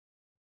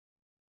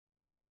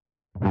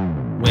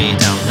We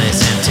don't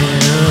listen to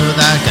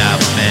the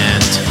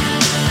government.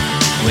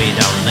 We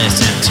don't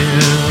listen to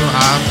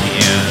our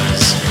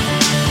peers.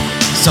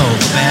 So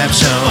the Bab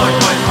Show.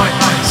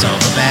 So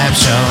the Bab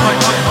Show.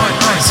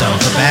 So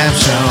the Bab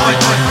Show.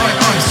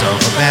 So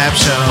the Bab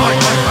Show.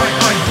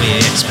 We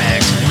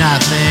expect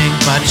nothing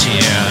but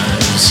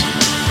cheers.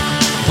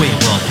 We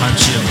will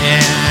punch you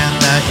in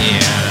the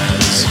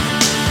ears.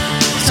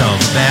 So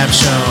the Bab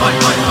Show.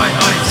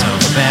 So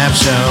the Bab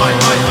Show.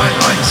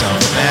 So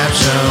the Bab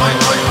Show.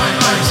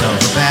 So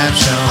the Bab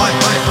Show.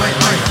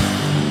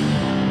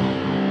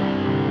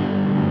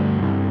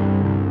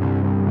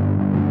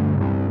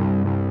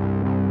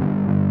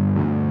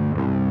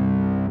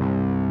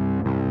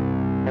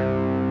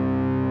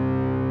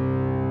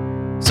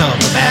 So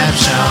the Bab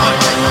Show.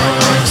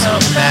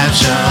 So the Bab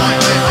Show.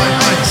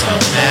 So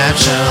the Bab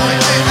Show.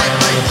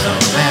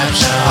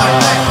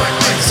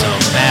 So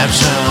the Bab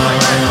Show.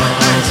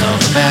 So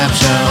the Bab Show. So the Bab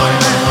Show.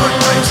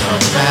 So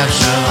the Bab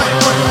Show.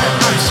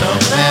 So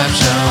the Bab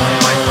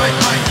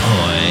Show.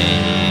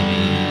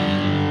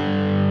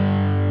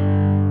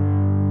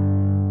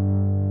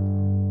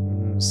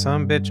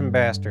 Some bitch and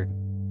bastard.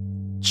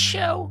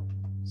 Show.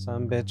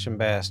 Some bitch and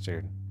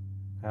bastard.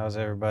 How's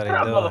everybody What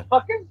up, doing?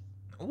 motherfucker?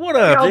 What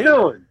How up, y'all dude?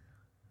 doing?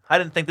 I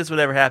didn't think this would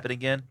ever happen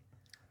again.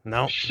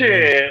 No.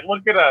 Shit,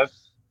 look at us.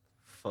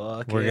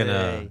 Fuck. We're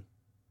gonna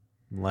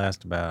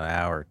last about an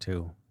hour or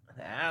two.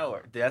 An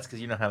hour. Dude, that's because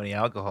you don't have any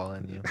alcohol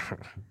in you.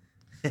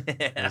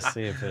 Let's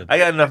see if it. I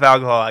got enough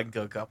alcohol. I can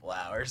go a couple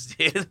hours,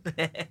 dude.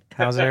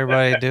 How's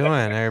everybody doing?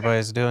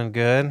 Everybody's doing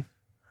good.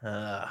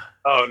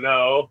 Oh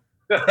no.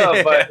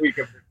 But we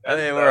can. I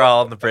mean, we're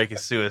all on the brink of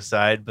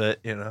suicide, but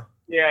you know,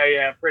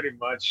 Yeah, pretty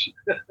much.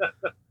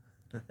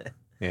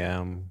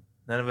 Yeah.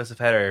 none of us have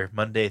had our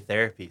Monday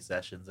therapy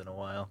sessions in a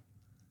while.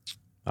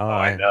 Oh,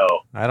 I know.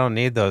 I don't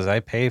need those. I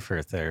pay for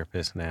a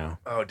therapist now.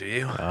 Oh, do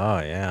you? Oh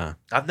yeah.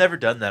 I've never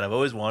done that. I've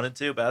always wanted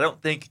to, but I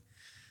don't think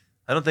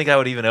I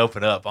would even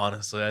open up.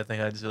 Honestly, I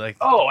think I'd just be like,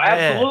 Oh,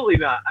 absolutely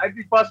not. I'd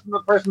be busting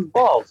the person's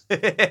balls. I'd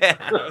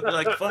be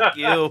like, fuck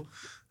you.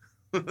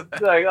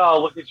 It's like,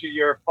 oh, look at you.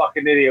 You're a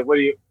fucking idiot. What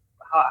do you?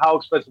 How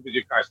expensive is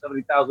your car?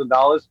 $70,000.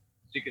 So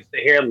you can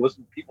stay here and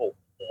listen to people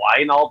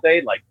whine all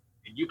day. Like,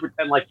 and you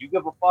pretend like you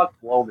give a fuck.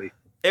 Blow me.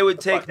 It would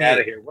Get the take fuck me. out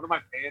of here. What am I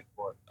paying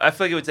for? I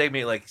feel like it would take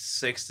me like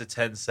 6 to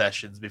 10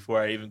 sessions before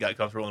I even got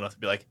comfortable enough to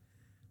be like,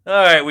 all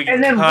right, we can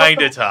And then what kind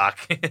the- of talk.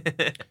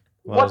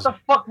 Well, What the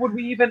fuck would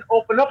we even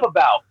open up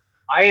about?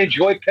 I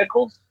enjoy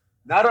pickles.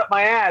 Not up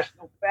my ass.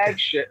 No bag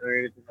shit or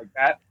anything like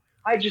that.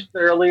 I just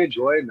thoroughly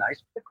enjoy a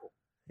nice pickle.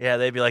 Yeah,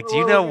 they'd be like, do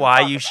you What know are we why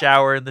talking you about?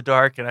 shower in the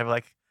dark? And I'm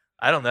like,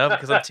 I don't know,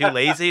 because I'm too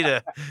lazy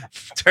to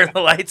turn the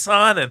lights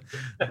on and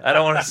I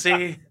don't want to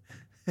see.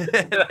 And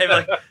they'd be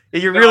like,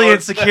 you're really No,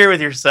 insecure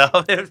with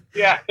yourself.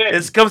 Yeah.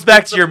 This comes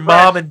back to your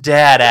mom and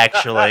dad,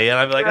 actually. And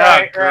I'm like,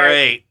 Right, oh,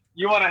 great.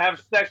 You want to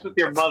have sex with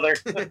your mother.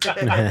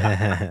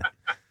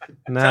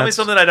 no, Tell me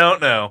something I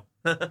don't know.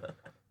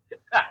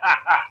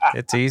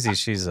 it's easy.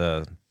 She's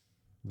a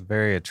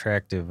very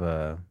attractive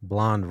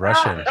blonde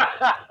Russian.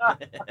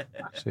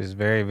 She's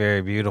very,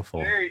 very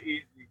beautiful. Very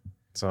easy.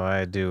 So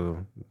I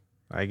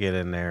get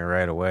in there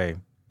right away.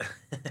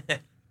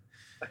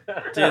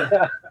 Dude,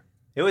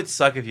 it would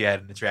suck if you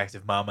had an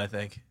attractive mom, I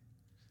think.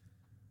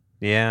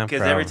 Yeah,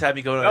 Because every time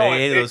you go to No,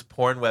 any of those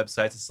porn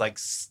websites, it's like,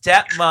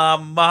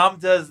 stepmom, mom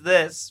does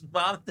this,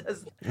 mom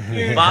does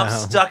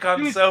mom's stuck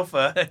on the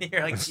sofa. And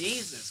you're like,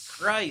 Jesus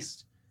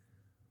Christ.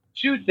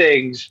 Two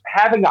things.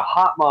 Having a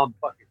hot mom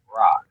fucking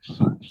rocks.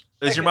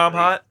 Is your mom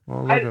hot?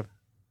 Well, look at,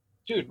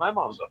 Dude, my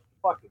mom's a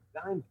fucking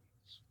dime.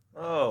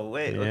 Oh,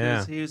 wait. Look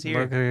yeah. who's here.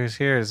 Look who's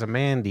here is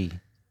Amandy.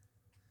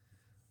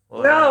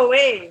 Well, No,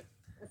 wait.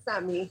 That's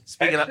not me.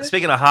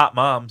 Speaking of hot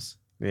moms.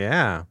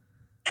 Yeah,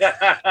 we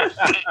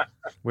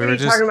What are were you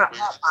just talking about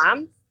hot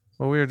moms?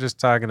 we were just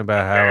talking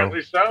about how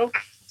Apparently so.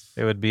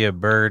 it would be a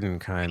burden,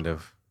 kind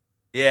of.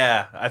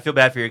 Yeah, I feel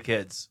bad for your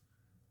kids,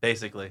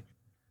 basically.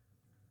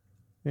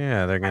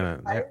 Yeah, they're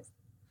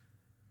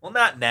Well,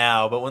 not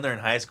now, but when they're in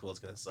high school, it's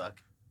going to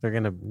suck.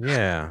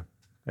 yeah.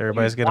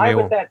 Everybody's gonna Why be.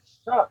 would that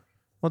suck?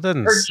 Well, it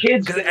doesn't. Her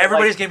kids. Because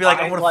everybody's going to be like,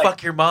 I find, want to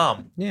fuck your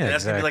mom. Yeah, And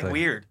that's going to be like exactly.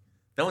 weird.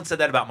 No one said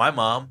that about my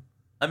mom.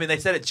 I mean, they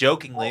said it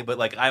jokingly, but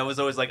like I was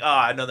always like, oh,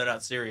 I know they're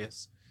not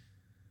serious.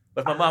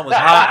 But if my mom was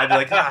hot, I'd be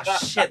like, oh,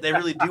 shit, they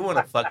really do want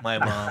to fuck my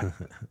mom.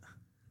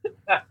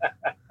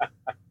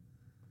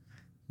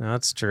 No,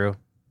 that's true.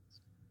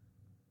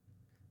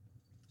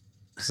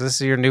 Is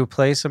this your new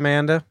place,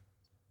 Amanda?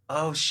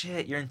 Oh,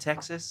 shit, you're in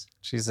Texas?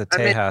 She's a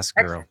I'm in Tejas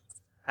girl.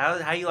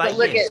 How you But like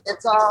look it?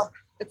 it's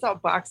all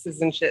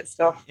boxes and shit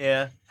still.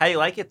 Yeah. How you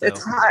like it, though?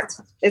 It's hot.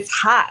 It's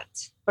hot,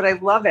 but I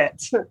love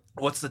it.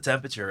 What's the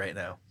temperature right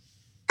now?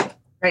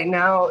 Right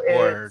now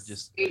Or it's,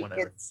 just whenever.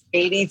 it's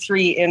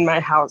 83 in my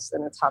house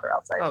and it's hotter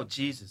outside. Oh,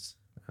 Jesus.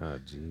 Oh,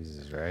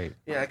 Jesus, right.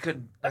 Yeah, I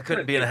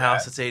couldn't be in a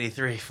house that's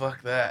 83.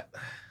 Fuck that.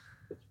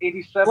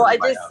 87. Well, in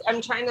my house.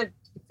 I'm trying to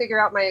figure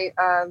out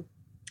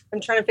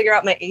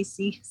my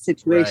AC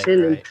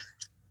situation. Right.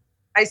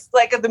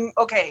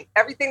 Okay,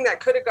 everything that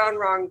could have gone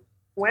wrong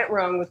went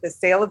wrong with the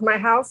sale of my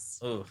house.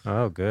 Oof.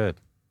 Oh, good.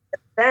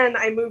 then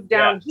I moved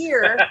down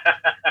here,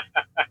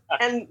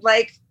 and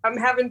like I'm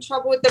having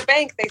trouble with the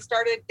bank. They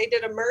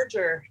did a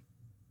merger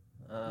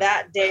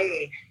that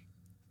day.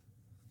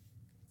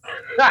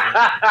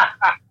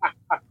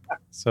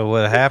 So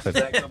what happened?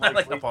 I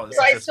like the Paul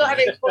So I still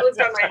haven't closed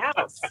on my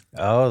house.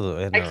 Oh,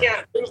 I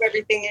can't move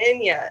everything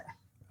in yet.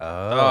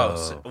 Oh,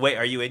 so, wait,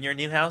 are you in your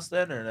new house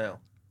then, or no?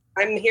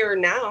 I'm here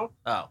now.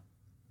 Oh,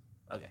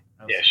 okay.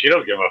 Yeah, she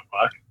don't give a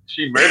fuck.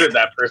 She murdered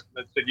that person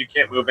that said you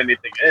can't move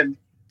anything in.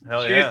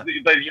 Hell yeah.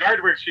 The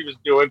yard work she was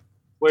doing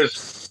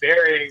was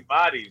burying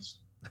bodies.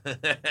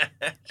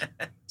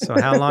 So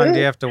how long do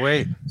you have to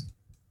wait?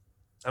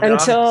 I mean,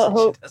 Until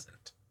obviously she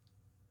doesn't.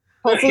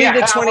 Hopefully Yeah,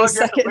 the how long do you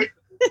have to 22nd. wait?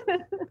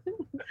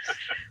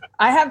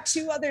 I have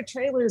 2 other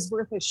trailers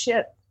worth of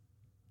shit.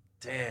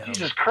 Damn.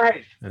 Jesus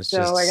Christ. It's So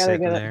just I gotta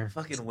sitting get it. there.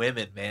 Fucking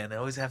women, man. They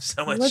always have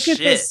so much Look shit.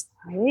 at this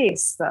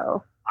place,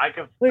 though. I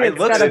can. Look, I it's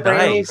looks got a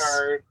brand new nice.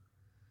 card.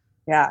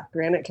 Yeah,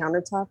 granite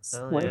countertops.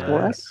 Oh, Like yeah.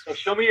 what? So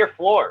show me your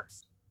floor.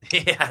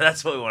 Yeah,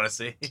 that's what we want to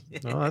see.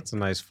 Oh, that's a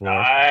nice floor.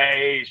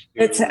 Nice.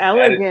 Dude. It's That is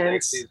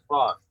elegant. sexy as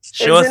fuck.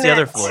 Show us Isn't the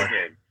other it? floor.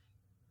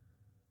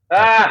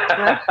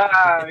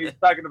 He's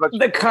talking about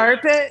The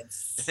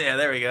carpets. Yeah,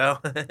 there we go.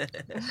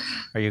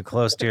 Are you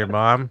close to your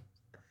mom?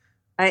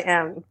 I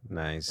am.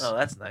 Nice. Oh,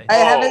 that's nice.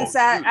 I Oh,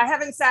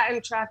 haven't sat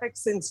in traffic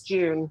since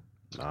June.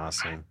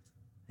 Awesome.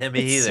 Yeah, me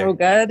It's either. so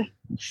good.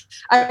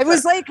 I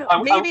was like,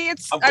 I'm I glad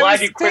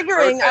was you quit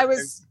figuring.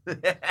 protesting.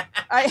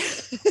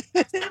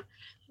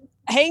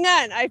 Hang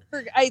on. I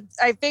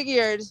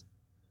figured.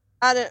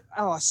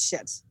 Oh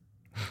shit.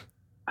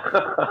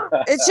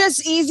 It's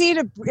just easy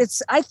to.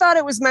 I thought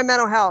it was my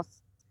mental health.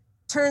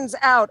 Turns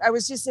out I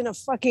was just in a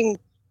fucking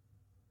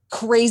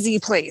crazy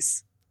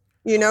place.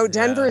 You know,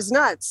 Denver Yeah. is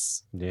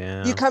nuts.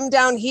 Yeah. You come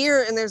down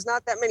here and there's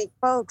not that many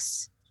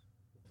folks.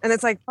 And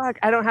it's like, fuck,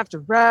 I don't have to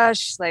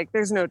rush. Like,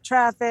 there's no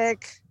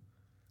traffic.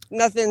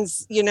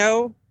 Nothing's,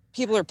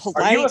 people are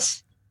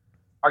polite.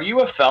 Are you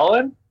a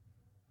felon?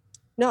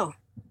 No.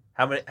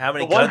 How many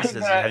The one guns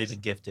thing have you been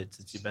gifted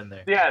since you've been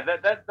there? Yeah,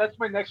 that's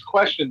my next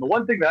question. The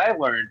one thing that I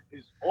learned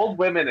is old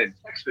women in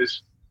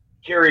Texas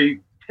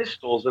carry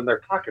pistols in their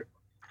pocketbook.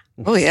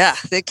 Oh, yeah.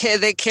 They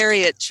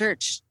carry at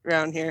church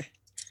around here.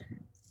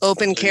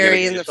 Open So you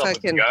carry gotta in get the yourself a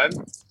fucking.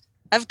 gun?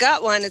 I've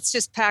got one. It's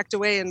just packed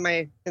away in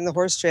the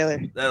horse trailer.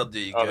 That'll do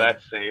you Oh, good.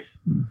 that's safe.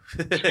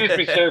 Excuse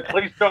me, sir.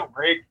 Please don't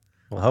break.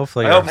 Well,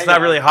 hopefully, I your, hope it's not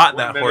Hang really on, hot in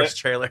 1 that minute. horse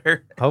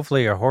trailer.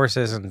 hopefully your horse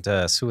isn't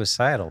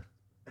suicidal.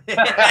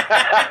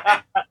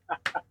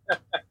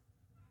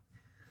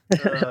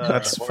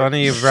 That's horse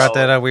funny you is brought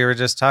that solid. up. We were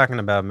just talking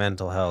about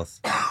mental health.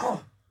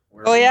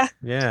 Oh, yeah.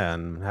 Yeah,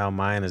 and how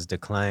mine has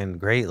declined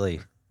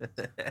greatly. I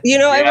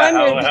Yeah,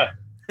 wondered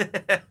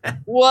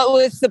what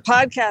with the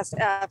podcast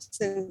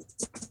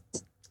absence.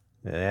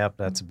 Yep,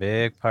 that's a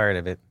big part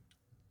of it.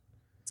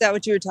 Is that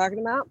what you were talking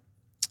about?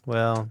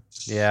 Well,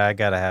 yeah, I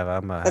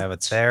have a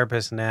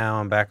therapist now.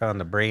 I'm back on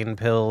the brain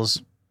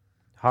pills.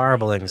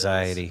 Horrible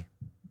anxiety.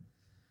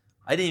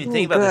 I didn't even Ooh,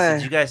 think about this. good.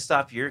 Did you guys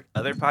stop your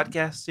other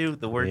podcast too?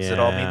 The words that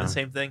all mean Yeah. the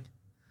same thing?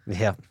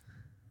 Yep.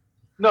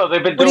 No,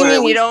 they've been What do doing you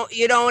mean it.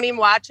 you don't even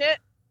watch it?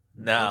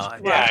 No. I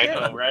Yeah, I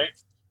didn't. know, right?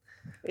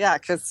 Yeah,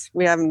 because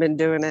we haven't been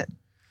doing it.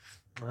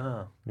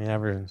 Oh.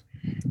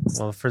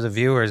 Well, for the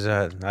viewers,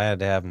 I had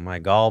to have my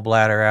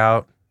gallbladder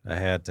out. I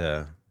had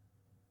to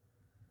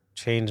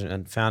change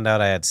and found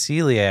out I had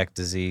celiac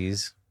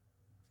disease.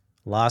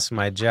 Lost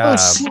my job.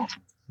 shit.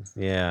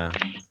 Yeah,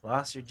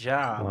 Lost your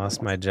job.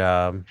 lost my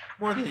job.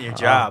 More than your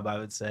job, I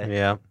would say.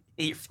 Yeah,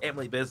 Your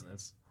family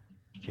business.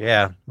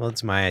 yeah. Well,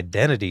 it's my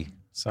identity.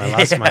 So I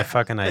lost my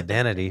fucking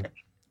identity,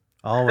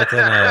 all within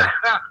a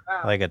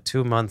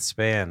 2-month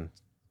span.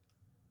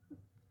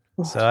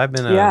 So I've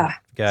been a Yeah.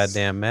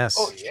 goddamn mess.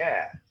 Oh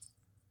yeah.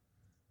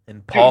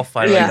 And Paul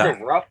finally Yeah. got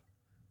These are rough.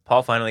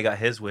 Paul finally got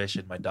his wish,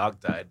 and my dog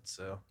died.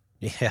 So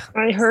Yeah,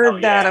 I heard Oh,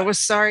 that. yeah. I was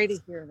sorry to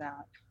hear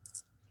that.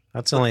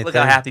 that's the only look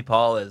thing. how happy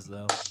Paul is,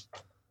 though.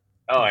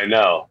 Oh, I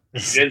know. You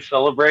didn't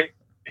celebrate?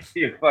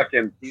 You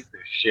fucking piece of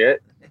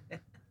shit.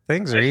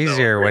 Things are I easier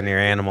celebrate. when your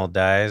animal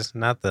dies,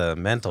 not the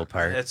mental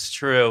part. That's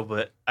true,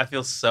 but I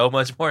feel so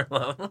much more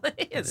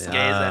lonely. As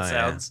gay as that Yeah.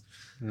 sounds,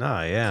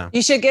 No, yeah.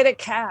 You should get a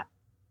cat.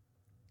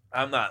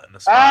 I'm not in the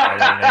spot. I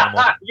want an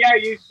animal. Yeah,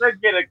 you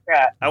should get a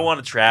cat. I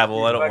want to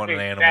travel. I don't want Fucking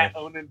an Cat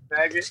animal. owning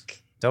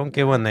faggot. Don't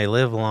get one. They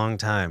live a long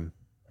time.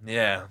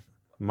 Yeah,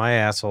 My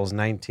asshole's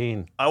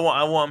 19. I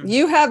want.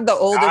 You have the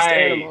oldest Nice.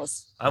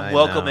 animals. I'm I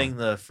welcoming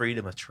the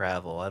freedom of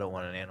travel. I don't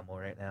want an animal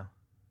right now.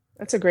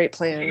 That's a great You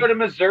plan. go to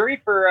Missouri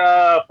for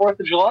 4th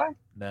of July?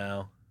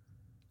 No,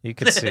 You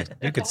could see What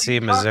are you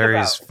talking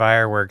Missouri's about?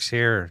 fireworks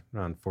here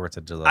on 4th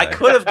of July. I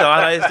could have gone.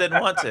 I just didn't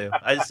want to.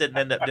 I just didn't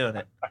end up doing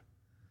it.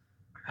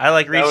 I That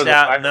was reached a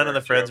out. None of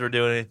the fireworks friends show. were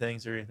doing anything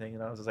or anything,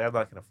 and I was just like, I'm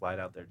not gonna fly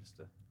out there just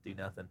to do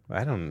nothing.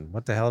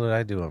 What the hell did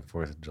I do on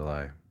 4th of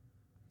July?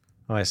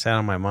 Oh, I sat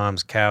on my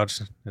mom's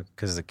couch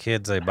because the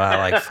kids, they bought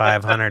like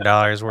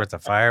 $500 worth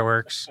of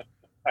fireworks.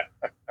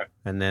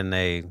 And then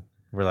they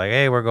were like,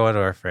 hey, we're going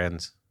to our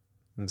friends.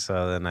 And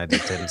so then I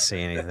just didn't see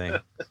anything.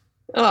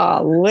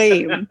 Oh,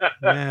 lame.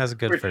 Yeah, it's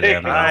good We're for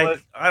taking them. all though.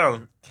 it. I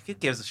don't. Who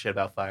gives a shit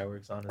about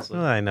fireworks? Honestly,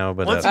 Well, I know,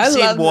 but once I you've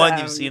seen love one, them.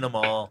 you've seen them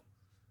all.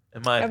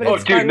 In my Yeah, but Oh,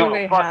 it's opinion, dude, fun no,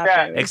 when they fuck that.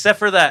 happen. except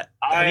for that.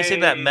 Have you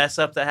seen that I- mess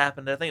up that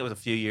happened? I think it was a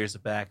few years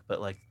back,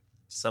 but like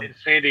some. In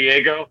San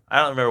Diego. I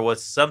don't remember what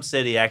some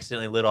city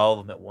accidentally lit all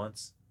of them at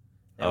once.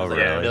 It Oh, was like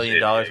really? $1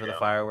 million San for the Diego.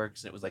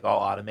 fireworks. It was like all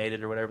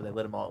automated or whatever. They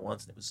lit them all at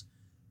once, and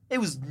it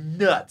was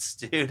nuts,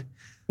 dude.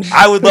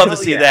 I would love to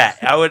see Yeah. that.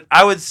 I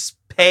would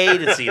pay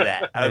to see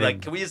that. I would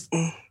like, can we just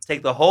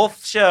take the whole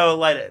show,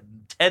 light it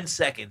in 10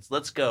 seconds?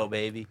 Let's go,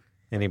 baby.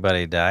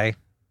 Anybody die?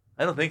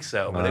 I don't think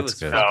so, Well, but it that's was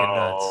good. fucking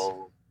nuts.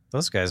 No.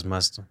 Those guys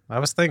must. I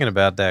was thinking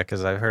about that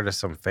because I've heard of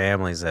some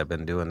families that have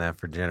been doing that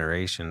for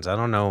generations. I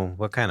don't know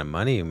what kind of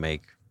money you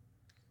make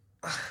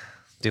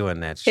doing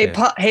that Hey,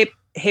 shit.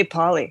 hey,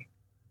 Polly.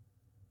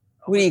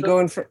 What are you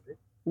going for?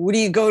 What are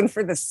you going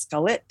for the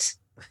skullet?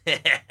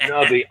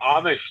 No, the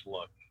Amish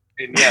look.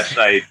 And yes,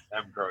 I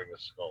am growing a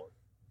skull.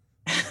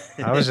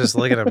 I was just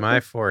looking at my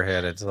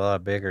forehead. It's a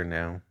lot bigger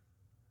now.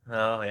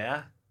 Oh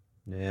yeah.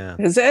 Yeah.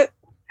 Is it?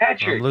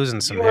 Patrick, I'm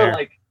losing some you hair. are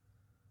like,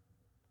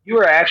 you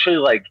are actually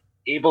like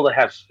able to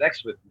have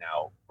sex with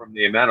now from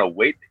the amount of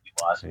weight that you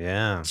lost.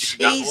 Yeah,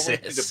 Not only to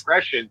Jesus.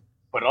 depression,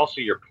 but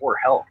also your poor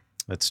health.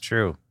 that's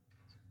true.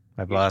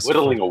 I've He's lost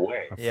whittling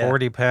away. Yeah.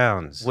 40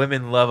 pounds.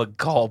 Women love a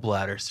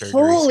gallbladder surgery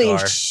Holy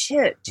scar.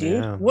 shit,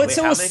 dude! Yeah. What's Wait,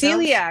 so how many pounds?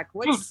 celiac?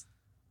 What's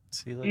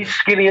See, look He's at-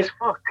 skinny as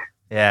fuck.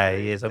 Yeah,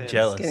 he is. I'm It's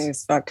jealous. skinny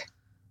as fuck?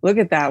 Look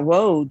at that!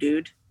 Whoa,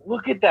 dude!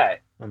 Look at that.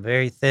 I'm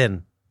very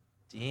thin.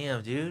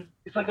 Damn, dude.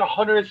 He's like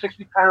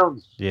 160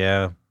 pounds.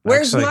 Yeah.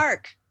 Where's Actually,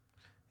 Mark?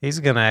 He's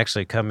gonna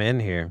actually come in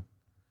here.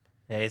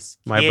 Yeah, it's,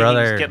 My he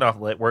brother- was getting off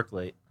late, work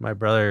late. My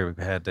brother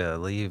had to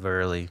leave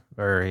early,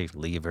 or he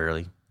leave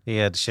early. He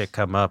had shit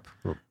come up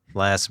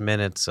last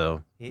minute,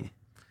 so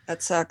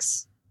That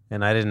sucks.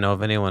 and I didn't know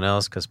of anyone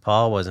else because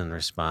Paul wasn't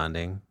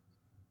responding.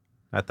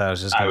 I thought it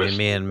was just I gonna be was-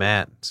 me and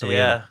Matt. So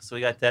yeah, so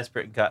we got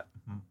desperate and got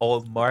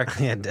old Mark.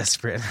 we had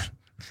desperate.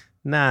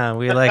 Nah,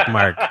 we like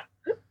Mark,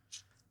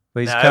 but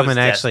he's Nah, I coming was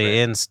actually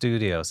desperate. in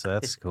studio, so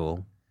that's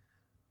cool.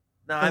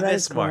 No, Oh, I that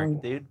miss is Mark,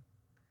 cool. dude.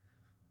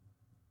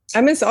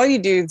 I miss all you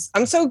dudes.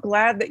 I'm so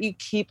glad that you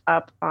keep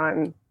up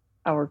on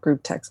our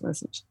group text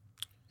message.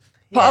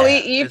 Polly,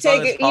 Yeah, you as long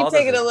take as it. You Paul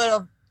take it a doesn't-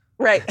 little.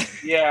 Right.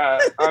 Yeah,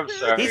 I'm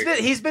sorry.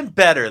 He's been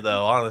better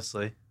though,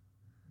 honestly.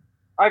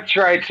 I've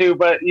tried to,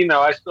 but you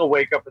know, I still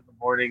wake up in the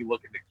morning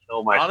looking to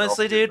kill myself.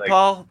 Honestly, It's dude, like,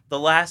 Paul, the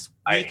last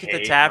I week at the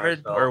hate tavern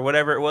myself. or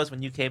whatever it was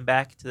when you came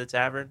back to the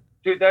tavern,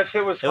 dude, that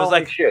shit was it was holy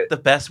like shit. the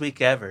best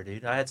week ever,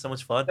 dude. I had so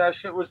much fun. That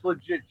shit was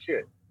legit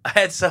shit. I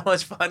had so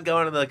much fun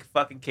going to the like,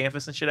 fucking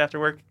campus and shit after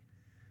work.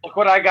 Look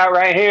what I got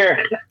right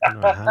here.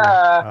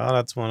 Uh-huh. Oh,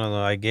 that's one of the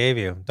I gave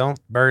you. Don't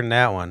burn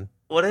that one.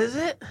 What is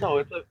it? No,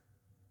 it's a.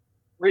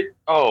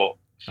 Oh,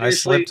 I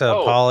seriously? slipped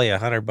Polly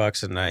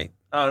 $100 a night.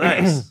 Oh,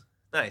 nice,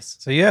 nice.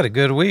 So you had a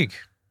good week.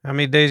 How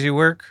many days you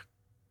work?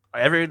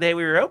 Every day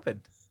we were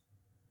open.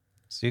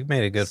 So you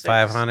made a good Six.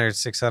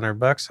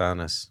 $500-$600 on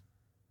us.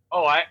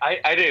 Oh, I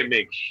didn't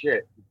make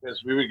shit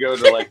because we would go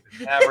to like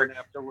the tavern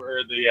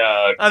afterward, the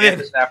I mean,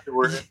 campus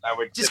afterwards. I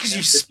would Just tip because them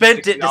you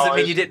spent it doesn't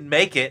mean $60. you didn't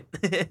make it.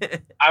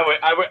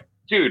 I would,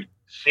 dude.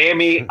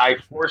 Sammy, I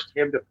forced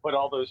him to put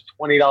all those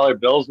 $20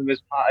 bills in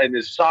his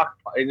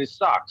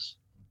socks.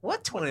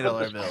 What Put $20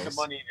 this fucking bills?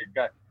 money in his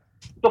gut.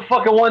 The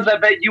fucking ones I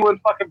bet you and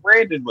fucking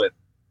Brandon with.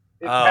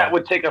 If Oh. Matt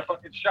would take a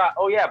fucking shot.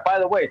 Oh yeah, by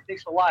the way, it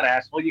takes a lot,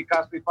 asshole. You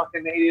cost me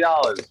fucking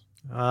 $80.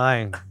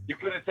 You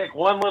couldn't take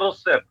one little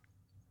sip.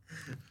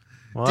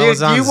 Well, I Dude,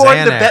 was on you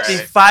wanted to bet me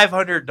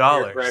Xanax.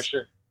 $500. Peer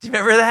pressure. Do you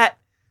remember that?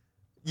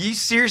 You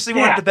seriously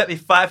wanted Yeah. to bet me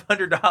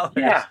 $500?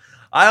 Yeah.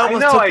 I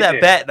almost know took I that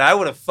did. bet and I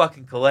would have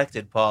fucking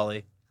collected,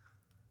 Paulie.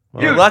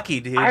 Well, You're lucky,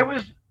 dude. I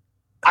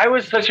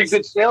was such a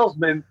good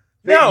salesman.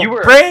 that No, you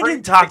were Brandon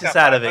afraid to talked take us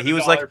that out of it. He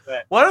was like, $500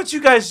 bet. why don't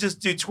you guys just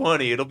do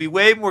 20? It'll be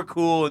way more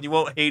cool and you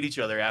won't hate each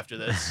other after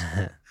this.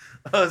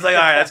 I was like,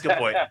 all right, that's a good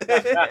point.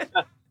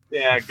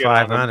 Yeah, good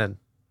on him. 500.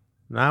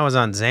 When I was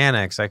on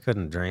Xanax, I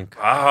couldn't drink.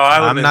 Oh, I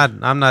would've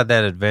I'm not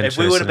that adventurous if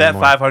we would have bet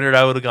anymore. 500,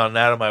 I would have gone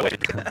out of my way.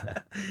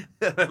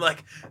 I've been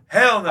like,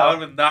 hell no, I would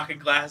have been knocking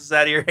glasses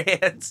out of your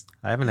hands.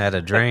 I haven't had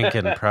a drink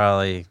in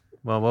probably,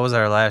 well, what was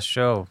our last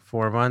show?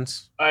 4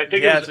 months? I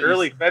think Yeah, it that's was what you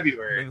early said.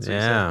 February. That's what you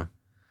Yeah.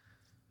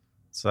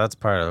 So that's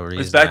part of the It reason.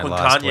 was back I when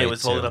lost Kanye weight,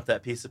 was holding too. up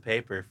that piece of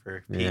paper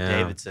for Pete Yeah.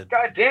 Davidson.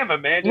 God damn it,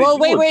 man. Dude, Well, you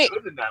wait, look wait.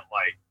 good in that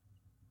light.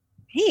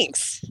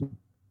 Thanks.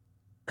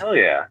 Hell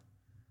yeah.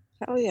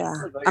 Hell yeah.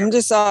 Like- I'm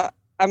just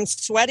I'm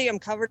sweaty. I'm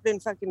covered in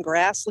fucking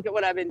grass. Look at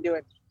what I've been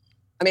doing.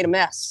 I made a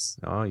mess.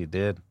 Oh, you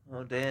did.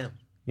 Oh, damn.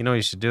 You know what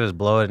you should do is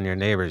blow it in your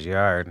neighbor's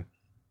yard.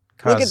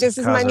 Look at Cause- this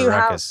is my cause a new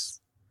ruckus.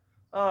 house.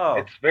 Oh,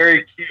 It's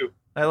very cute.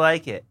 I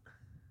like it.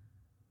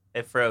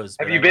 It froze.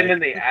 Have but you I been like in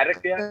the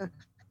attic yet?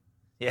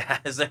 Yeah,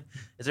 is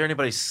there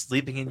anybody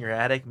sleeping in your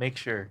attic? Make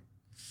sure.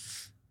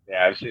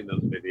 Yeah, I've seen those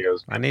videos.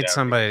 I need Yeah,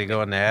 somebody to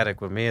go in the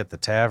attic with me at the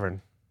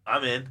tavern.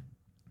 I'm in.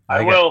 I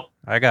got- will.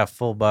 I got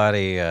full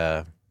body.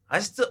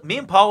 Me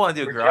and Paul want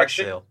to do a garage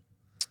Protection? sale.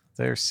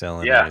 They're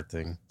selling Yeah.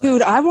 everything.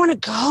 Dude, I want to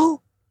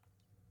go.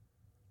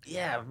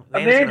 Yeah,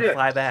 Amanda, Amanda's gonna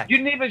fly back. You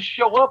didn't even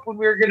show up when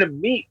we were gonna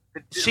meet.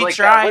 She that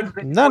tried.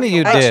 Wednesday None of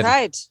you before I did.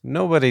 tried.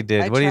 Nobody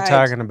did. I What are you tried.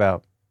 talking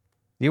about?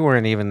 You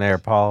weren't even there,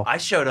 Paul. I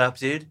showed up,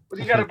 dude. What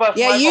do you gotta bust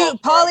Yeah, my you, balls for? I'm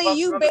Polly, busting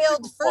you other bailed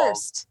people's balls.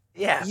 first.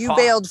 Yeah, You Paul-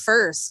 bailed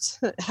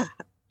first.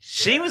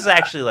 She was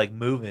actually like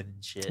moving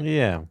and shit.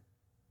 Yeah.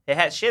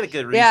 She had a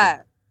good reason.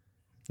 Yeah.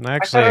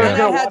 Actually, I And was I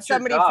gonna had watch your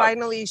somebody dog.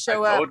 finally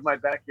show I up. mowed my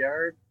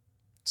backyard.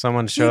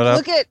 someone Dude, showed up.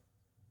 look at.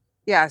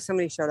 Yeah,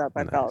 somebody showed up.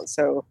 I Nice. felt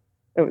so.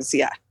 It was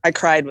I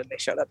cried when they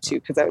showed up too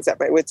because I was at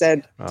my wit's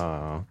end.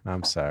 Oh,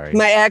 I'm sorry.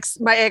 My ex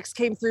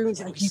came through and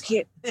was like, "You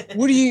can't.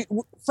 What are you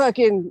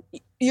fucking?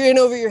 You're in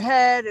over your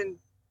head and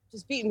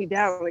just beating me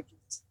down. Like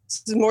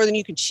this is more than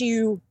you can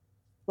chew.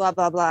 Blah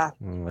blah blah."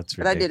 That's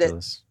But I did it.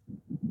 ridiculous.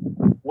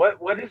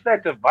 What is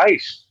that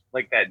device?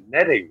 Like that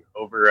netting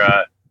over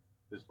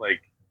this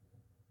like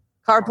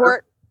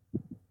Carport.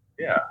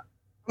 yeah.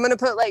 I'm gonna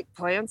put like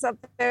plants up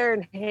there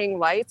and hang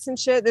lights and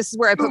shit. This is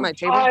where I put my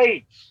table.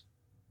 Lights.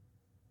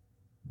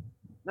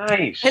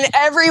 Nice. And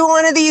every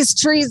one of these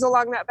trees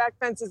along that back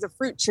fence is a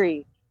fruit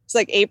tree. It's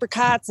like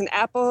apricots and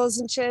apples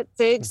and shit,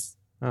 figs.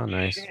 Oh,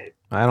 nice. Shit.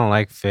 I don't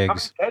like How many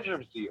figs.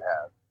 bedrooms do you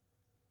have?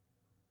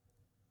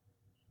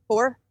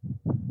 4.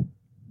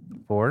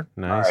 4?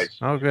 Nice. right.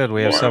 Oh, good.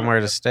 We have Four. somewhere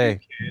to stay.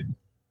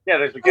 Yeah,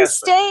 there's a Come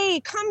guest room.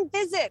 stay. Come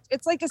visit.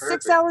 It's like a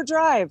Perfect. 6-hour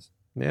drive.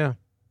 Yeah.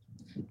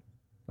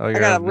 Oh, I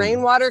got a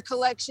rainwater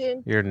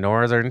collection. You're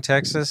northern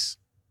Texas?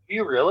 Do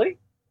you really?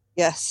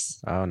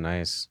 Yes. Oh,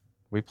 nice.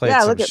 We played Yeah,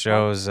 some look at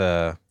shows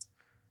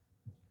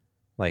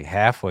like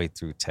halfway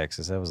through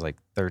Texas. That was like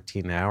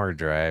 13-hour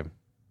drive.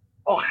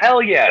 Oh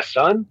hell yeah,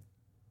 son.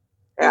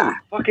 Yeah.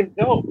 Fucking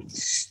dope.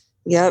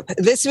 Yep.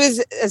 It's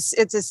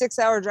a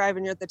 6-hour drive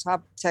and you're at the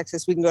top of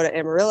Texas. We can go to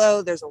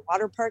Amarillo. There's a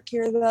water park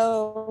here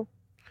though.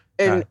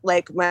 And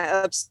like my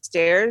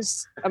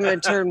upstairs, I'm gonna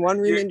turn one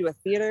room into a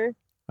theater.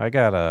 I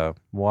got a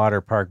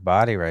water park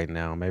body right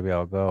now. Maybe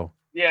I'll go.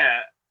 Yeah.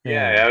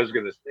 Yeah, I was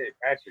gonna say,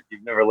 Patrick,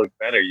 you've never looked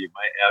better. You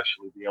might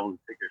actually be able to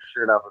take your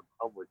shirt off in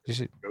public You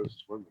should- and go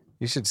swimming.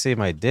 You should see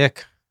my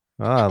dick.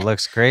 Oh, it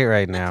looks great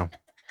right now.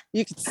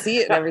 You can see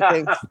it and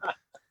everything.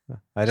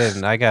 I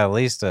didn't. I got at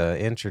least an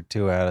inch or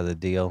two out of the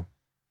deal.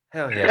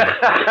 Hell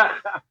yeah.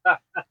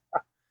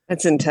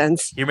 That's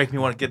intense. You're making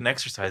me want to get an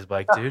exercise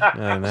bike, dude.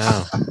 I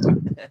know.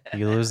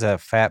 You lose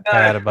that fat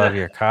pad above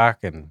your cock,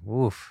 and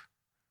woof.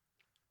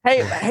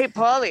 Hey,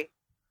 Paulie,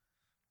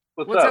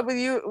 what's up? up with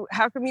you?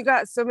 How come you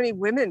got so many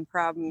women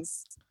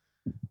problems?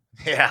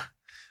 Yeah.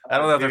 I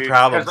don't know if they're Dude,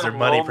 problems because or I'm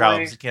money lonely.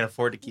 problems. You can't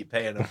afford to keep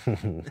paying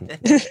them.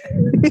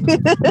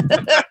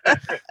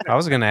 I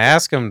was gonna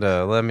ask him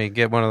to let me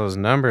get one of those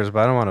numbers, but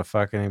I don't want to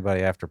fuck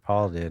anybody after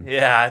Paul did.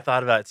 Yeah, I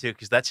thought about it too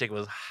because that chick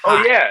was Oh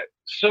hot. yeah.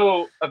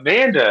 So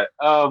Amanda,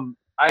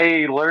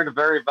 I learned a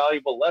very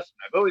valuable lesson.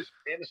 I've always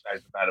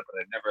fantasized about it, but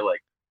I never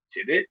like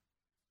did it.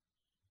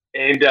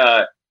 And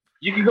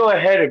you can go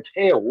ahead and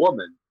pay a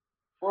woman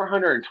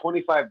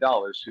 $425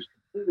 who's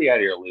completely out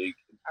of your league,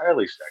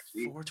 entirely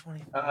sexy,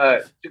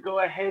 425. to go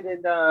ahead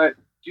and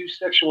do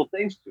sexual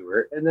things to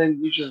her, and then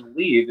you just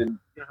leave and you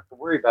don't have to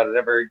worry about it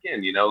ever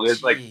again. You know,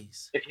 it's like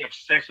Jeez. if you have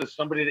sex with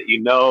somebody that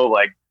you know,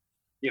 like,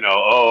 you know,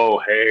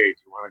 oh hey, do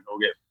you want to go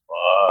get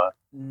fucked?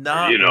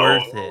 Not You know,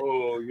 worth it.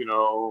 oh, you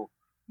know,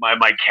 my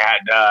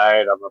cat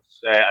died. I'm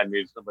upset. I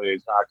need somebody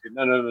to talk to.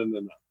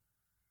 No.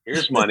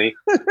 Here's money.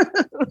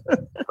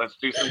 Let's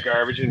do some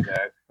garbage in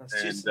bed. Let's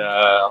do And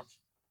some-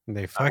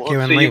 They fuck we'll you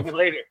and see leave. you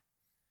later.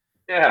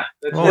 Yeah,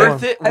 that's Well, it.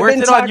 worth it. I've Worth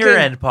been it on your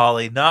talking- end,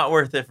 Polly. Not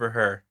worth it for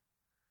her.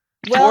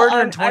 Well,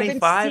 I've been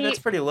 425. That's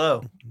pretty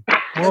low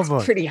Well,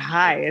 That's pretty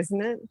high,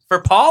 isn't it? for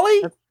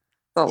Polly. That's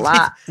a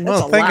lot. That's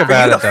Well, a think lot.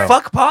 about You it gonna though.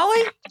 fuck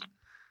Polly?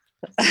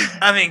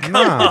 I mean, come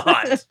No.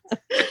 on.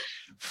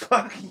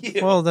 Fuck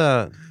you.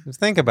 Well,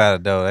 think about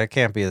it though. That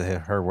can't be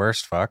her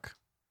worst fuck.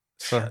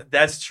 So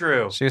That's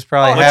true. she was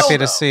probably Oh, hell happy no.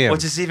 to see him.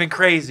 Which is even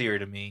crazier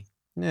to me.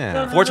 Yeah. No,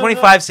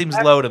 425 seems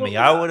low to me. Absolutely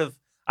I not. would have.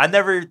 I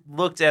never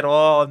looked at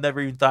all. I've never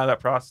even thought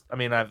about I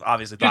mean, I've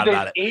obviously thought Dude,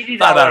 about it. there's $80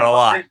 Thought about it a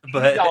lot,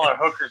 but- $80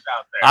 hookers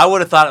out there. I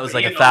would have thought it was But,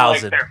 like you know,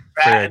 1,000 they're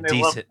for fat a and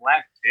they love decent.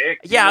 black dick,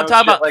 you Yeah, I'm know, talking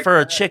shit about like for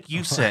a that. chick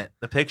you sent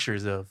the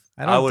pictures of.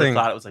 I I, don't would have think-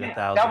 thought it was like Yeah,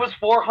 1,000. that was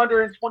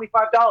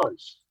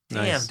 $425.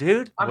 Damn, Nice.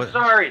 dude. I'm What-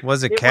 sorry.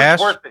 was it cash?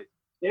 Was worth it.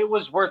 It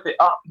was worth it.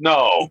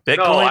 No, Bitcoin?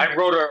 no, I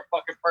wrote her a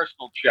fucking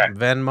personal check.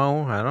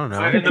 Venmo? I don't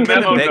know. In the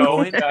memo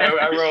Bitcoin? note,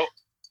 I wrote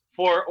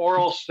for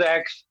oral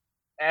sex,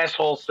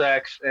 asshole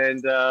sex,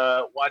 and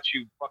watch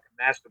you fucking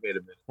masturbate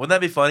a minute. Wouldn't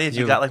that be funny if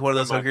you You- got like one of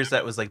those Come on. hookers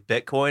that was like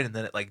Bitcoin and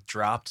then it like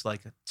dropped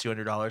like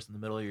 $200 in the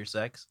middle of your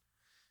sex?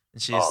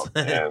 And she's Oh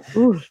man,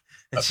 Ooh.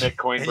 a and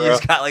Bitcoin, you bro.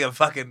 just got like a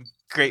fucking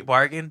great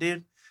bargain,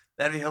 dude.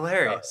 That'd be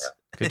hilarious.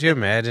 Could you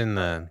imagine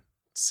the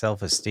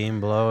self-esteem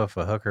blow if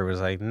a hooker was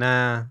like,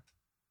 "Nah,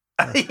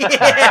 I'm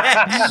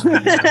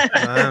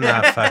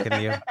not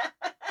fucking you."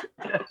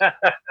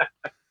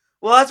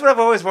 Well, that's what I've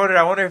always wondered.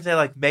 I wonder if they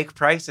like make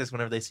prices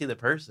whenever they see the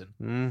person.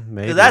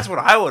 Maybe. Because that's what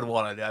I would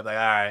want to do. I'd be like,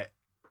 all right.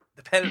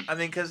 I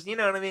mean, because you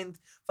know what I mean?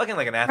 Fucking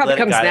like an athletic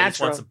comes guy that just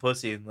natural. wants some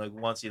pussy and like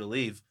wants you to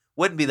leave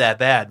wouldn't be that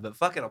bad. But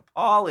fucking a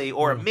Polly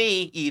or a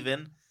me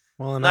even,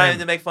 Well, and Not even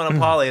to make fun of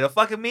Polly, to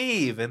fucking me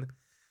even.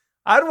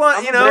 I'd want,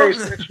 I'm you a know, very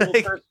sexual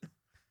like, person.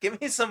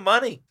 give me some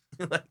money.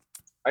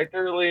 I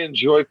thoroughly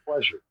enjoy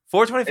pleasure. And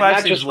 425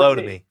 not seems just low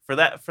for to me. me.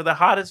 For the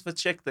hottest of a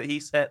chick that he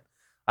set,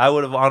 I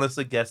would have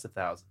honestly guessed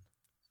 1,000.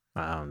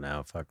 I don't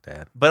know. Fuck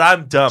that. But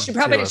I'm dumb. She too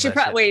probably on she that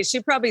probably shit. wait, she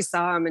probably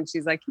saw him and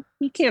she's like,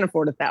 he can't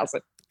afford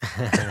 1,000.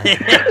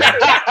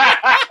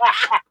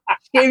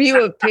 Gave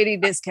you a pity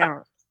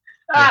discount.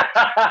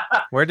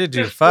 Where did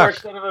you This poor fuck?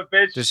 son of a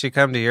bitch. Did she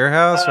come to your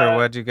house or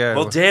what'd you go?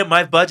 Well, damn,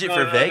 my budget No,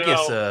 for no,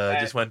 Vegas no.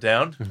 just went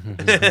down.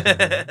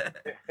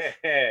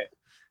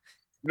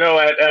 No,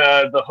 at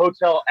the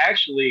hotel,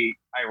 actually,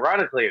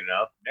 ironically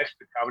enough, next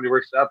to Comedy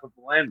Works up at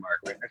the Landmark,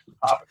 right next to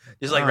Papa.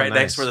 Just like Oh, right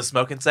next nice. where the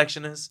smoking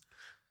section is.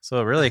 So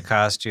it really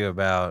cost you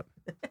about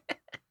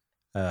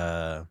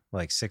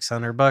like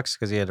 $600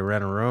 because you had to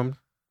rent a room.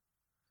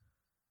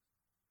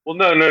 Well,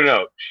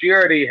 no. She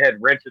already had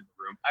rented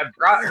the room. I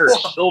brought her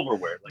Whoa.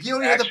 silverware. Like You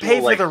don't even have to actual, pay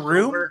for like, the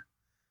room? silver.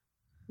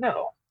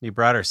 No, You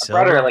brought her I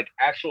silver. brought her like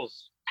actual.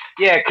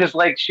 Yeah, because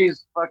like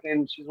she's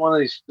one of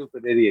these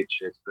stupid idiot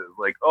chicks that's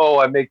like, oh,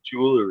 I make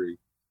jewelry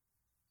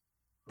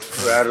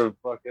out of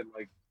fucking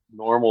like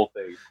normal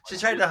things. She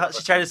tried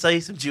to sell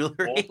you some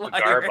jewelry Old while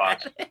cigar you were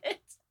box. at it.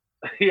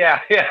 Yeah.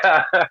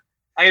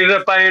 I ended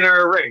up buying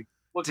her a ring.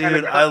 What kind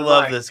of Dude, cut I am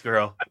love this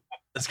girl.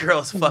 This girl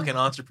is a fucking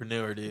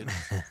entrepreneur, dude.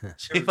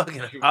 She Dude,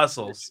 fucking she was-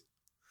 hustles.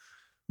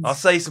 I'll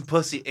sell you some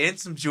pussy and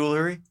some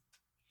jewelry.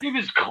 She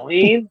was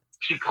clean.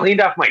 She cleaned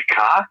off my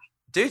cock.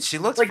 Dude, she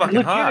looks Like,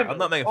 fucking hot. I'm legitimately.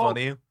 not making fun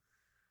of you.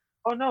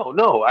 Oh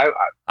no.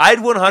 I'd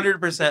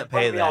 100%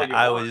 pay Fuck me all that. you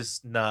I want. would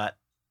just not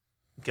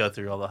go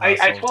through all the I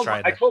hustle.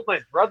 I told my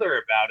brother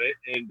about it,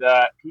 and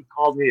he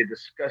called me a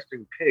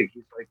disgusting pig.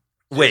 He's like,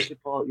 Wait, "Seriously,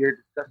 Paul, you're a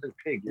disgusting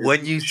pig." You're a when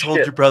piece you of told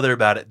shit." your brother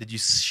about it, did you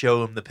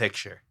show him the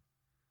picture?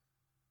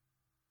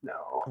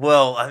 No.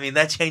 Well, I mean,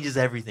 that changes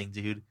everything,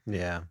 dude.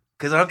 Yeah,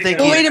 Because I'm I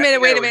thinking, Wait a minute, think I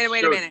wait a would minute, wait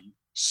a show minute. you.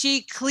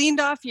 She cleaned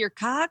off your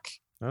cock?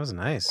 that was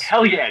nice.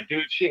 Hell yeah,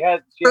 dude. She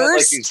had like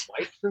First? these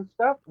wipes and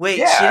stuff. wait,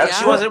 Yeah,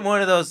 she yeah. wasn't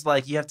one of those,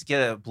 like, you have to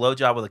get a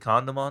blowjob with a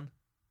condom on?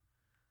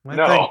 I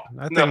No,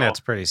 think no. that's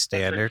pretty That's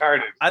standard.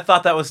 retarded. I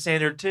thought that was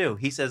standard, too.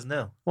 He says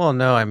no. Well,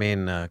 no, I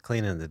mean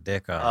cleaning the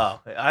dick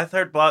off. Oh, I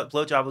heard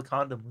blowjob with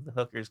condom with the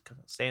hookers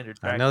standard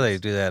I know they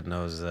practice. do that in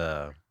those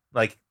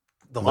Like,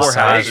 the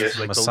massage, whorehouses,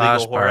 like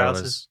massage the legal whorehouses.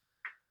 parlors.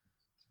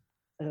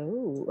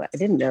 Oh, I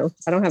didn't know.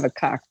 I don't have a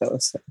cock though.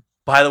 So.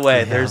 By the way,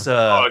 Yeah. there's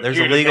Oh, a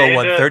dude, legal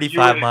one Amanda, 35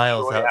 you would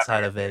miles enjoy outside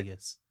having of it.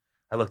 Vegas.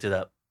 I looked it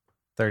up.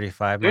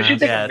 35 Don't you miles.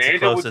 think Yeah, it's the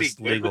Amanda would be closest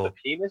good legal. with a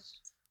penis?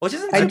 Which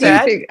isn't I too do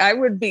bad. think I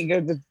would be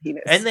good with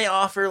penis. And they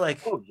offer like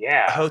Oh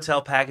yeah.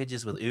 hotel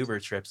packages with Uber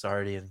trips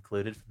already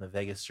included from the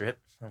Vegas Strip.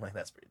 I'm like,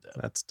 that's pretty dope.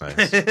 That's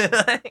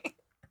nice.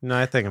 No,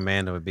 I think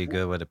Amanda would be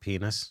good with a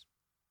penis.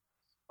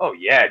 Oh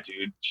yeah,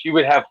 dude. She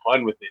would have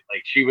fun with it.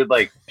 Like she would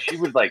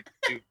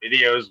do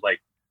videos like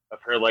of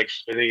her like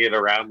spinning it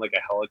around like a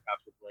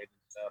helicopter blade and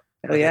stuff.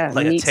 Oh yeah,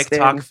 like a meat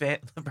TikTok spin.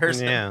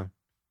 person. Yeah,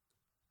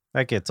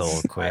 that gets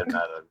old quick. I'm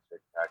not on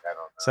TikTok. I don't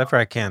know. Except for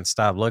I can't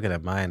stop looking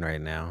at mine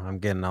right now. I'm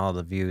getting all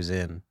the views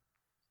in.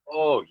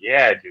 Oh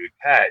yeah, dude.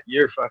 Pat,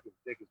 your fucking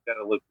dick is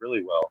gonna look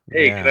really well.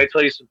 Hey, Yeah. can I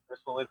tell you some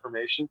personal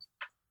information?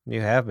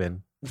 You have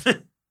been.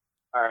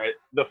 All right.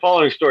 The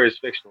following story is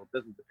fictional. It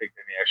doesn't depict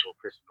any actual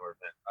person or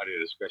event. Audio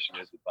discretion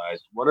is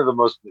advised. One of the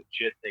most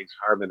legit things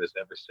Harmon has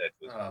ever said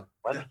was, Oh.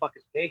 "Why the fuck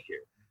is Tay here?"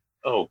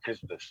 Oh,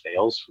 because the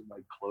sales for my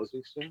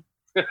closing soon.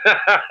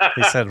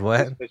 He said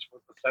what? Bitch,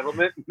 what's the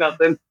settlement?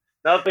 Nothing.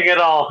 Nothing at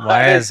all. I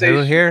Why didn't is say who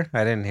shit. here?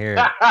 I didn't hear it.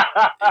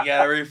 You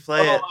gotta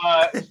replay it.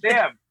 Oh,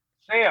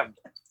 Sam.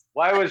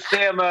 Why was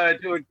Sam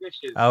doing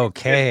dishes?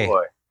 Okay. Good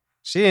boy.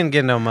 She didn't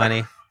get no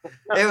money.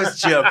 It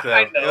was a joke though.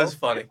 I It know. was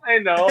funny. I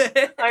know.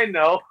 I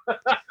know.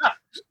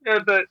 You know,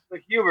 the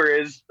humor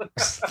is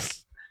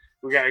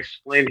we gotta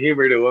explain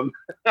humor to him.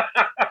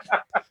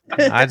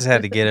 I just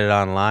had to get it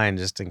online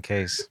just in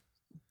case.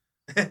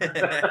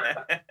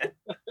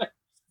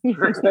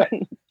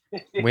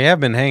 We have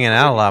been hanging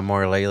out a lot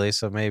more lately,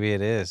 so maybe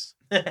it is.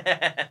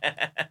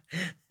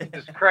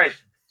 Jesus Christ.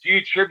 Do you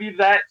attribute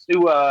that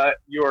to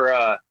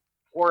your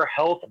poor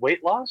health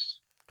weight loss?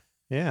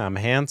 Yeah, I'm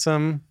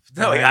handsome.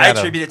 No, I I got a-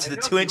 attribute it to the I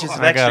know 2 you inches are. of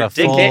I got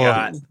extra a dick full. you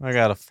got. I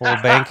got a full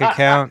bank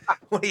account.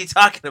 What are you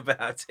talking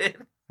about,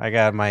 dude? I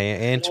got my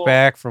inch Well-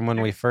 back from when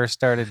we first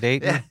started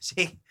dating.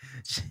 Yeah,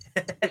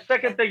 The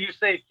second thing you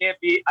say can't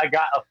be I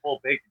got a full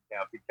bank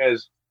account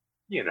because,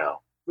 you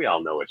know, we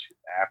all know what you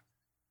have.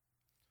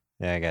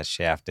 Yeah, I got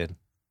shafted.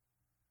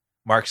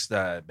 Mark's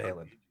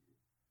Balin.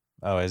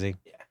 Oh, is he?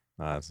 Yeah.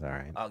 Oh, that's all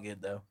right. All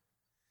good though.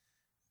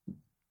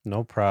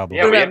 No problem.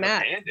 Yeah, What we about have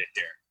Matt? Amanda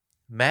here.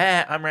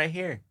 Matt, I'm right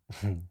here.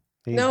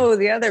 He, No,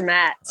 the other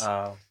Matt.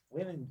 We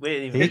didn't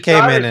even. He His came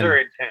in daughters and- are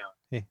in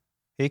town.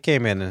 he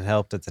came in and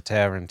helped at the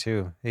tavern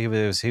too. He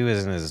was in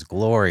his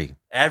glory.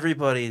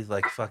 Everybody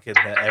like fucking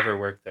that ever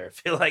worked there, I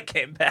feel like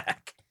came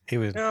back. He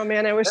was Oh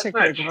man, I wish That's I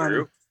not could have true.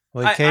 gone.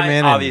 well. He came in.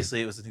 And,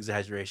 Obviously, it was an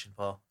exaggeration,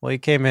 Paul. well, he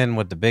came in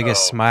with the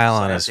biggest Oh, smile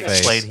so on that's his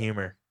Explain face.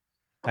 humor.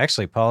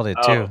 Actually, Paul did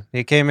Oh, too.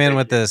 He came in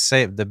with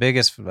thank the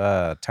biggest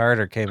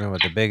tartar came in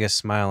with the biggest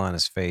smile on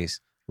his face.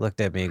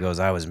 Looked at me, and goes,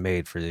 "I was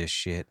made for this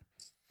shit."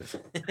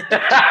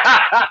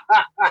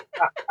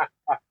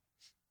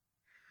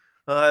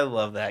 Oh, I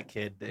love that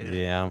kid, dude.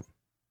 Yeah,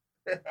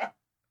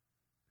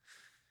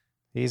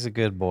 he's a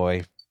good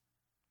boy.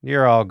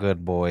 You're all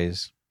good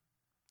boys.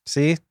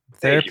 See,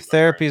 Thank you, my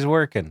therapy's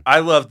working. I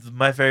loved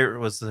my favorite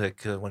was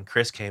when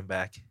Chris came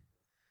back,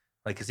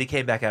 like because he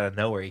came back out of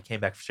nowhere. He came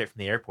back straight from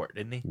the airport,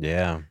 didn't he?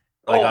 Yeah,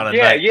 Like oh, on a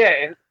yeah, night.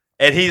 yeah.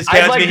 And he just I'd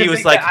came up like to me. to He was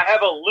think like, that I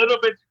have a little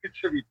bit to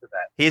contribute to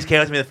that. he just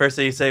came up to me the first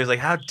thing he said. He was like,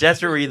 "How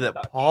desperate were you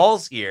that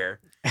Paul's here?"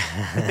 I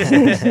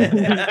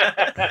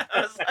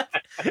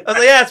was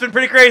like, "Yeah, it's been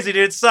pretty crazy,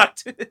 dude. It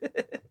sucked."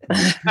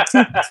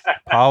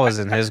 Paul was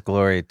in his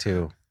glory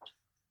too.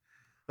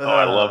 Oh,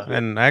 I love it.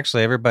 And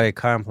actually, everybody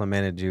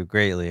complimented you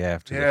greatly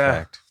after the Yeah.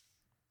 fact.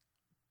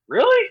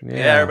 Really?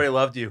 Yeah, everybody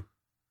loved you.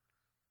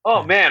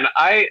 Oh man,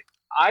 I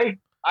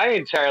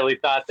entirely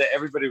thought that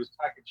everybody was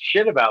talking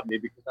shit about me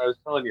because I was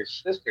telling your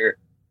sister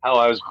how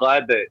I was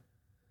glad that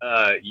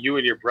you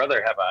and your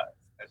brother have a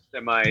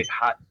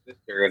semi-hot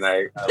sister, and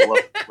I love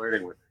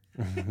flirting with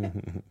her.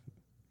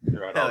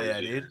 Throughout all Hell yeah,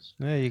 these dude. years.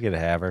 Yeah, you could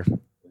have her.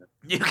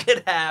 You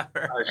could have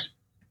her.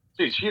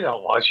 Dude, she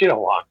don't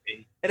want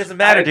me. It doesn't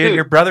matter, dude. Dude.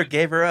 Your brother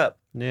gave her up.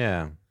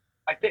 Yeah.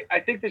 I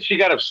think that she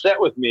got upset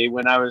with me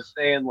when I was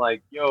saying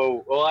like,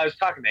 yo, well, I was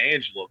talking to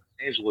Angela.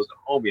 Angela's a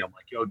homie. I'm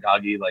like, yo,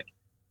 doggy, like,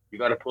 you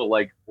got to put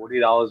like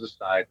 $40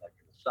 aside, like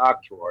in a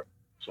sock drawer.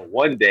 So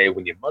one day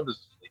when your mother's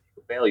asleep, you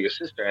can bail your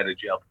sister out of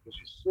jail because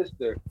your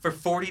sister For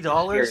scary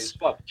as $40?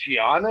 fuck.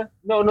 Gianna?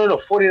 No,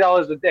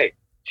 $40 a day.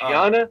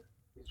 Gianna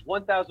is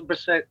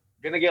 1,000%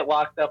 gonna get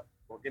locked up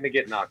or gonna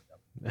get knocked up.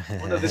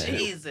 One of the two.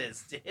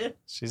 Jesus, dude.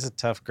 She's a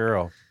tough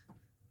girl.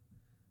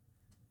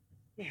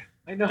 Yeah,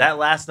 I know. That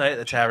last night at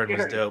the tavern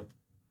was Scary. dope.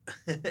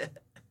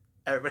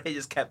 Everybody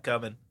just kept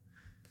coming.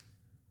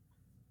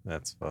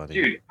 That's funny.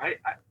 Dude, I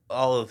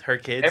All of her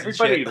kids.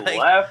 everybody and shit. Like,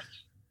 left.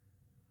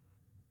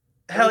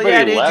 hell yeah,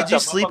 everybody dude. left. Did you I'm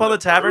up sleep on on the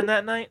the tavern roof.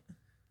 that night?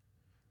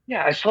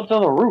 Yeah, I slept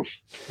on the roof.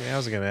 Yeah, I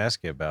was gonna ask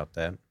you about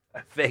that.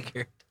 I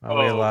figured. Oh,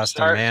 we lost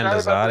sorry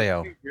Amanda's about the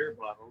audio. 2 beer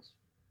bottles.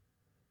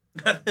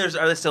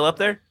 Are they still up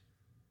there?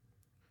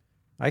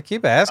 I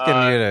keep asking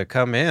you to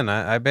come in.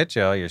 I bet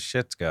you all your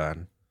shit's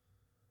gone.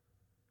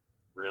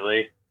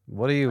 Really?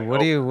 What do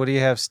you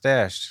have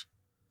stashed?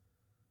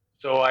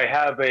 So I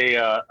have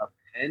a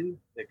pen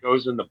that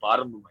goes in the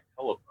bottom of my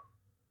telephone.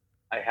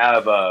 I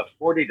have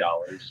 $40.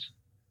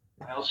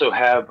 I also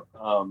have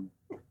a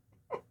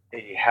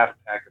half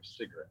pack of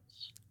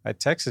cigarettes. I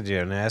texted you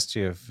and asked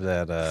you if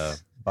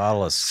that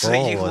bottle of So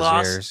Skull you was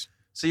lost- yours.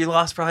 So you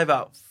lost probably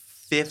about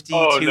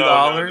 $52.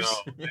 no.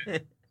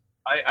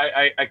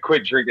 I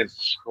quit drinking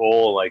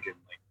Skull like in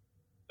like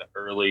the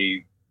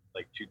early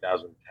like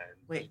 2010.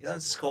 Wait,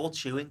 isn't Skull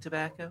chewing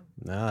tobacco?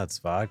 No, it's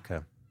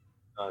vodka.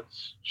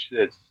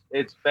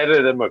 It's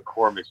better than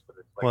McCormick's, but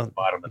it's like Well, the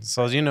bottom of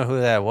So you know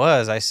who that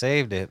was. I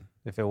saved it.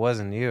 If it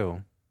wasn't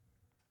you,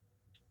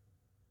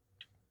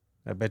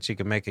 I bet you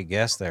could make a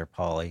guess there,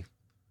 Paulie.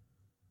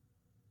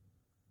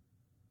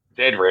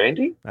 Dead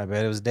Randy. I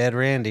bet it was Dead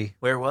Randy.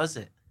 Where was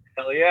it?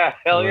 Hell yeah, It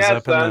hell was yeah,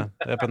 up son.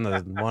 in the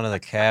one of the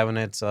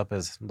cabinets up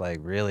as like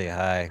really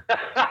high.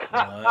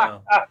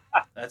 Wow.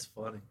 That's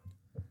funny.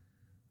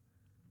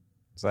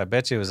 So I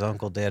bet you it was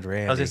Uncle Dead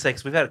Randy. I was gonna say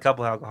because we've had a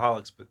couple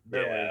alcoholics, but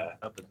they're Yeah.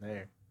 up in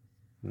there.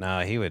 No,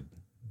 he would.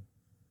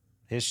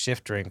 His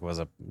shift drink was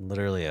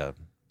literally a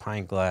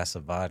pint glass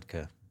of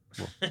vodka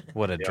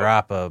with a Yep.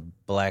 drop of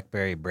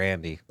blackberry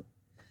brandy.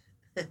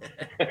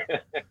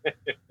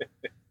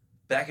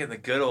 Back in the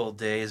good old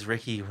days,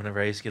 Ricky,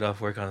 whenever I used to get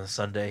off work on a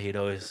Sunday,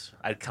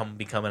 I'd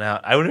be coming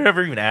out. I would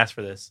never even ask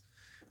for this,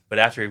 but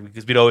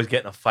because we'd always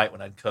get in a fight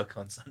when I'd cook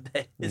on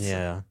Sundays.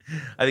 Yeah.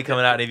 I'd be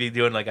coming out and he'd be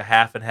doing like a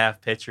half and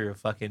half pitcher of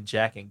fucking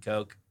Jack and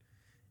Coke.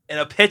 In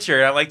a pitcher,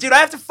 and I'm like, dude, I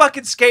have to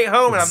fucking skate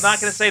home, and I'm not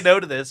gonna say no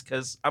to this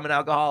because I'm an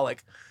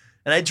alcoholic,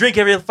 and I drink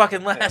every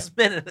fucking last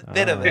bit of Oh,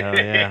 it. hell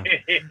yeah.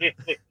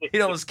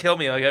 He'd almost kill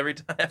me like every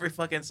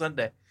fucking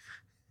Sunday.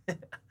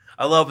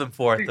 I love him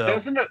for it Dude,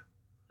 though.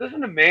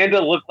 doesn't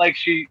Amanda look like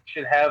she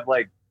should have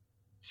like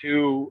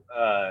 2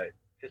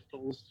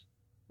 pistols,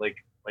 like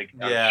on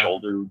Yeah. her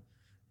shoulder?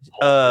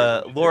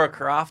 Laura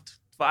Croft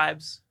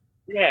vibes.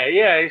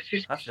 Yeah,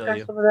 she's I she's feel got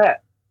you. some of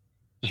that.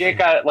 She ain't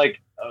got like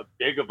a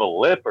big of a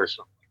lip or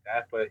something like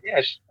that, but yeah,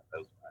 she's got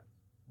those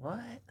vibes. What?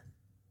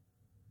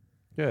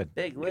 Good.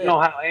 Big You lip. know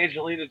how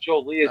Angelina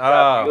Jolie has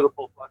got Oh.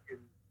 beautiful fucking.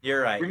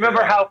 You're right.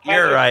 Remember how You're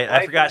Patrick right. I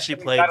White forgot she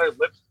played. got her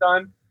lips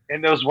done,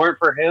 and those weren't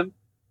for him.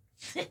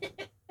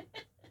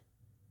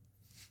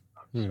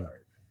 I'm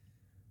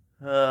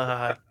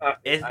sorry.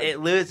 It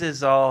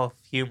loses all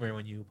humor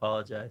when you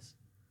apologize.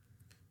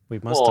 We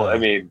must Well, have. I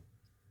mean,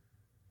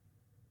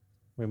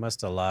 we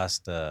must have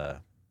lost Dave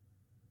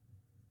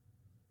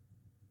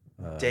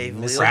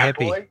Lee. Mississippi. Rat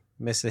Boy?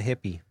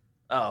 Mississippi.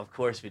 Oh, of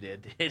course we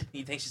did. Dude.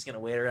 You think she's gonna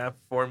wait around for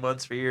 4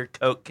 months for your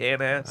Coke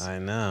can ass, I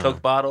know.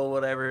 Coke bottle,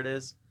 whatever it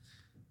is?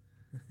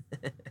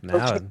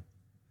 Now,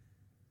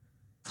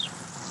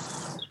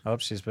 Oh,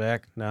 she's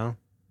back. No,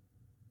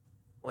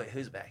 Wait,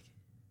 who's back?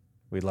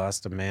 we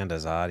lost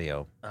Amanda's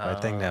audio. I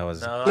think that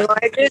was. No, No,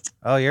 I just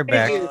Oh, you're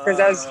back. you, 'cause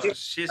I was-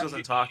 she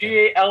wasn't talking. She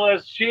ate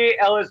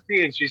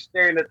LSD and she's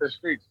staring at the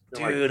streets.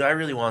 She's like, Dude, I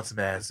really want some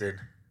acid.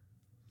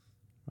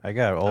 I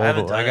got old.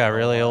 haven't done I it got in a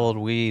really while. old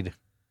weed.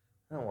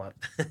 I don't want.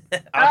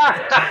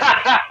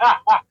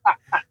 "Ah!"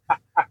 I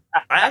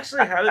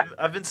actually haven't.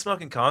 I've been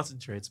smoking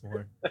concentrates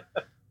more.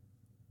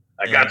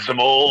 I got some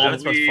old I haven't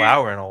smoked weed.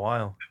 flower in a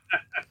while.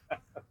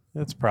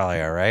 That's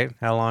probably all right.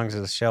 How long's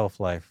the shelf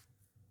life?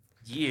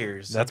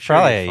 Years. That's I'm sure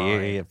probably it'll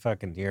be fine. a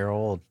fucking year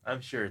old.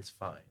 I'm sure it's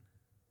fine.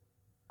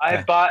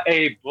 I bought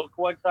a book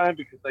one time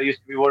because I used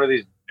to be one of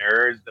these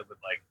nerds that would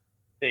like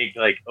think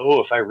like,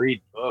 oh, if I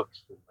read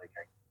books and like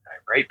I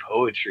write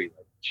poetry,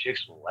 like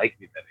chicks will like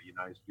me better. You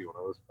know, I used to be one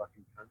of those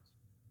fucking cunts.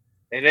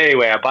 And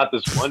anyway, I bought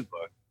this one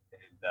book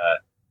and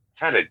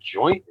kind of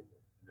joint in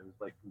it. And it was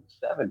like from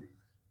the 70s.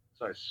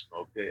 So I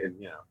smoked it and,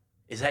 you know.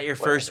 Is that your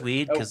Whatever. first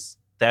weed? Because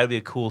that would be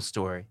a cool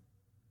story.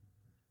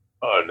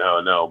 Oh,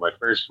 no. My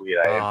first weed,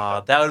 I ended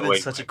up That would have been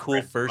going such to a my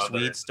cool first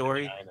grandmother weed in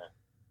story. China.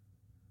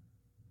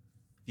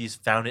 If you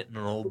just found it in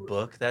an old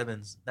book, that'd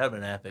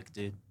been epic,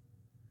 dude.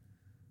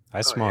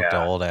 I smoked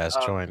yeah. an old ass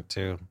joint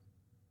too.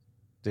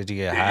 Did you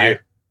get Did high? you?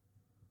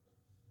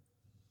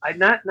 I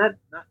not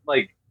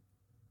like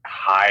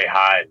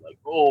high, like,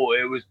 oh,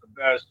 it was the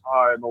best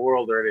high in the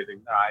world or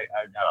anything. No, I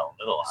got a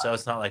little high. So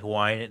it's not like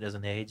wine; it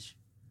doesn't age.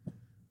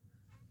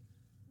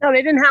 no,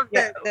 they didn't have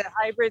Yeah. the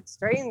hybrid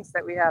strains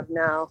that we have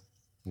now.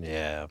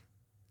 Yeah.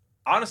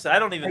 Honestly, I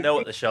don't even know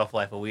what the shelf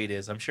life of weed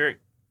is. I'm sure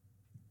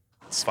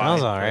it's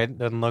Smells fine. all right.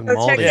 Doesn't look So check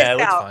moldy. this Yeah, it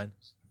looks out. fine.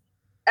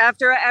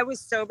 After I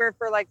was sober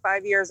for like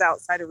 5 years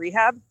outside of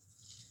rehab,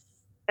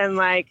 and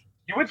like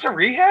You went to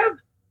rehab?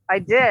 I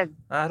did.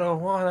 I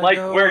don't want to Like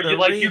go where to you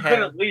like you rehab.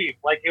 couldn't leave.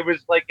 Like it was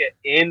like an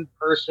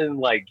in-person,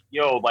 like,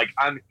 yo, like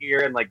I'm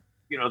here and like,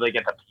 you know, they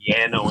get the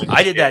piano and I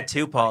did shit. that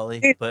too, Polly.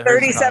 Dude, But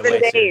hers is 37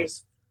 probably way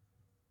days.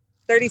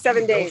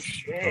 37 Oh, days.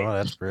 shit. Oh,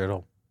 that's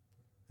brutal.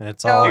 And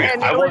it's No, all. Dude,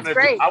 and I it want was to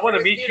great. It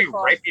was meet you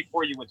beautiful. right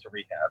before you went to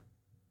rehab.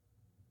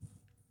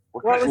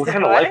 What What kind, was what it,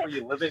 kind of what? life were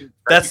you living? right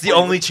That's the before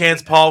you only went to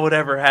chance rehab? Paul would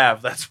ever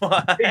have. That's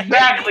why.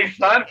 Exactly,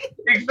 son.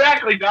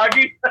 Exactly,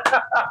 doggy.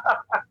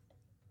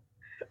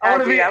 I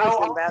want to Dude, be. I I was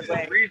in a want bad the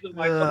way. reason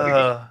why somebody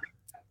Uh,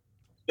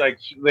 like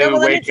they No, would but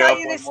let me wake tell up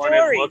you one the morning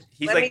and story. look.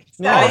 he's Let like, me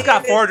No. tell Paul's you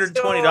got this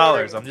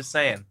 $420. story. I'm just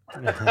saying.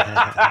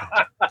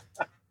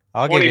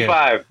 I'll give you.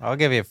 25. I'll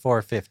give you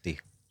 450.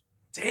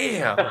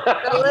 Damn.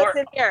 So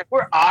listen here.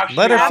 We're auctioning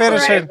Let her off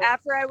finish the- it.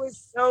 After I was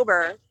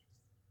sober,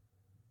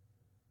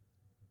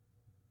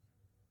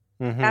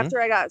 Mm-hmm. after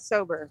I got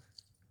sober,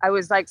 I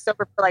was like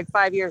sober for like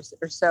 5 years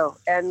or so.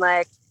 And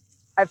like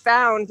I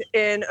found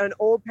in an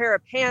old pair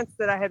of pants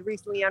that I had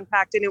recently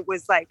unpacked, and it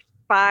was like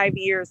 5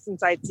 years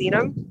since I'd seen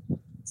them,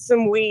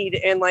 some weed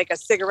in like a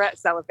cigarette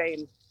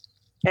cellophane.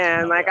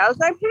 And like I was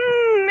like,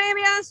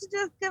 maybe I should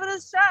just give it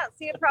a shot.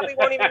 See, it probably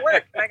won't even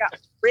work. And I got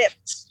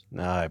ripped.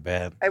 No, I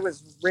bet. I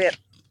was ripped.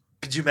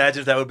 Could you imagine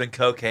if that would have been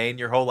cocaine?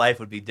 Your whole life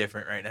would be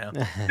different right now.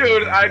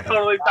 Dude, I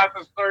totally thought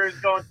the story was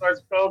going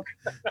towards coke.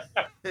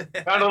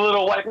 Found a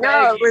little white No,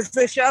 baggie. it was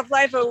the shelf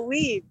life of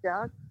weed,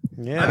 dog.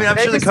 Yeah. I mean, I'm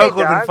They sure the just say coke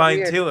would have been dog fine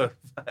weird. too.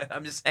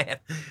 I'm just saying.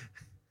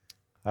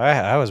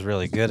 I was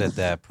really good at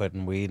that,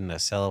 putting weed in a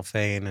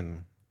cellophane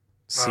and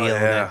sealing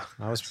yeah.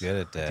 it. I was good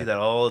at Do that. that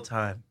all the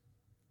time.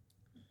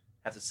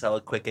 Have to sell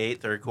a quick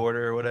eighth or a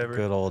quarter or whatever.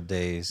 Good old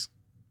days.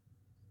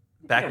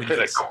 Back when you Fit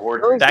a could,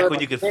 quarter. back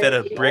when you could fit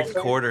a brick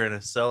quarter in a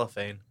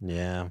cellophane.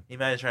 Yeah. You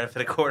imagine trying to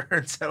fit a quarter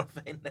in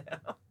cellophane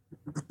now.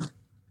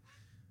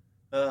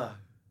 Ugh.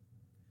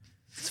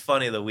 It's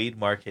funny the weed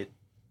market,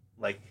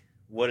 like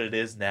what it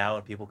is now,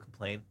 and people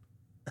complain.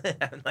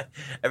 And, like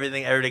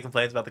everybody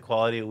complains about the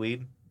quality of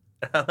weed.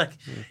 I'm like,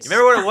 you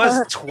remember what it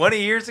was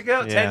 20 years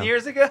ago, 10 Yeah.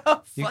 years ago?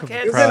 You could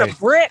It was Fuckheads. in a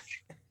brick.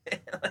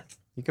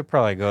 You could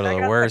probably go to I the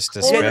got worst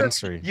the quarter.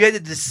 dispensary. You had to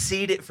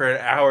deseed it for an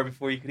hour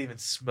before you could even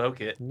smoke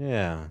it.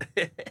 Yeah.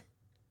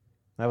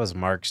 That was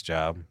Mark's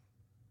job.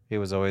 He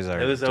was always our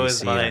It was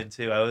always DCer. mine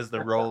too. I was the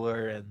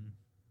roller and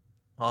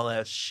all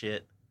that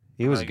shit.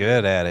 He was Like-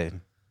 good at it.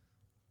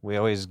 We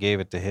always gave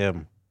it to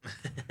him.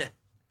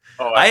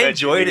 Oh, I bet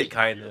enjoyed you it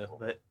kind of,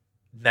 but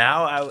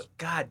now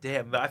god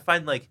damn, I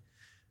find like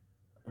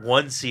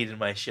one seed in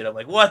my shit. I'm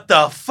like, what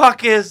the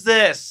fuck is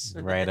this?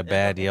 Write a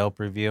bad Yelp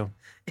review.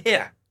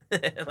 Yeah.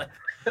 Like,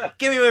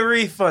 give me my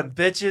refund,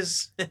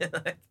 bitches.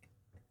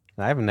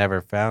 I've never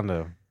found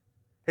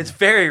It's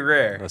very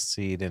rare. a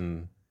seed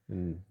in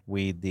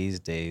weed these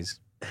days.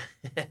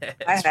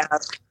 I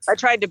have. I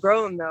tried to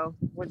grow them though.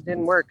 It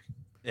didn't work.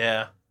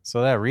 Yeah.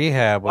 So that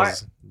rehab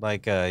was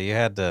like you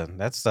had to.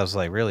 That stuff's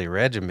like really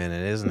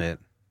regimented, isn't it?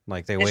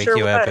 Like they It wake sure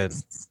you up at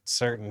was.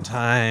 certain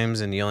times,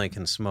 and you only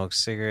can smoke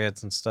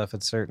cigarettes and stuff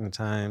at certain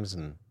times.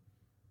 And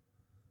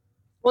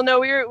Well,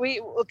 no,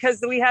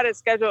 because we had to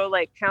schedule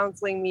like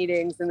counseling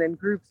meetings and then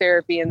group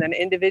therapy and then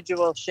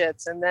individual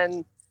shits and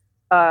then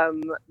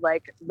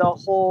like the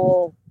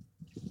whole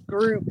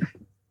group.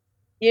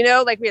 You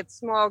know, like we had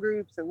small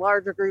groups and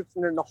larger groups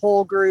and then the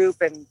whole group,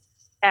 and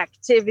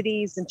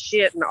activities and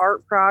shit and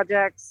art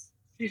projects.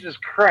 Jesus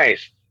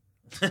Christ.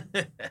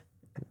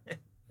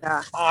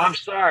 Yeah. Oh, I'm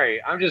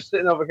sorry. I'm just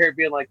sitting over here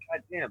being like,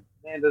 God damn,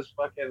 Amanda's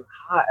fucking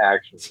hot,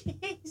 actually.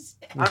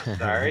 I'm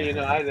sorry. You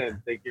know, I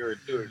didn't think you were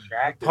too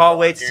attractive. Paul out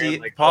waits here, till you,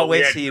 like, Paul oh,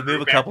 waits yeah, till you move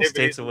a group couple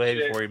activities states and away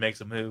shit. before he makes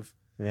a move.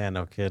 Yeah,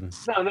 no kidding.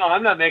 No,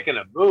 I'm not making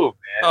a move,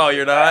 man. Oh,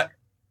 you're not?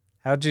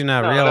 How'd you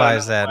not No,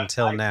 realize no, that I-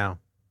 until now?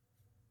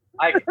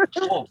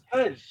 Well,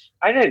 because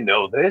I didn't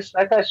know this.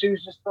 I thought she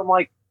was just some,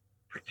 like,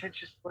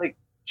 pretentious, like,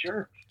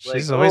 jerk.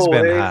 She's like, always oh,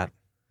 been hey, hot.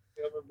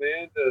 I'm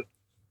Amanda.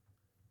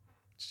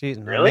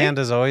 Really?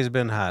 Amanda's always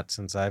been hot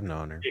since I've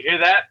known her. You hear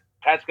that?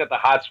 Pat's got the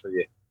hots for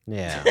you.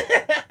 Yeah.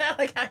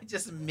 Like how he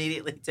just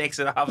immediately takes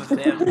it off of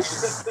him.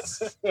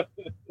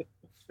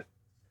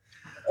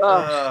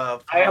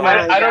 Oh, I come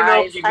on, don't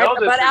know if guys. you know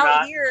this but or out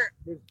not. here,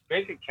 His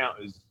bank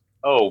account is.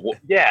 Oh, well,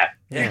 yeah.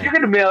 Yeah. You're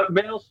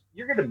gonna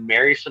You're gonna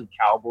marry some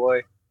cowboy.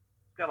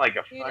 He's got like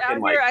a dude, out fucking here,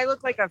 like. I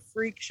look like a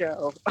freak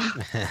show.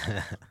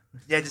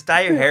 Yeah, just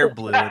dye your hair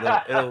blue.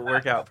 It'll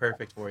work out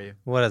perfect for you.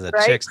 What are the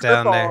Right? chicks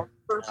down there?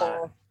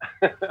 Purple.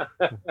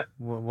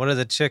 What do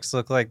the chicks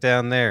look like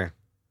down there?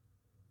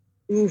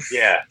 Oof.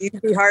 Yeah. You'd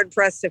be hard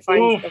pressed to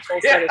find Oof. a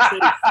full set of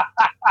teeth.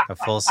 A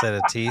full set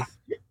of teeth?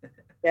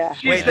 Yeah.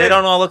 She Wait, said- they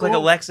don't all look like Ooh.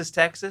 Alexis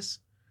Texas?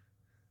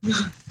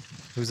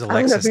 Who's don't know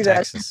Alexis, who that-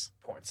 Texas?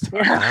 Porn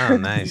star. Yeah. Oh,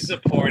 She's nice. a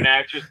porn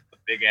actress with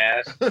a big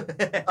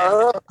ass,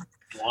 Oh,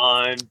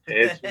 blonde,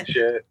 tits and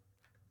shit.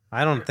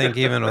 I don't think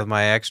even with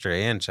my extra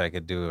inch I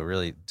could do a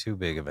really too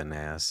big of an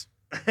ass.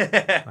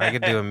 I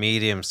could do a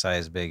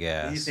medium-sized big You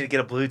just need ass. to get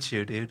a blue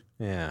chew, dude.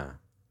 Yeah.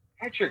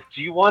 Patrick,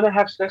 do you want to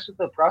have sex with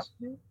a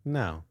prostitute?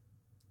 No.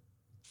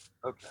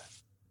 Okay.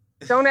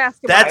 don't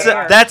ask about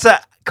hair. That's a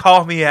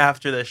call me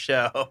after the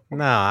show.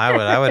 No,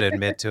 I would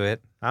admit to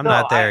it. I'm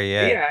not there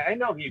yet. Yeah, I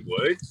know he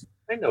would.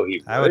 I know he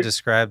would. I would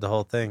describe the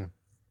whole thing.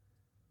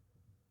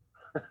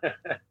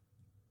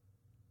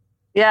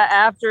 Yeah,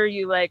 after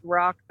you like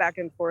rock back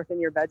and forth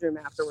in your bedroom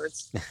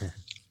afterwards.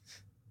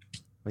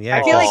 Yeah,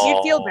 I feel like 'cause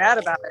you'd feel bad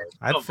about it.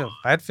 I'd feel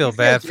you feel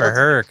bad for guilty.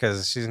 her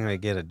because she's gonna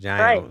get a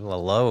giant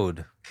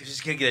load.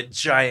 She's gonna get a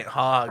giant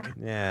hog.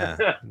 Yeah,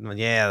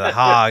 yeah, the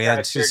hog,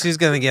 and she's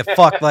gonna get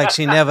fucked like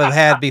she never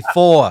had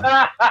before.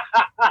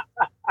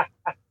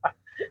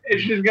 And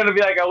she's gonna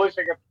be like, I wish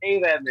I could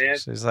pay that man.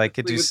 She's like,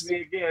 Sleep with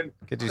me again.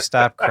 could you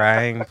stop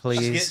crying, She's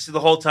please? the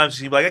whole time she's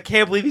gonna be like, I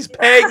can't believe he's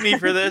paying me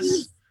for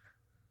this.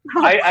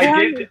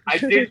 I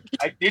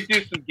did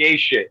do some gay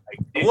shit. I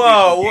did do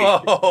Whoa, some gay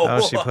shit. whoa.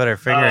 Oh, she put her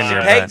finger in She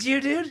your pegged butt.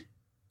 you, dude?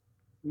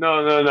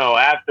 No.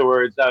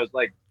 Afterwards, I was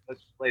like, let's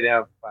just lay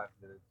down for 5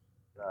 minutes.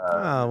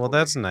 Oh, well,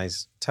 that's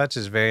nice. Touch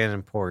is very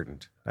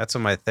important. That's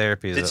what my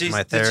therapy is. Did she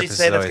my say therapist that's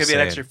is gonna always be an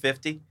saying. extra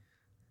 50?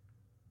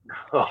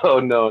 Oh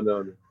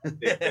no.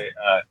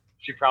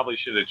 She probably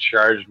should have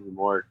charged me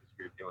more because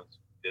you're doing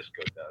some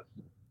disco dust.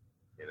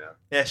 You know.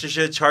 Yeah, she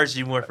should have charged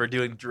you more for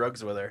doing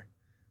drugs with her.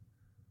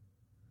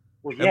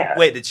 Well, yeah.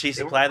 Wait, did she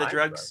They were supply the my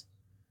drugs?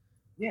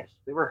 Yes,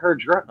 they were her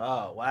drugs.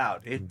 Oh wow,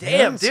 dude! Yeah,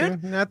 Damn, see,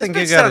 dude! I think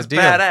This you bitch got a sounds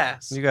deal.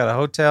 badass. You got a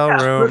hotel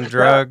Yeah. room,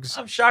 drugs,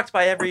 I'm shocked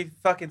by every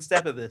fucking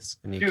step of this.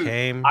 and you Dude,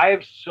 came. I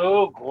am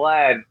so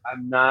glad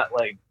I'm not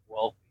like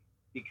wealthy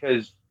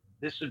because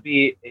this would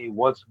be a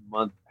once a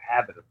month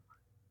habit of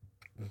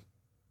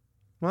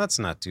Well, that's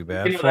not too You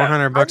bad. know that.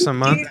 400 bucks a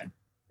month.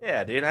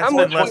 Yeah, dude. I I'm spend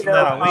with less you than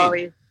that though, on weed.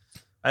 Polly.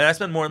 I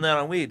spend more than that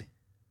on weed.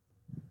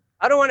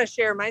 I don't want to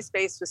share my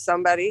space with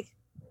somebody.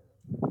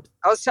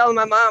 I was telling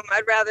my mom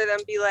I'd rather them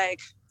be like,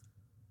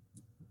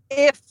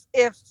 if,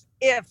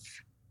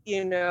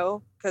 you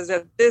know, because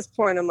at this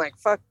point I'm like,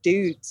 fuck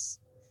dudes.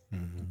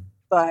 Mhm.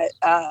 But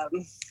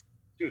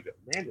dude.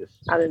 Amanda's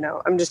I don't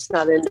know. I'm just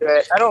not into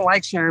it. I don't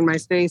like sharing my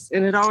space,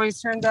 and it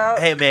always turns out.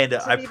 Hey,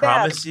 Amanda, I pretty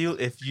promise you,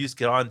 if you just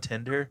get on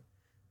Tinder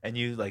and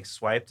you like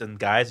swiped on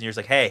guys and you're just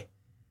like, hey,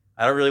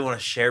 I don't really want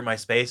to share my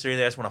space or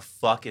anything. I just want to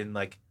fucking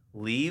like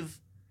leave.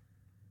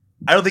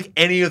 I don't think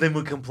any of them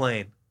would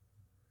complain.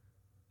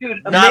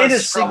 dude. Not a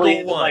Amanda's probably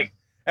single one. like,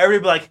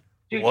 Everybody be like,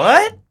 dude,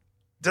 what?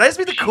 Did I just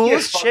be the she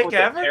coolest gets fucked chick with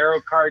the ever?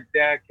 tarot card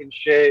deck and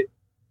shit.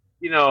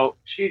 You know,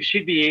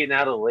 she'd be eating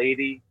out a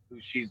lady who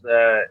she's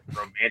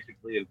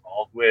romantically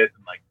involved with,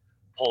 and like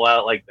pull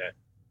out like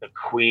the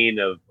queen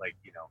of like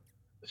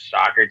the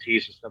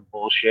Socrates or some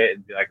bullshit,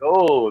 and be like,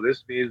 oh,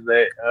 this means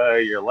that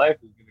your life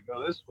is gonna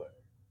go this way.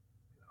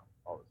 You know,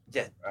 all this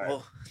Yeah, All right.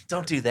 well,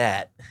 don't do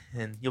that,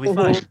 and you'll be Mhm.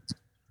 fine.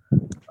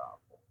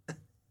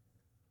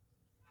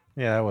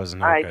 Yeah, that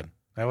wasn't no I- good.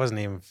 That wasn't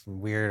even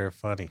weird or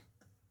funny.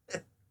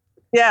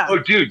 Yeah. Oh,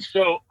 dude.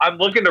 So I'm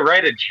looking to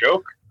write a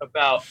joke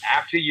about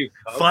after you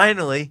come.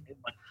 Finally, And,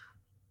 like,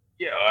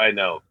 yeah, I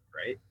know,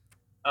 right?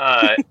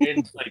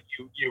 And like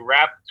you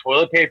wrap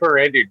toilet paper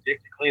around your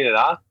dick to clean it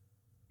off.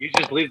 You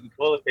just leave the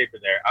toilet paper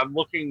there. I'm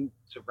looking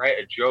to write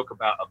a joke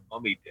about a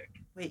mummy dick.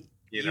 wait.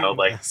 You know,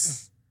 like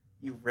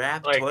You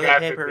wrap Like toilet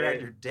after paper around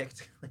bed. your dick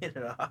to clean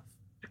it off.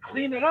 to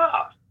clean it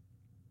off.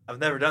 I've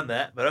never done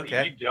that, but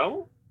okay. You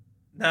don't?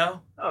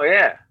 No, Oh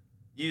yeah.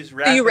 you just So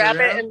wrap. you wrap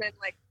around? it and then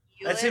like.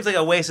 peel That it? seems like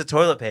a waste of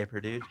toilet paper,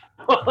 dude.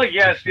 Well,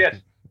 yes.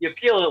 You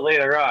peel it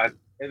later on.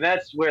 and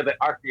that's where the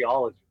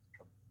archaeologists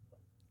come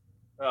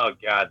from. Oh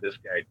God, this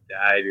guy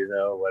died,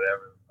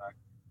 whatever the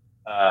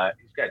fuck.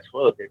 He's got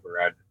toilet paper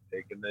around his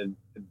dick, and then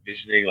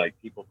envisioning like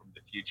people from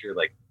the future,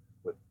 like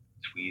with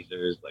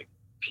tweezers, like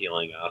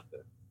peeling off the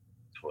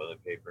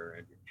toilet paper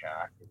and your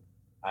cock. And,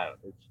 I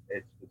don't know.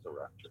 It's a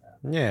rough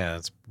Yeah,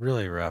 it's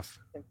really rough.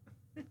 draft.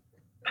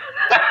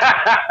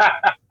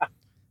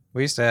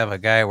 We used to have a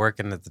guy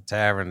working at the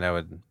tavern that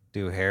would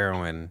do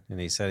heroin, and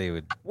he said he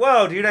would.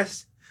 Whoa, dude!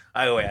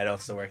 Oh wait, I don't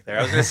still work there.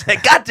 I was gonna say,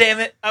 God damn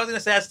it! I was gonna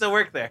say I still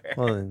work there.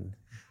 Well,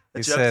 The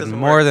he joke said doesn't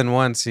more work. than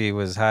once he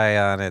was high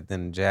on it,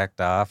 then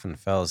jacked off and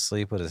fell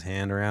asleep with his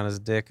hand around his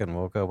dick and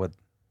woke up with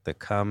the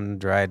cum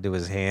dried to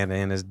his hand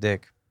and his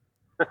dick.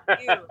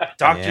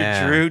 Dr.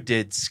 Yeah. Drew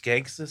did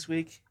skanks this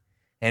week,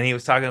 and he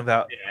was talking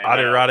about Yeah, I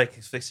know. autoerotic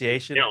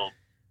asphyxiation. You know,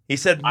 He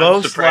said I'm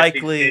most surprised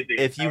he likely did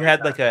the if you entire had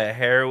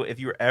time. like if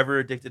you were ever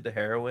addicted to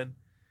heroin,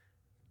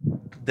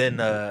 then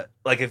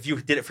like if you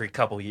did it for a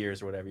couple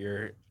years or whatever,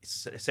 your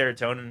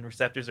serotonin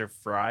receptors are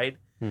fried.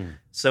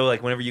 So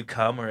like whenever you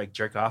come or like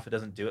jerk off, it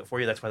doesn't do it for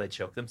you. That's why they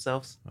choke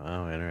themselves,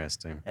 Oh,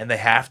 interesting. and they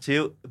have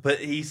to. But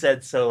he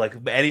said so like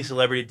any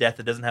celebrity death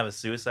that doesn't have a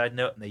suicide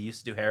note and they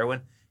used to do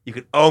heroin, you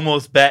could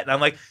almost bet. And I'm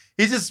like,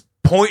 he's just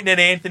pointing at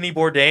Anthony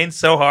Bourdain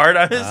so hard.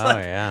 I'm just Oh,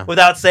 like, yeah.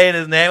 without saying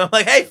his name, I'm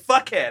like, hey,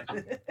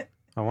 fuckhead.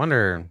 I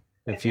wonder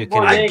if you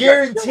Well, can. they I got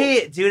guarantee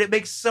it, dude. It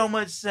makes so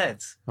much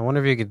sense. I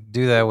wonder if you could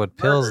do that with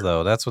pills,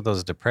 though. That's what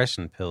those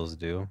depression pills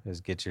do: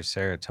 is get your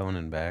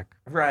serotonin back.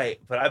 Right,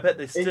 but I bet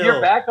they and still.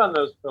 you're back on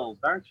those pills,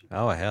 aren't you?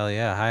 Oh hell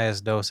yeah!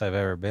 Highest dose I've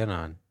ever been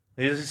on.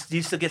 Do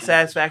you still get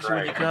satisfaction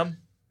when you Right. come?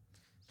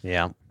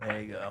 Yeah.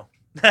 There you go.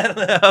 I don't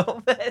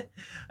know. But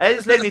it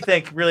just made me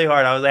think really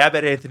hard. I was like, I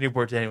bet Anthony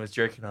Bourdain was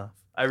jerking off.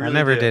 I really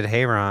never do. did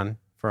Heron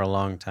for a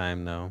long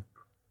time though.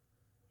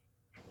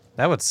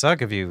 That would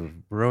suck if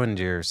you ruined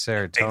your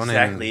serotonin.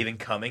 Exactly. Even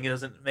coming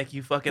doesn't make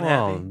you fucking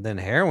Well, happy. then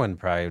heroin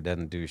probably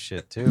doesn't do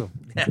shit too.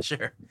 Yeah,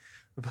 sure.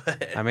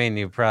 But I mean,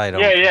 you probably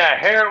don't. Yeah.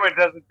 Heroin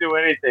doesn't do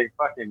anything.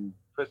 Fucking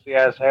pussy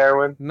ass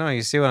heroin. No,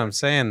 you see what I'm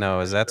saying though?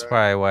 Is that's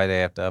probably why they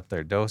have to up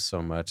their dose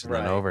so much and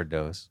then Right.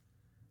 overdose.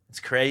 it's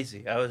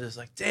crazy. I was just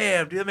like,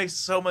 damn, dude, that makes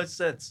so much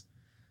sense.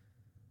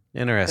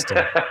 Interesting.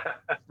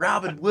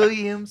 Robin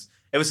Williams.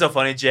 It was so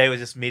funny. Jay was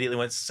just immediately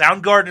went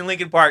Soundgarden in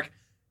Lincoln Park.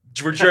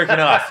 We're jerking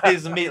off.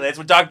 He's immediately. That's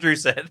what Dr. Drew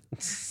said.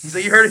 He's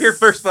like, you heard it here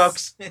first,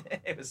 folks.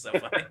 It was so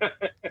funny.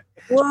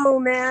 Whoa,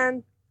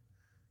 man.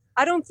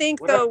 I don't think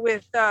What though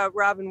with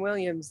Robin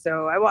Williams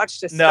though. I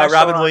watched a No, special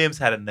Robin on- Williams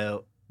had a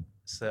note.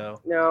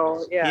 So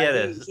No,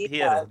 yeah. he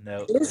had a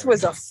note. This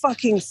was a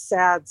fucking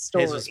sad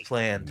story. His was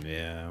planned.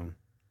 Yeah.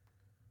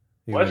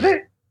 He Was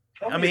it?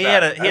 Tell I me mean, he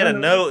about had it. a he had I a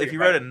don't know note. anything If you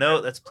wrote a about it.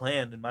 note, that's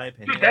planned, in my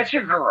opinion. Dude, that's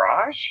your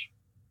garage?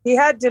 He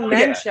had yeah.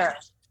 dementia.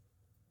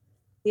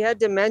 He had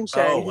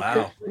dementia. Oh, and he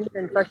wow. couldn't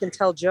even fucking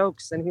tell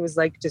jokes, and he was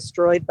like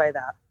destroyed by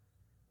that.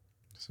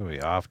 So he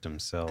offed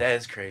himself. That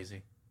is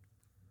crazy.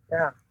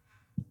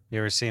 You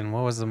ever seen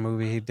what was the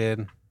movie he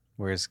did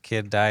where his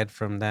kid died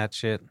from that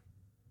shit?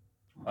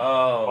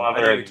 Oh, Father I know of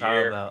what the you're talking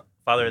Year. about.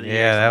 Father of the Year.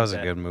 Yeah, that something was a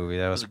like good movie.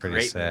 That It was a pretty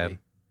great sad. movie.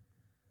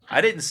 I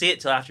didn't see it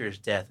till after his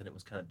death, and it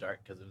was kind of dark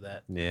because of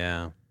that.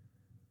 Yeah.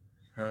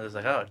 And I was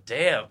like, oh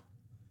damn.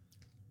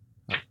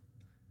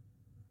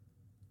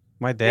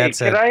 My dad Hey,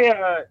 said can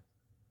I,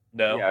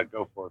 No. yeah,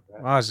 go for it,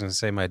 man. I was gonna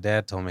say my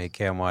dad told me he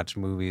can't watch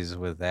movies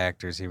with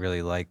actors he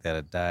really liked that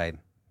had died.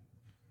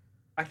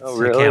 I can Oh, see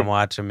He really? can't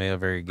watch them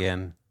ever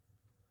again.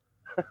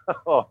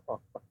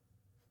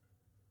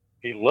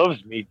 He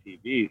loves me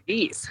TV.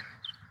 Jeez.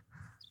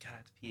 God, I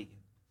have to pee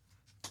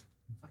again.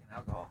 Fucking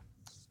alcohol.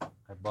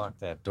 I blocked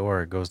that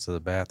door. It goes to the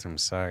bathroom.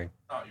 Sorry.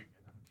 Oh, you're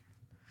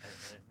good.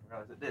 I didn't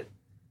realize it did.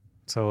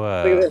 So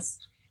Look at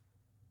this.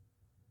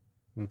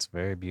 it's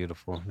very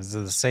beautiful. Is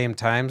it the same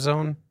time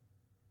zone?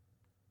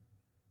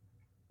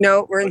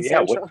 No, we're Oh, in yeah,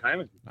 Central. what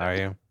time is it? Are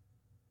you?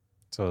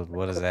 So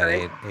what is that?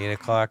 Okay. 8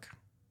 o'clock?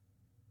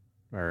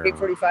 Or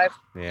 8:45.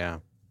 yeah.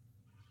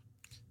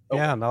 Oh,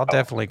 Yeah, and I'll oh.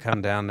 definitely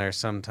come down there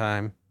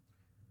sometime.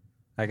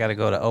 I got to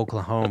go to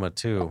Oklahoma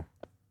too.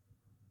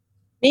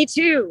 Me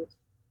too.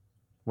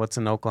 What's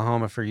in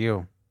Oklahoma for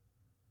you?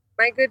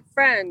 My good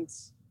friend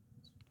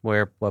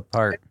Where? What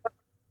part?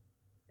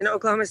 in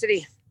Oklahoma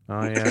City.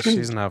 Oh yeah,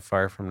 she's not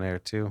far from there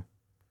too.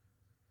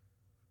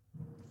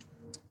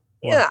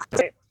 Yeah.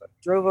 I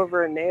drove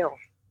over a nail.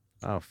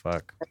 Oh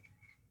fuck.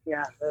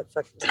 Yeah,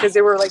 because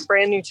they were like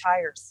brand new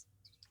tires.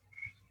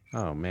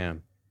 Oh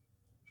man,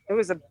 It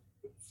was a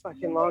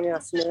fucking long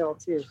ass nail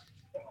too.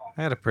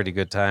 I had a pretty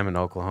good time in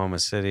Oklahoma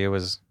City.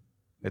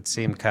 It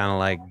seemed kind of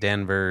like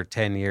Denver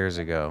 10 years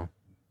ago.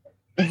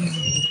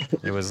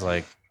 It was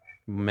like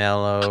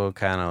mellow,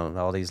 kind of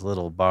all these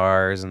little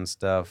bars and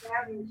stuff.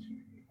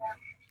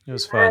 It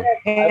was fun.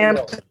 And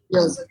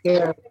feels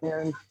good,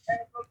 man.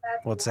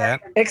 What's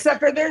that? Except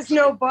for there's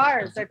no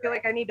bars. I feel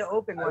like I need to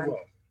open one.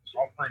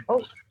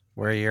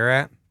 Where you're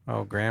at?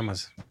 Oh,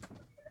 grandma's.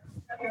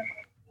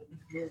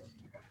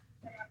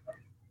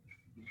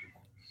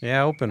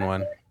 Yeah, open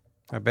one.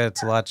 I bet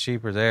it's a lot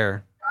cheaper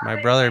there.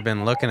 My brother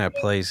been looking at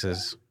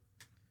places.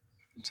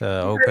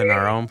 to open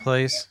our own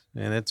place,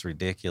 and it's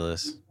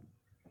ridiculous.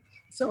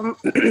 So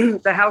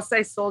the house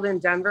I sold in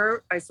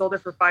Denver, I sold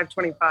it for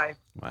 $525.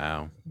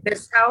 Wow.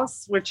 This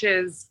house, which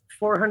is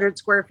 400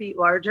 square feet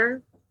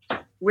larger,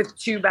 with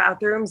 2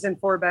 bathrooms and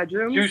 4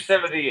 bedrooms,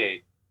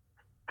 278.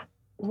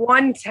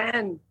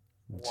 110.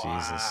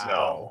 Jesus.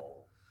 No.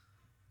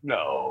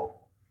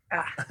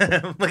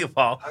 Look at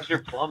Paul. How's your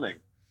plumbing?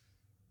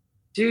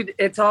 Dude,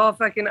 it's all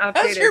fucking How's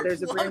updated. your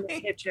There's a brand new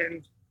plumbing?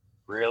 kitchen.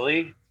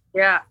 Really?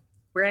 Yeah.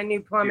 Brand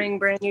new plumbing,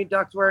 brand new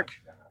ductwork.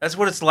 That's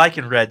what it's like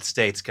in red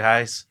states,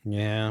 guys.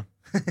 Yeah,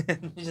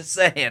 Just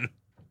saying.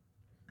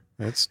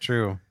 it's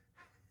true.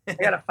 I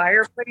got a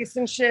fireplace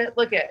and shit.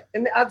 Look at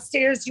and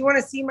upstairs. You want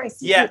to see my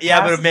Yeah, secret yeah,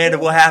 but closet? Amanda,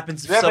 what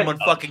happens if You have someone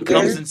an fucking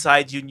upstairs? comes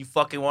inside you and you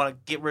fucking want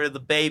to get rid of the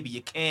baby?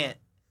 You can't.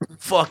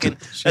 Fucking.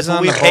 She's That's what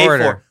on we the pay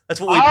border. for. That's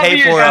what we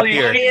pay for up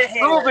Obviously, here. She's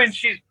proven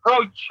she's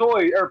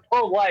pro-choice or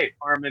pro-life,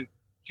 Armin.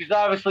 She's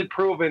obviously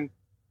proven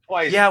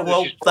twice. Yeah, that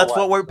well, she's that's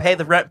pro-life. what we pay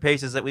the rent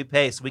paces that we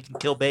pay, so we can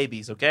kill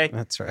babies. Okay.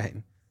 That's right.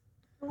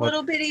 A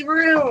little bitty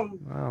room.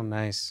 Oh,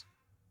 nice.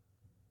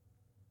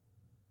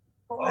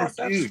 Oh, that's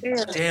dude.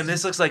 upstairs. Damn,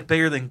 this looks like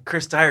bigger than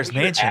Chris Dyer's Is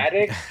your mansion.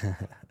 attic?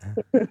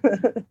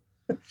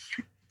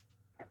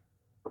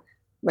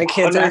 My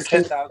kids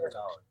asking $110,000.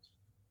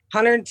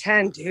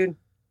 110, dude.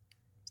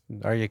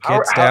 Are your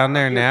kids down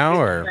there now,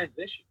 or?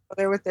 Transition?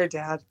 They're with their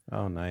dad.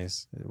 Oh,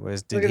 nice.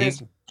 Look Did at he?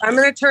 this. I'm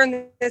gonna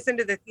turn this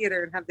into the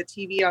theater and have the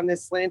TV on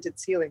this slanted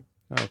ceiling.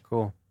 Oh,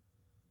 cool.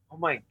 Oh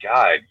my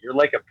God, you're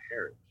like a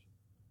parent.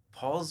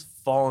 Paul's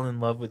fallen in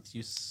love with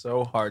you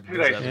so hard. in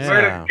Dude, this I episode.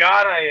 swear Yeah. to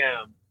God I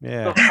am.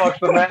 Yeah. What the fuck's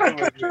the matter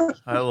with you?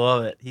 I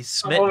love it.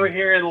 He's I'm over smitten.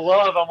 here in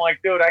love. I'm like,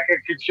 dude, I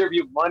could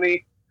contribute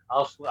money.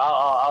 I'll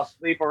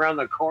sleep around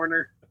the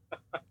corner.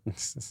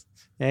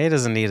 Yeah, he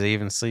doesn't need to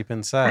even sleep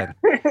inside.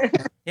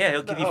 Yeah,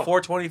 he'll give you No.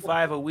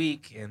 $425 a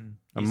week and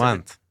A he's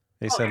month.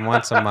 They said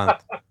once a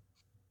month. Like,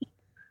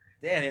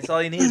 damn, that's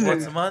all you need is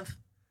once a month.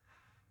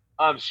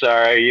 I'm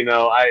sorry,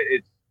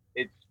 it's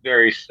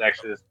very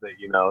sexist that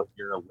you're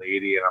a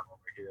lady and I'm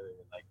over here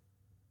and like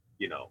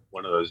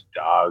one of those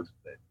dogs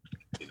that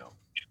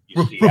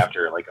you see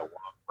after like a long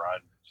run,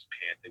 just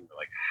panting, but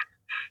like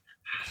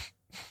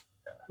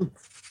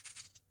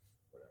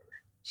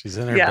She's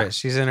in her Yeah. bed.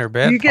 She's in her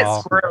bed, You get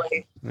Paul.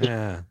 squirrely.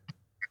 Yeah.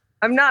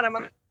 I'm not. I'm.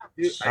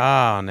 dude,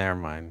 Oh, never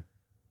mind.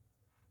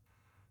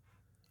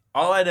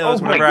 All I know Oh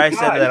is my whenever I said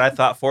God. that, I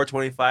thought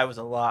 $425 was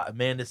a lot.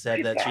 Amanda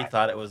said that she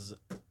thought it was.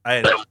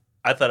 I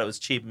thought it was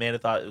cheap. Amanda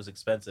thought it was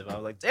expensive. I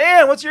was like,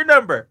 damn, what's your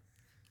number?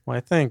 Well, I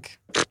think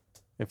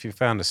if you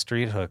found a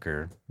street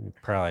hooker, you'd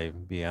probably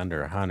be under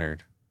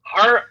 100.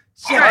 Yeah,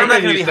 I'm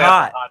not gonna be used to have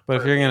hot. the hots But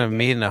if for you're gonna Amanda.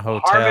 meet in a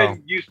hotel,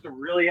 Harmon used to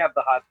really have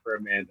the hots for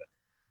Amanda.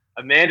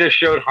 Amanda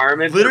showed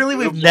Harmon. Literally, her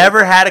we've boobs.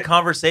 never had a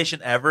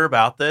conversation ever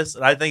about this,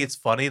 and I think it's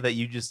funny that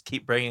you just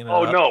keep bringing it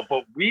Oh up. no,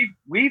 but you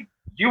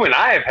and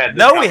I have had this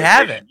No, we conversation.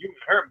 haven't. You and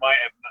her might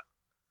have not.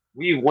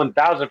 We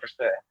 1000%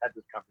 had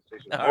this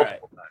conversation All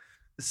multiple times.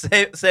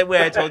 Same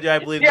way I told you I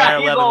believe Yeah,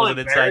 9/11 he's all was an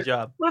inside embarrassed.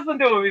 job. Listen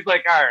to him. He's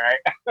like, all right.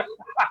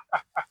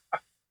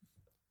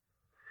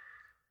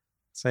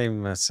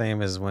 same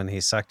as when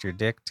he sucked your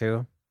dick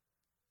too.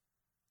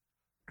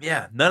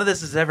 Yeah, none of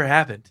this has ever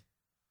happened.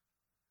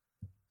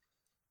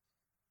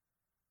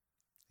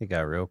 He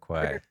got real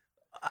quiet.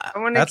 I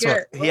want to That's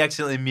get. He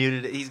accidentally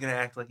muted it. He's gonna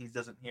act like he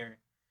doesn't hear.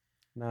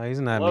 No, he's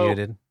not Hello?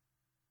 muted.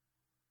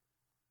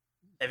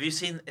 Have you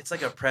seen? It's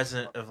like a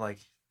president of like,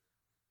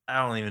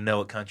 I don't even know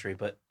what country,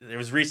 but there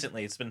was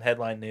recently. It's been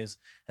headline news,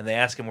 and they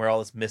ask him where all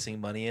this missing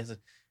money is.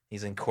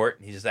 He's in court,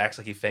 and he just acts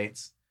like he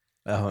faints,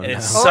 Oh and no.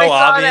 it's Oh, so I saw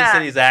obvious that.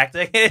 that. He's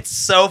acting. It's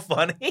so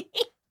funny.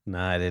 No,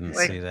 I didn't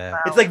Like, see that. wow.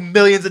 It's like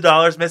millions of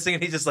dollars missing,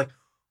 and he's just like,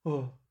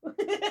 oh.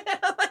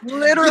 Literally,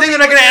 You think they're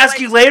not gonna they're ask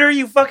like- you later,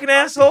 you fucking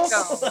asshole?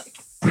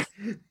 No.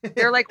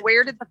 They're like,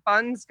 where did the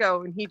funds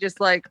go? And he just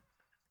like,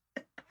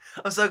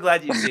 I'm so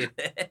glad you've seen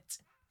it.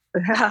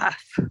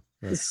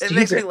 That's, It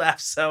makes me laugh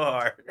so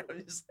hard.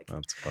 I'm just like,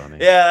 that's funny.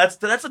 yeah,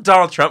 that's a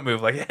Donald Trump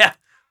move. Like, yeah,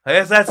 I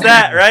guess that's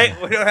that, right?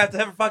 We don't have to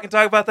ever fucking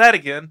talk about that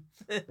again.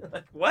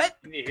 Like, what?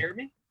 Can you hear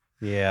me?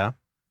 Yeah.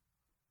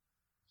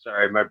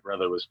 Sorry, my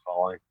brother was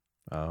calling.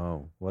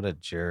 Oh, what a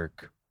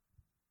jerk.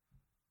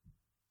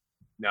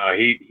 No,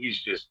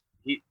 he's just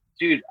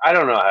dude. I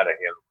don't know how to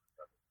handle my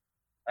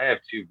brother. I have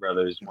two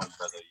brothers. One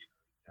brother,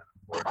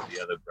 can't afford.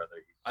 The other brother,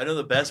 I know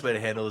the best way to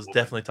handle is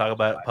definitely talk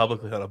about it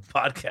publicly on a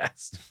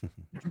podcast.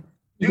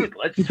 dude,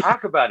 let's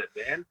talk about it,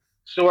 man.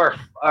 So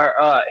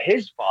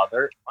his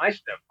father, my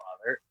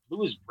stepfather,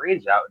 blew his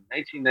brains out in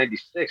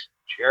 1996.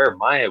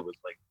 Jeremiah was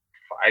like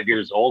 5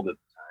 years old at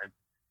the time,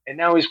 and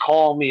now he's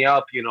calling me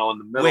up, in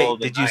the middle Wait, of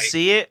the did you night.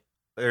 see it?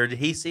 Or did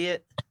he see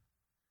it?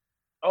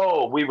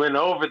 Oh, we went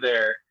over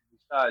there. We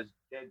saw his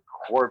dead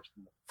corpse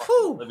in the fucking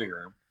Whew. living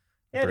room.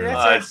 Yeah, dude, Brutal.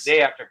 that's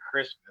Day after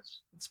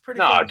Christmas. it's pretty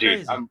No, fucking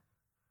dude, crazy.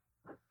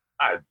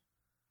 I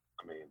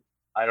mean,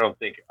 I don't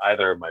think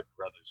either of my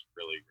brothers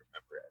really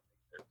remember it.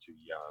 They're too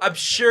young. I'm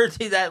sure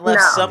that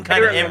left No, some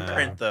kind of they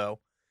imprint, though.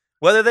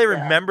 Whether they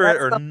remember it that's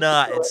or something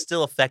not, to it it.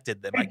 still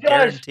affected them. I It does.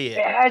 guarantee it.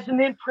 It has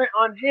an imprint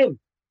on him.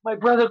 my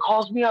brother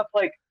calls me up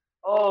like,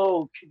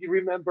 "Oh, can you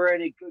remember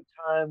any good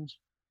times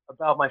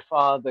about my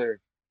father?"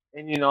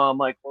 And I'm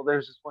like, "Well,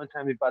 there's this one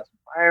time he bought some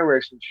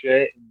fireworks and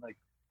shit." And like,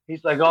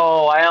 he's like,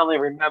 "Oh, I only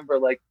remember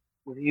like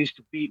when he used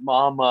to beat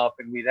mom up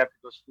and we'd have to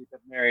go sleep at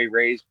Mary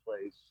Ray's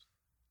place,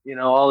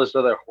 all this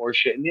other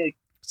horseshit." And like,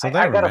 So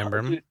they remember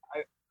him. dude,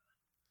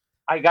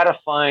 I gotta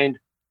find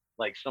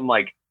like some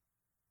like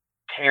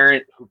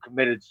parent who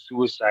committed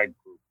suicide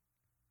group,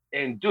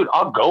 and dude,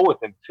 I'll go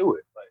with him to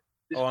it. But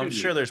this Oh, I'm dude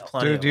sure needs there's help.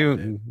 plenty. Dude,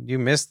 of them, you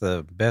missed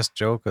the best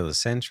joke of the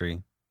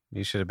century.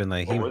 You should have been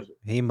like, What was it?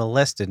 he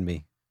molested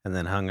me, and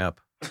then hung up.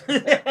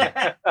 dude.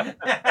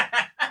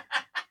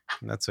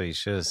 That's what you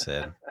should have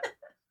said.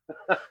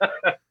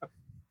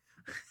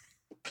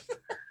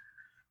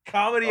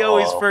 Comedy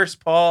always Oh.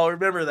 first, Paul.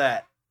 Remember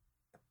that.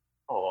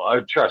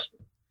 Oh, trust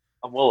me,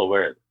 I'm well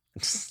aware of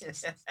this.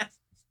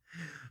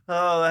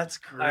 Oh, that's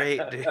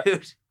great,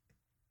 dude.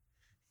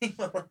 He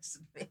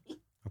molested me.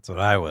 That's what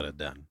I would have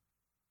done.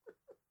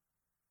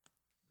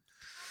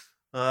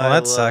 I Well,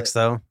 that love sucks it.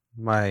 though.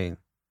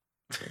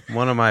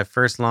 One of my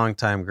first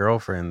longtime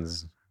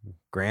girlfriend's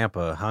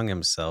grandpa hung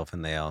himself,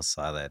 and they all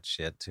saw that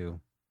shit too.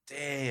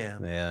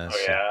 Damn. Yeah, Oh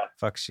shit yeah,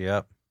 fucks you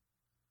up.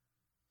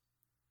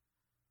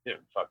 yeah,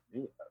 fuck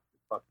me,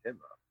 fuck him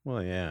up.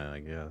 Well, yeah, I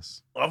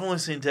guess. I've only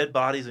seen dead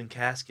bodies in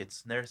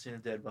caskets. Never seen a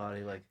dead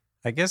body. Like,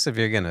 I guess if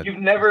you're gonna,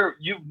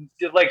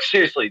 You've like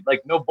seriously,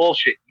 like no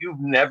bullshit. You've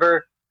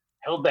never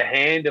held the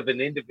hand of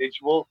an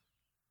individual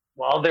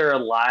while they're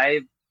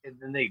alive and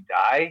then they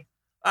die.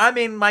 I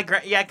mean,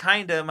 yeah,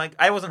 kind of.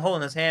 I wasn't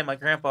holding his hand. My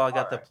grandpa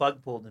got the Alright.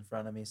 plug pulled in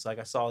front of me, so like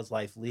I saw his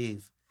life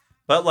leave.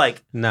 But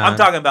like, no, I'm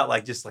talking about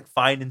like just like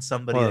finding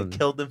somebody Well, that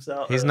killed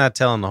themselves. he's not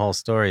telling the whole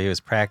story. He was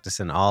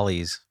practicing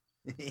ollies,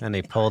 and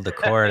he pulled the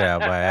cord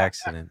out by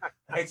accident.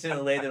 I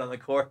accidentally laid it on the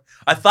cord.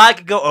 I thought I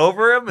could go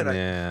over him, and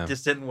Yeah. it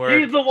just didn't work.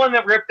 He's the one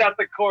that ripped out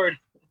the cord.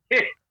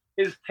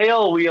 His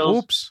tail wheels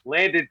Oops.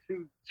 landed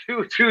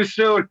too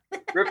soon.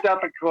 Ripped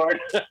out the cord.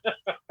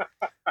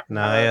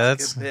 No, Oh, yeah,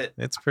 that's a good bit.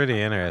 it's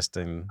pretty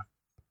interesting.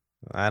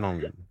 I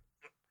don't.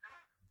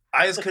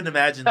 I just couldn't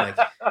imagine like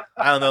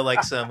I don't know,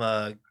 like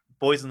some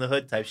Boys in the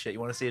Hood type shit. You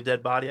want to see a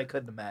dead body? I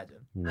couldn't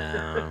imagine.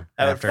 No.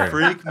 That would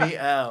freak me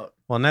out.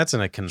 Well, and that's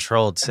in a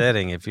controlled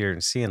setting. If you're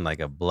seeing like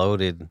a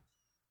bloated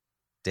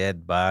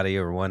dead body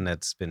or one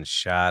that's been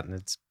shot,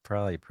 it's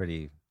probably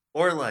pretty.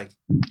 Or like,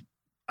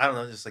 I don't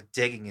know, just like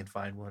digging and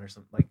find one or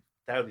something. Like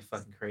that would be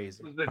fucking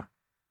crazy.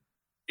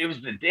 It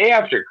was the day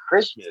after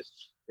Christmas,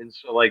 and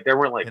so like there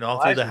weren't like And all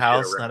flies through the and shit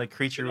house, around. not a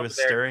creature Over was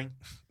there. stirring.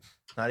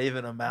 Not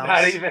even a mouse.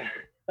 Not even.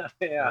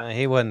 Yeah.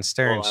 He wasn't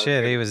stirring Well, I was shit.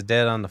 gonna- He was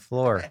dead on the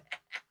floor.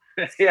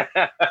 Yeah.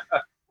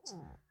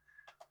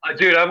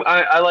 Dude,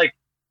 I like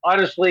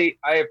honestly,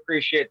 I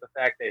appreciate the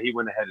fact that he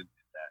went ahead and did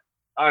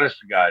that. Honest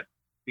to God,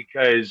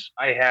 because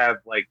I have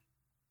like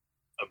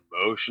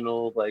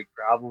emotional like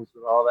problems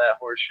with all that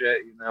horse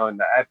shit,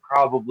 and I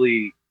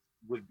probably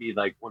would be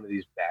like one of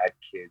these bad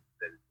kids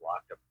that is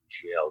locked up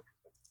in jail.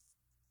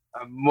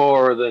 I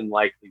more than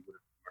likely would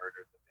have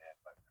murdered the man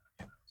by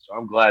now, So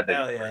I'm glad that.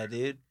 Hell yeah,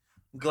 dude.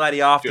 I'm glad he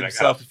offed Dude, I got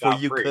himself off before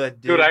you scot-free.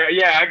 could, Dude,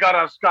 dude. I got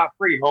off scot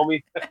free,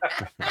 homie.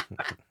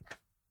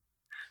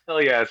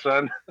 Hell yeah,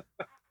 son.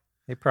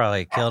 He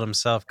probably killed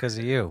himself because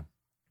of you.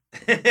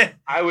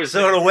 I was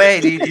so in a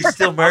way, dude, you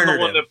still I'm the murdered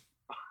one him.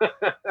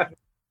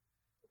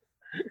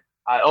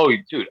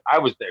 Dude, I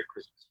was there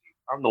Christmas Eve.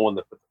 I'm the one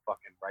that put the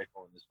fucking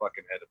rifle in his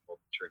fucking head and pulled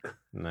the trigger.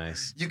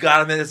 Nice. You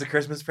got him in as a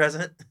Christmas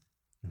present?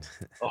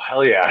 Oh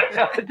hell yeah,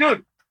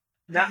 dude!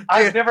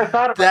 I've never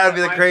thought about That would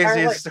be the my entire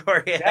craziest life.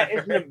 story That is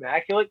ever. an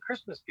immaculate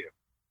Christmas gift.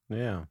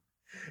 Yeah.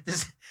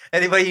 Just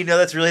anybody you know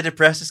that's really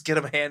depressed, just get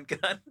him a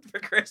handgun for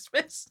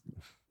Christmas.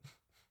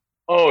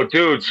 Oh,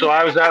 dude! So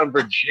I was out in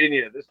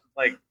Virginia. This is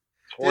like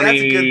Dude, that's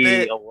a good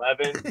bit.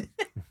 2011.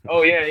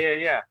 Oh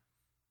yeah.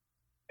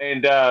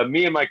 And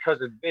me and my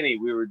cousin Vinny,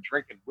 we were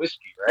drinking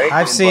whiskey, right?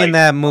 I've And, seen like,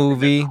 that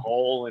movie.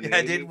 Nicole and Yeah,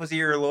 Amy. dude, was he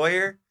your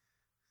lawyer?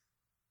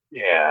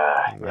 Yeah.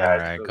 All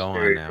right, it's go on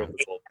very now. good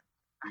little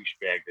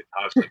douchebag that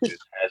talks like this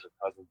has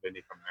a cousin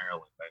Vinny from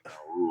Maryland. I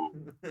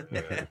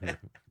know. Ooh.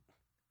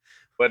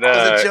 But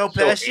Was it Joe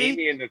so Pesci?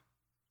 Amy and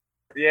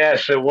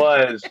yes, it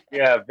was.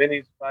 Yeah,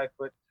 Vinny's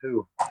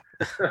 5'2".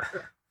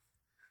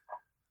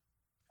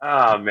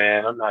 Oh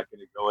man, I'm not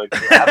gonna go into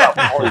it. How about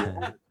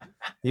Hollywood?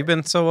 You've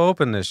been so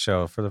open this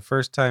show for the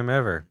first time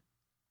ever,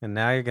 and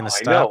now you're gonna I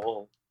stop.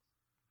 know.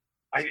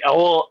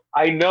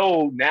 I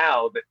know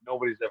now that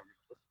nobody's ever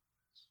gonna listen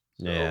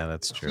to this. Yeah,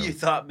 that's true. You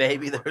thought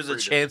maybe there was a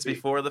Free to chance speak.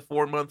 before the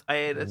 4-month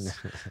hiatus.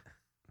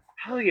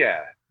 Hell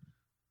yeah,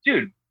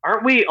 dude!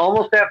 Aren't we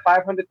almost at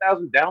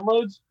 500,000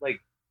 downloads? Like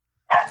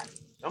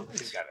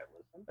somebody's got to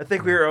listen. I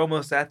think we were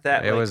almost at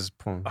that. It like, was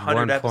 100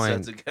 1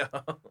 episodes point.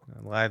 ago.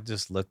 Well, I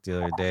just looked the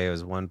other day. It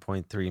was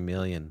 1.3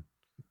 million.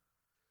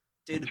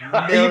 Dude,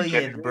 Are you million,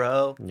 kidding me?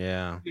 bro.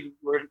 Yeah. Dude,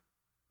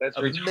 that's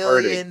A retarded.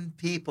 million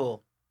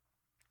people.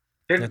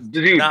 Dude,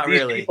 Not these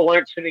really. people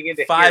aren't tuning in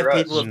to 5 hear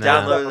us. people have No.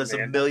 downloaded this a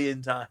Man.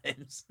 million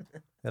times.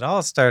 It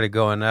all started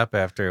going up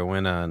after it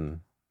went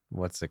on.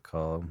 What's it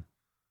called?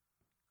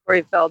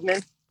 Corey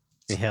Feldman.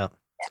 Yeah.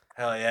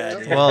 Hell yeah,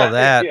 dude. Well,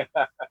 that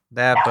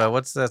Yeah. but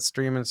what's that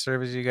streaming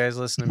service you guys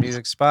listen to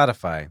music?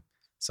 Spotify.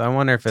 So I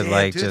wonder if it Damn,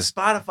 like dude, just.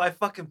 Spotify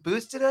fucking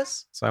boosted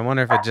us. So I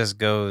wonder if it just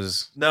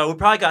goes. No, we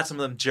probably got some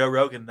of them Joe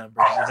Rogan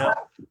numbers. You know,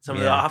 some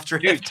of the Yeah. off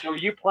Dude, drift. so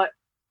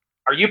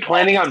are you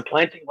planning on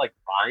planting like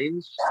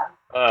vines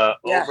Yeah.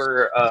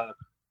 over?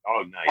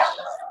 Oh, nice.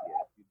 Yeah,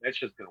 that's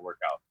just gonna work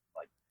out.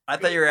 Like, I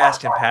thought you were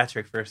asking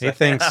Patrick for a He second.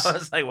 thinks- I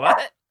was like,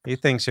 what? He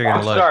thinks you're gonna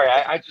I'm look. sorry,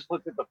 I just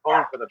looked at the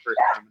phone for the first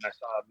time and I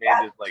saw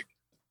Amanda's like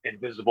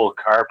invisible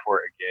carport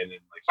again, and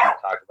like she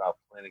talked about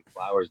planting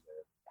flowers there.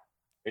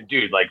 And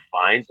dude, like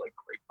vines, like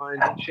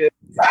grapevines and shit.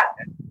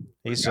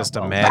 He's just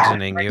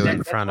imagining you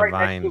in front of That's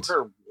right vines. next to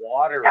her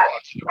water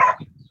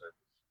obstruction service.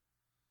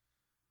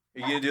 Are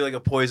you gonna do like a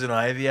poison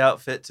ivy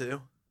outfit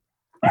too?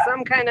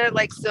 Some kind of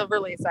like silver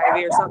lace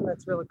ivy or something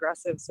that's real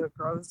aggressive so it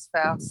grows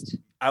fast.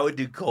 I would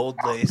do gold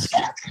lace.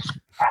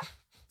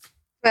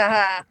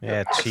 Yeah,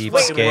 Fucking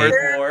cheapskate.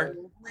 worth more.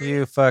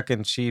 You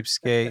fucking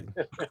cheapskate.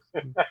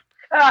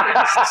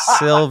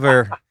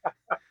 Silver.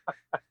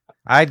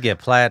 I'd get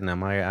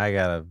platinum. I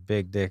got a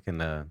big dick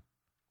and a Of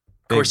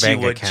big course you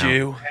bank would, account.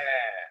 Jew.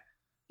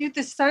 Dude,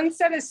 the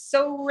sunset is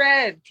so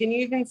red. Can you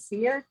even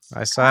see it?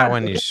 I saw it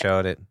when you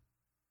showed it.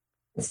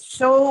 It's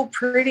so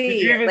pretty.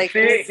 Did you even like, see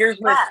it? it's Here's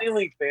my flat.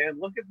 ceiling fan.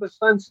 Look at the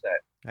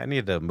sunset. I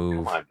need to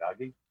move. Come on,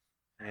 doggy.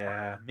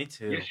 Yeah, me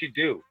too. Yes, you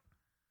do.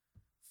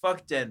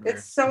 Fuck Denver.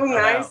 It's so I'm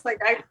nice. out. Like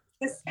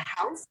this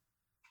house.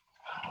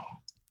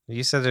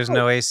 You said there's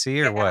no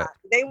AC or what?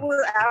 They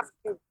were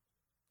asking.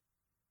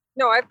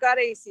 No, I've got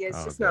AC. It's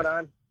Oh, just okay. not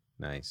on.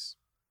 Nice.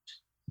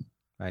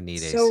 I need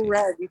It's so AC.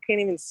 red. You can't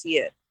even see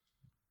it.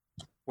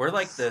 We're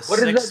like the What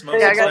does that sixth say most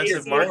about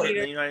expensive the market in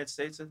theater? the United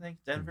States, I think.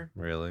 Denver.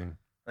 Really?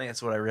 I think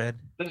that's what I read.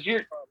 Does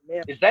your Oh,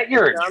 man. is that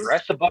your Yeah.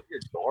 address above your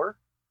door?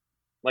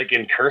 Like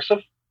in cursive?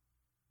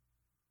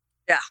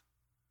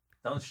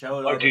 Don't show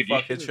it Oh, on dude, the you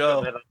fucking shouldn't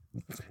show. show that up.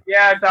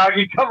 Yeah,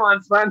 doggy, come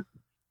on, son.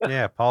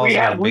 Yeah, Paul's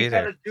gonna be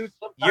there. gotta do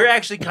something. You're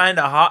actually kind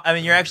of hot. I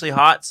mean, you're actually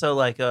hot, so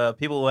like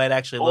people might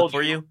actually look Told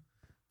for you. you.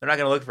 They're not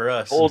gonna look for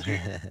us. Told you.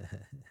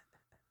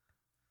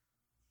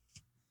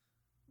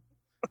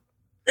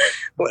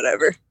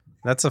 Whatever.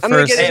 That's the I'm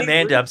gonna first. get Hey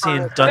Amanda, I'm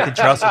seeing Duncan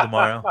Trussell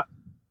tomorrow.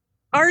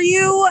 Are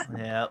you?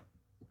 Yeah,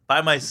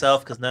 by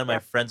myself because none of my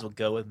friends will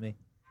go with me.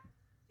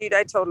 Dude,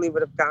 I totally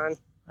would have gone.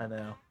 I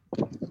know.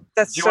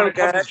 That's Do you so want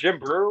to come good. to Jim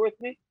Brewer with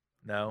me?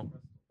 No.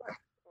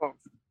 Oh.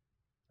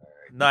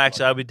 No,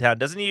 actually, I'll be down.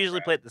 Doesn't he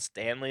usually play at the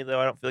Stanley though?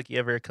 I don't feel like he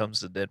ever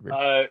comes to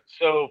Denver.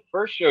 So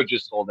first show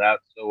just sold out.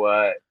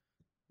 So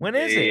When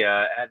is they it?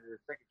 added a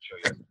second show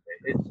yesterday.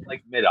 It's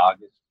like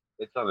mid-August.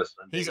 It's on a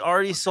Sunday. He's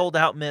already sold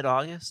out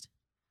mid-August.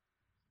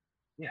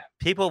 Yeah.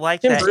 People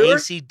like Jim that Brewer?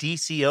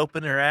 AC/DC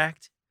opener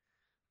act.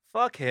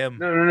 Fuck him.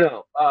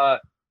 No.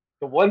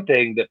 The one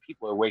thing that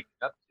people are waking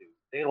up to,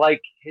 they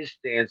like his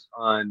stance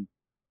on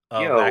Oh,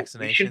 you know, we shouldn't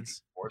be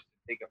vaccinations. forced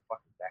to take a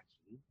fucking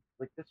vaccine.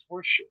 Like that's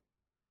horseshit.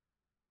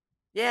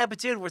 Yeah, but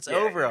dude, it's Yeah,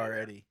 over yeah.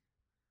 already.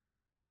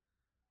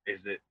 Is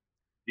it?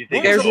 You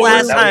When think was There's the it's over?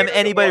 last one- time That was-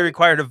 anybody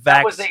required a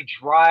That was vaccine? a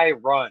dry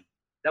run.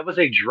 That was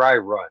a dry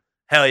run.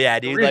 Hell yeah,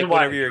 the dude! reason Like why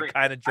whenever I you're drink-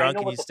 kind of I drunk know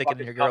and what you the stick it fuck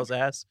in is your girl's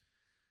coming. ass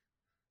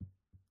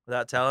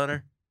without telling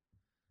her.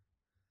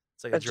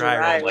 It's like a A dry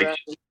dry run. Like run.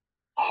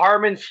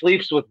 Harmon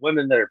sleeps with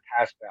women that are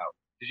passed out.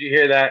 Did you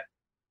hear that?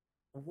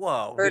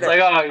 Whoa! Heard He's it. like,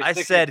 oh, you I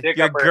stick said dick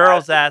your up her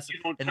girl's ass, ass but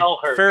you don't and tell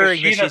her 'cause inferring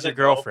she that she's doesn't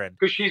your know, girlfriend.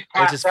 'cause she's Which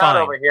passed is out fine.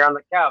 over here on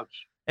the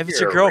couch. If it's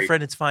You're your a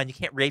girlfriend, it's fine. You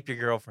can't rape your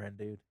girlfriend,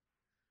 dude.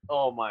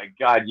 Oh my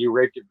god, you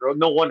raped your girl.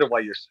 No wonder why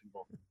you're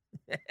single.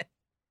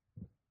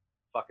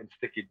 Fucking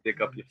stick your dick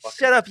up your fucking.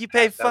 Shut up! You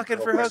pay passed out fucking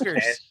for girlfriend's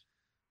hookers. ass.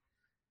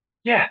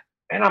 Yeah,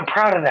 and I'm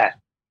proud of that.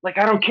 Like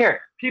I don't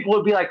care. People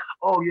would be like,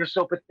 "Oh, you're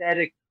so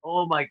pathetic.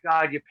 Oh my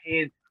god, you're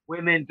paying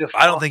women to."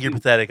 I don't fuck think you're you."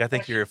 pathetic. I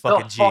think Yes, you're a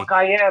fucking the G. fuck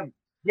I am.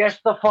 Yes,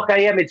 the fuck I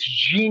am. It's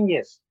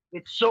genius.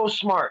 It's so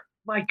smart.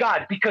 My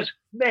God, because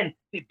men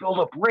they build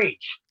up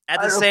rage.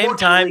 At the same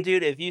time,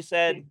 dude, if you They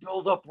said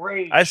build up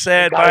rage. I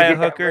said They gotta buy a get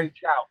that hooker.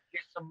 rage out.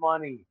 Get some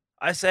money.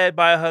 I said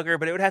buy a hooker,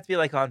 but it would have to be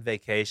like on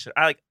vacation.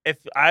 I like if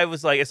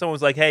someone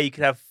was like, hey, you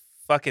could have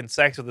fucking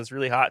sex with this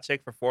really hot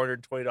chick for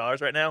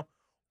 $420 right now,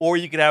 or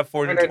you could have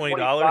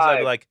 $420. I'd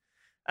be like,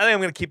 I think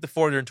I'm gonna keep the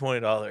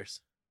 $420.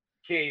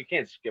 You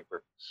can't skip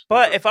her.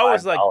 But if I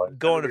was like $5.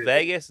 going to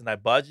Everybody- Vegas and I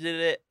budgeted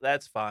it,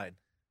 that's fine.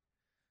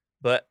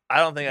 But I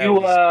don't think I You,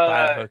 would just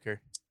buy a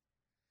hooker.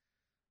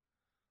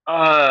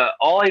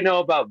 all I know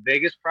about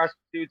Vegas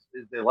prostitutes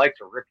is they like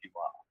to rip you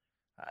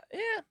off.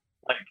 Yeah.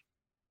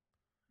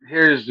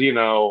 Here's,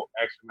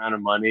 X amount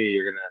of money.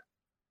 You're gonna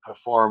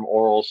perform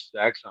oral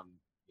sex on,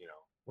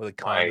 With a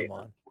condom my-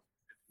 on.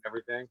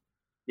 everything.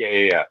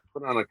 Yeah.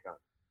 Put on a condom.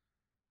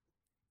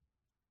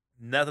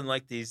 Nothing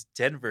like these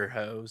Denver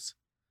hoes.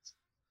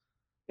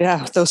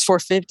 Yeah, those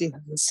 450.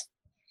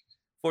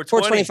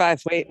 420.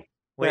 425. Wait.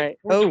 Wait. Right.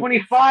 Oh. Oh,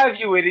 25,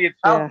 you idiots.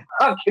 How Yeah.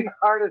 fucking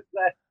hard is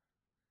that?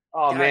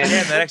 Oh, God man.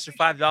 damn, that extra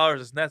 $5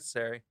 is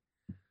necessary.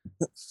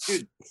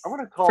 Dude, I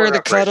want to call for her the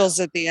up right now. cuddles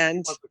at the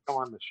end. She wants to come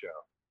on the show.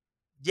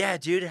 Yeah,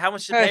 dude. How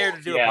much to pay her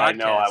to do Yeah, a podcast? I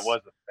know. I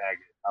was a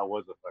faggot. I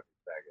was a fucking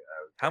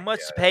How much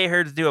to pay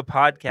her to do a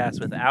podcast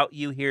without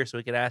you here so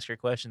we could ask her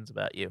questions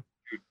about you?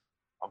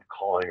 I'm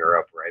calling her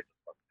up right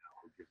the fuck now.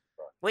 Who gives a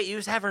fuck? Wait, you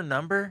just have her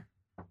number?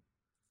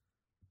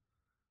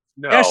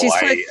 No, Yeah, she's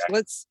like,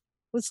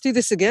 let's do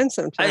this again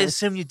sometime. I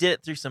assume you did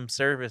it through some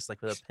service,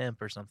 like with a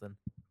pimp or something.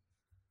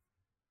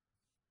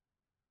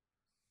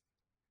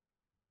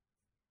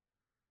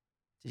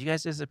 Did you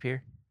guys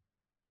disappear?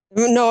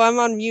 No, I'm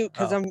on mute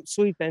because Oh. I'm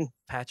sweeping.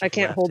 Patrick I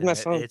can't left hold and my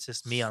phone. It's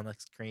just me on the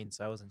screen,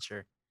 so I wasn't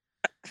sure.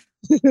 I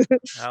don't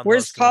know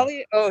Where's what's going on.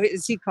 Polly? Oh,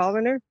 is he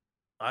calling her?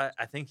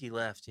 I think he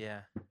left,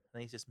 yeah. I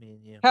think it's just me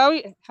and you.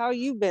 How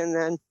you been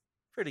then?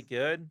 Pretty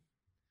good.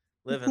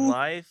 Living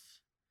life.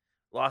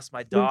 Lost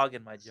my dog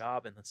and my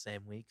job in the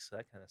same week, so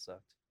that kind of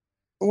sucked.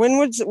 When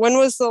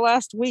was the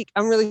last week?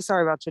 I'm really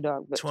sorry about your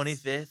dog. But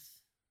 25th,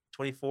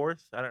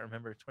 24th? I don't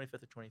remember.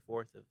 25th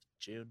or 24th of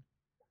June.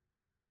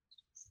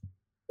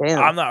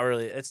 damn. I'm not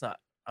really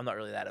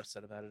that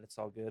upset about it. It's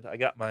all good. I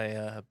got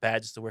my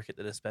badge to work at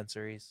the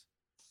dispensaries.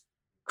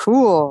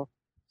 Cool.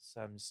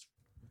 So I'm just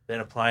been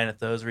applying at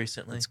those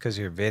recently. It's because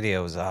your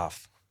video's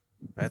off.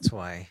 That's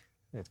why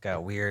it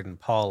got weird and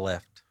Paul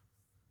left.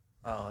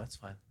 Oh, that's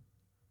fine.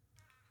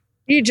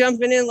 You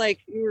jumping in like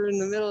you were in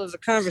the middle of the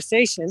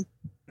conversation.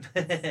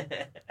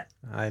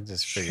 I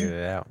just figured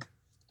it out.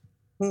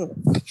 Hmm.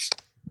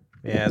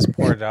 Yeah, his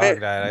poor dog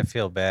died. I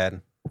feel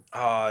bad.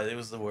 Oh, it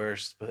was the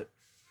worst, but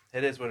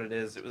it is what it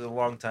is. It was a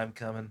long time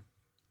coming.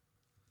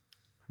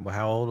 Well,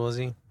 how old was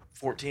he?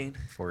 14.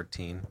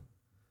 14.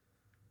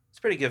 It's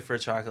pretty good for a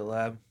chocolate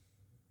lab.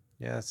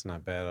 Yeah, that's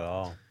not bad at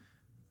all.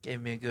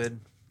 Gave me a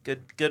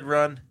good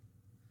run.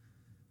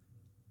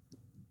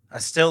 I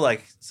still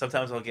like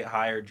sometimes I'll get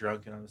high or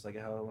drunk and I'm just like,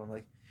 oh, I'm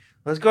like,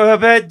 let's go to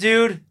bed,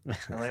 dude.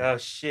 I'm like, oh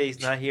shit, he's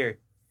not here.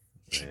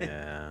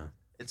 Yeah.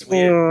 It's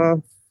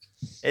weird.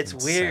 Yeah, It's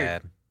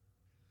weird.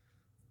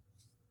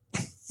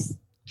 Sad.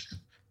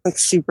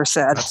 that's super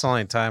sad. That's the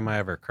only time I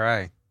ever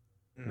cry.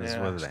 Is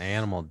Yeah. when the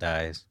animal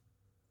dies.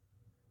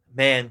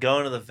 Man,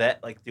 going to the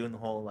vet, like doing the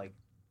whole like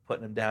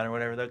putting him down or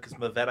whatever though, because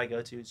the vet I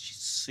go to, she's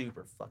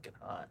super fucking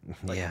hot.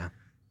 Like, Yeah.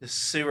 just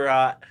super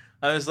hot.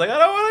 I was like, I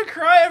don't want to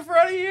cry in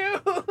front of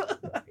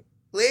you.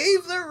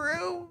 Leave the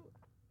room.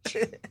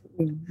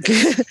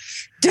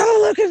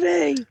 Don't look at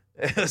me.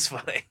 It was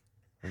funny.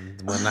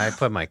 When I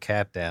put my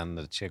cat down,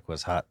 the chick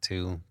was hot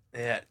too.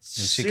 Yeah. And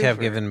she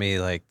kept giving me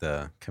like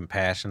the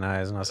compassion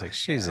eyes, and I was like,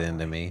 she's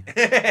into me.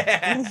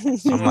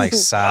 I'm like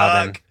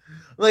sobbing. Fuck.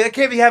 Like I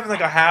can't be having like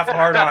a half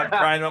heart on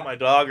crying about my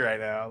dog right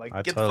now. Like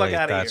I get totally the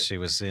fuck out thought of she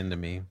was into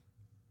me.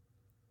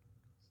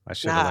 I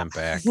should have Nah. went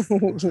back.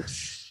 here.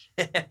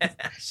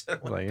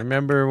 Like,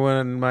 remember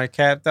when my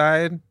cat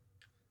died?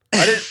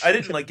 I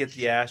didn't like get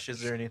the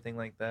ashes or anything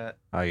like that.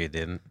 Oh, you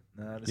didn't.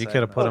 No, I You decided could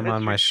have not put to. them that's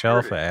on my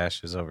shelf of retarded.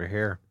 ashes over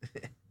here.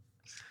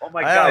 Oh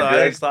my I god! don't know,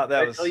 I Did just thought that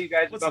did was- I tell you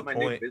guys what's about the my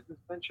new point? business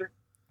venture?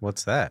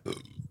 What's that?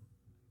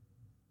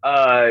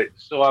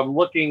 So I'm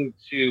looking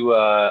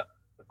to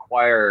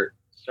acquire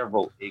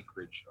several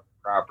acreage of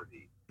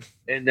property,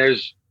 and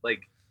there's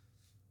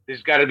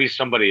got to be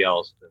somebody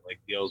else that like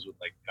deals with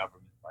like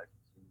government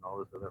licensing and all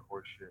this other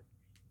horse shit.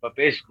 But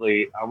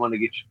basically, I want to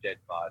get your dead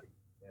body,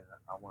 and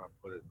I want to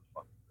put it in the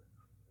fucking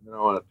ground, and then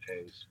I want to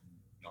pay some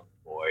young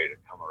boy to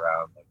come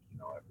around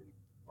every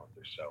month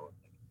or so and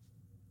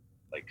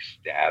like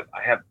stab.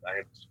 I have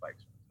the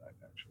spikes inside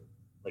actually.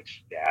 Like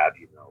stab,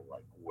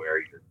 like where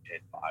your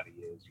dead body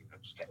is,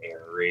 just to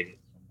aerate it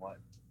somewhat.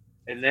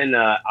 And then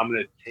I'm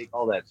gonna take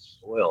all that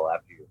soil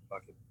after your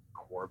fucking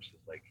corpse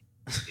is like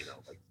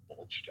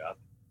bulged up,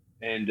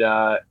 and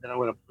then I'm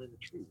gonna plant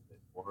a tree with it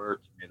or a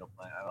tomato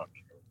plant. I don't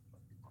care what the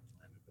fuck you want to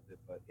plant with it,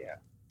 but yeah.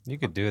 You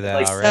could do that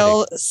Like,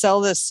 already.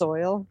 Sell this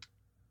soil.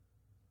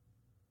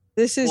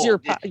 This is Well, your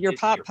it's- your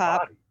it's pop your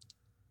pop. body.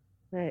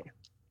 Right.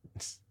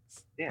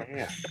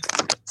 Yeah.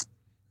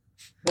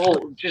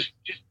 Well, just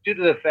due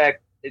to the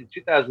fact in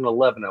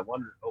 2011 I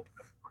wanted to open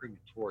up a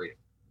crematorium,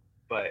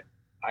 but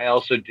I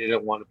also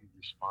didn't want to be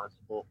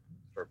responsible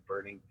for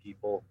burning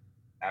people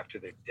after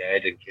they're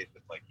dead in case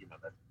of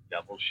that's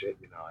devil shit.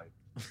 I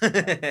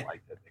don't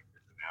like to think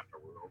there's an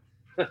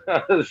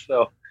afterworld.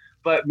 So,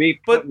 but me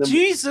putting But them,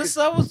 Jesus,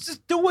 I was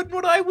just doing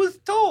what I was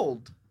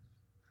told.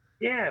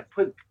 yeah,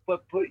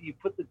 you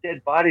put the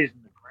dead bodies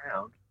in the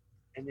ground,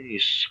 and then you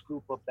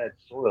scoop up that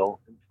soil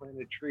and plant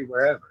a tree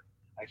wherever.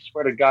 I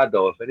swear to God,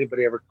 though, if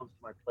anybody ever comes to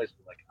my place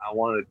and like, I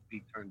want to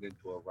be turned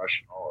into a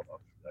Russian olive, I'll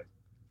be like,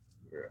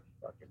 you're a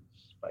fucking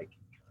spiky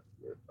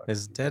cunt. You're a fucking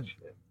Is piece of dead-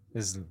 shit."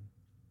 Is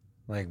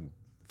like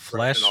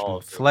flesh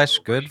olive is flesh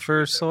a good Russian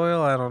for tree.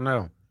 soil? I don't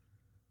know.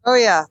 Oh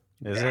yeah,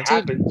 Is It it?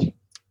 happens. It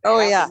Oh,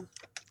 yeah. happens.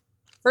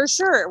 for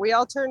sure. We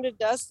all turn to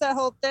dust. That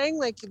whole thing,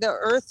 like the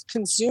earth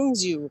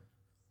consumes you.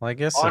 Well, I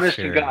guess Honest if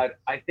to you're, God,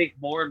 I think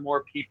more and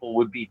more people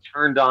would be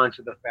turned on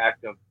to the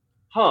fact of,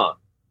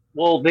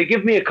 well, they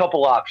give me a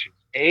couple options.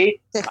 A,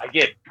 I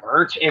get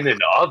burnt in an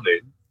oven.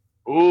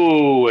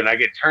 Ooh, and I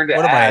get turned to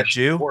What am I, a ash.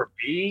 Jew? Or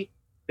B,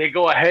 they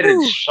go ahead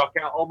and Ooh. suck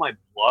out all my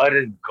blood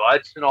and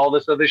guts and all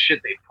this other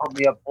shit. They pump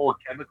me up full of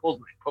chemicals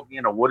and they put me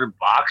in a wooden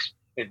box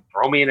and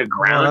throw me in the Well,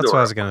 ground. that's or what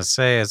I was gonna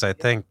say. Is I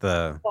think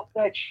the fuck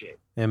that shit.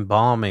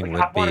 embalming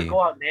Like, I would want to be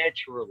go out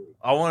naturally.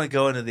 I want to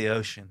go into the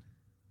ocean.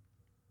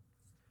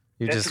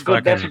 you That's just a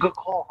good. That's a fucking good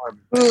call,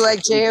 Harmon. Ooh, like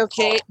That's a really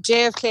good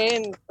JFK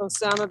and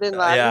Osama bin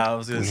Laden. Yeah, I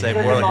was gonna say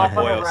Yeah. more like my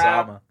boy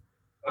Motherfucker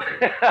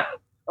Osama. call.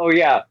 Oh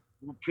yeah,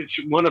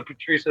 one of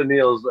Patrice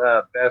O'Neal's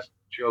best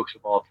jokes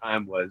of all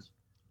time was,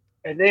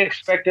 and they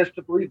expect us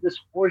to believe this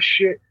horse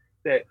shit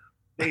that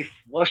they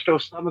flushed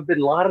Osama bin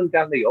Laden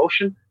down the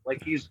ocean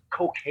like he's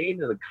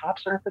cocaine and the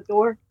cops are at the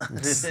door.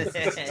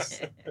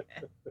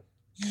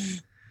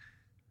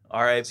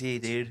 R.I.P.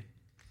 dude.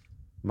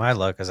 my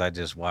luck is I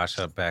just wash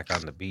up back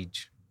on the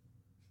beach.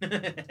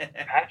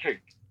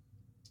 Patrick,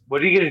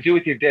 what are you gonna do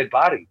with your dead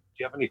body? Do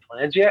you have any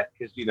plans yet?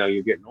 Because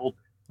you're getting old.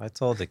 I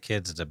told the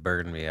kids to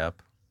burn me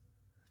up.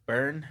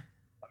 Burn.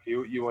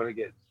 You want to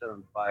get set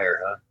on fire,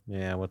 huh?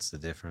 Yeah, what's the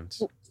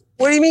difference?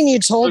 What do you mean you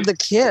told the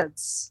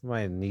kids?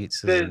 My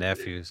nieces The- and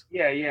nephews.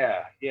 Yeah.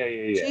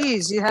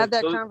 Jeez, you had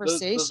that Those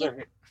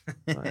conversation?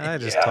 I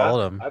just Yeah,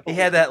 told them. I He believe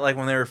had it. that like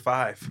when they were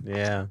 5.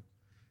 Yeah,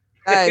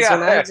 Guys,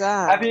 when I Have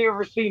die. you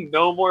ever seen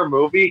No More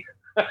Movie?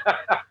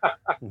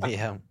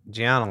 yeah.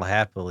 Gianna will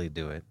happily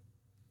do it.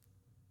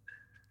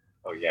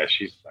 Oh yeah,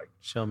 she's like,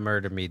 She'll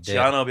murder me dead.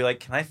 Gianna will be like,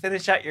 "Can I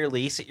finish out your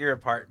lease at your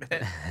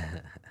apartment?"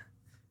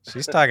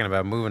 She's talking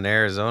about moving to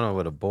Arizona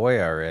with a boy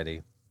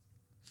already.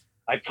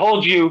 I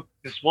told you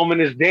this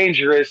woman is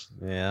dangerous.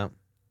 Yeah,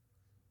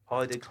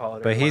 Paulie did call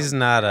it. but he's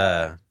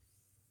not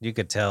you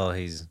could tell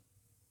he's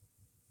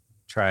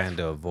trying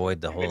to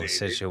avoid the whole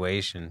Intimidated.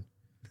 situation,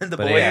 the but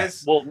boy yeah.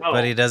 is. Well, no,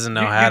 but he doesn't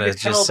know You- how you to could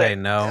tell just say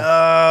that- no.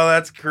 Oh,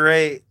 that's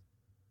great.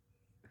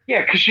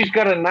 yeah, because she's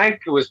got a knife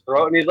to his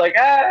throat, and he's like,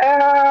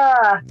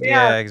 Yeah,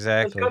 let's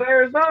exactly. go to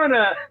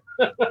Arizona.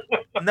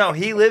 No,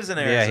 he lives in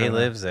Arizona. Yeah, he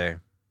lives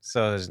there.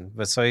 So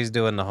he's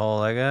doing the whole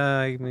like,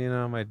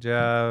 my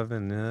job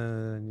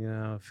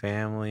and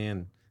family,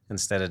 and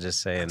instead of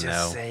just saying Just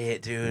no. say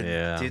it, dude.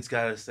 Yeah. Dude's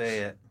got to say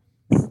it.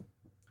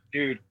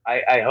 Dude,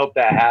 I hope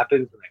that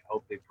happens, and I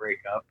hope they break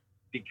up,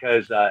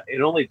 because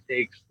it only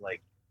takes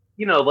like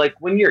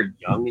when you're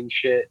young and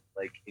shit,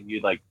 like, and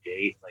you like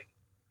date, like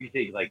you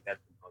think like that's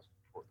the most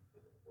important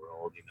thing in the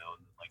world, and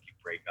then like you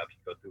break up, you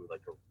go through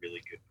like a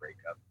really good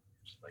breakup,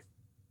 just like,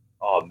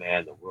 oh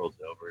man, the world's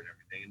over and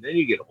everything, and then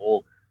you get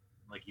old,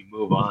 like you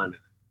move on, and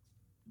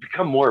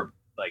become more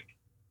like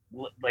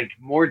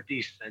more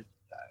desensitized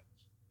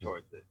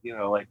towards it,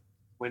 like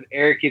when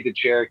Eric hit the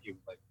Cherokee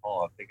was like,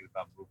 "Oh, I'm thinking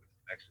about moving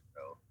to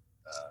Mexico.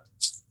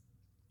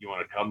 You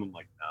want to come?" I'm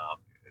like, "No, I'm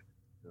good.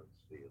 I'll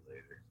see you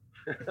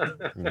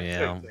later."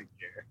 Yeah. Take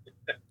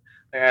care.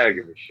 I don't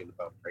give a shit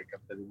about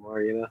breakups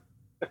anymore,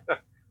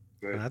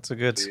 Good. That's a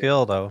good See ya.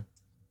 skill though.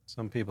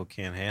 Some people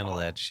can't handle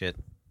that shit.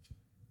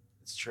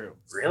 It's true.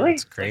 Really?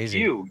 It's crazy.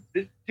 Like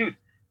you,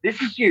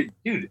 this is your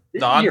dude. This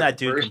No, is I'm your that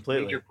dude first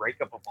completely. major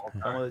breakup of all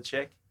I'm time. with a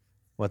chick.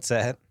 What's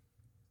that?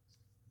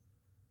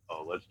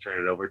 Oh, let's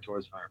turn it over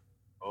towards harm.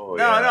 Oh,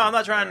 No, yeah. I'm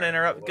not trying to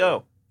interrupt.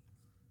 Go.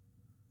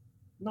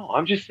 No,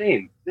 I'm just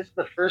saying this is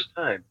the first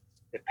time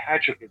that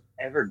Patrick has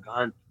ever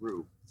gone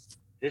through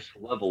this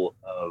level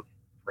of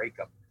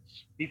breakup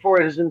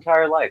before his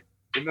entire life.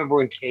 Remember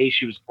when Kay,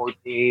 she was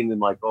 14,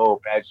 and like, oh,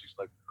 Patrick's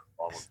like,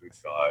 oh, I'm a good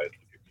guy. Look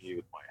at me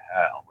with my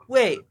hat. I'm a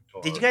Wait,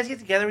 good did you guy." guys get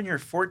together when you were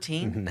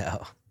 14?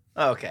 No.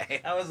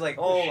 Okay. I was like,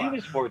 Well, hold she on.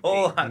 was 14.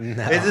 Hold on.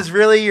 No. Is this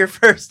really your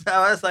first time?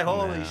 I was like,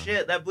 holy No.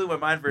 shit, that blew my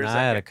mind for a No, I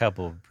second. had a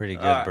couple pretty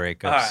good All right,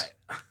 breakups.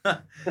 all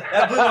right.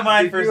 That blew my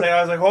mind for a second. I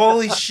was like,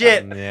 holy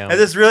shit. Yeah. Is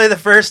this really the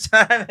first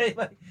time?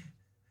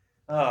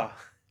 Oh.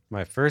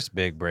 My first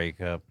big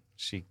breakup,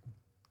 she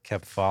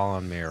kept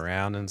following me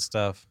around and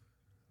stuff.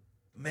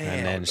 Man.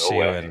 And then no she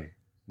way.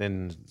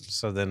 would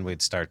then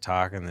we'd start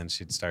talking, then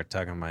she'd start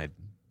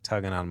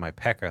tugging on my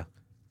pecker.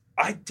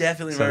 I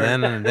definitely So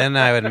remember. then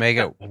I would make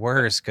it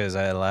worse because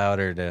I allowed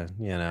her to,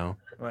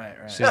 Right.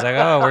 she's like,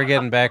 "Oh, we're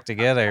getting back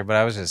together," but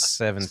I was just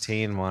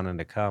 17 wanting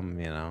to come,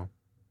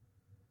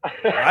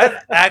 I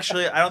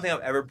don't think I've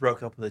ever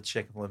broke up with a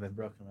chick I've only been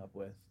broken up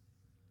with.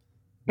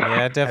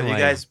 Yeah, definitely. Have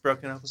you guys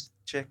broken up with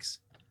chicks?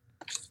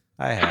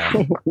 I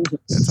have.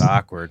 It's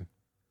awkward.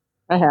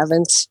 I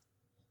haven't.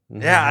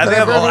 Yeah, I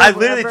Whatever,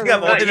 literally think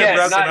I've whatever. only been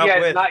broken up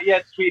with. Not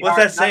yet, sweetheart.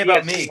 What's that say Not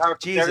about yet, me? sweetheart,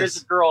 but There is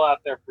Jesus. a girl out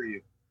there for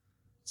you.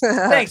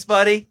 Thanks,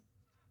 buddy.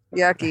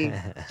 Yucky.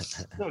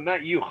 No,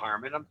 not you,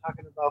 Harmon. I'm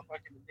talking about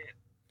fucking the man.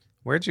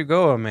 Where'd you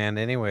go,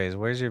 Amanda? Anyways,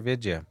 where's your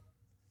vidya?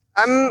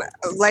 I'm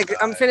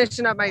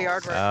finishing up my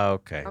yard work. Oh,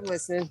 okay. I'm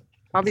listening.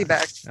 I'll be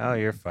back. Oh,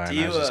 you're fine.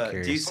 Do I was just you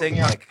curious. sing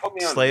me on- like put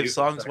me on slave mute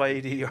songs for a while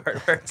you do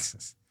yard work?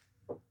 It's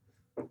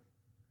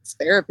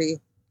therapy.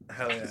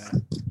 Hell yeah.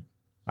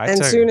 I And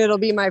took- soon it'll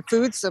be my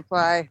food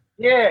supply.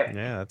 Yeah.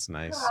 Yeah, that's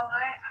nice. Well,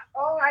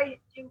 all I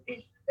do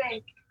is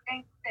think.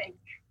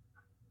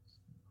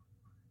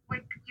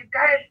 You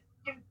gotta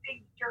do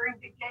things during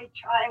the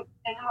daytime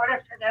in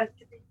order for them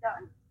to be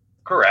done.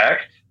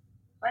 Correct.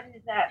 What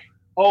is that?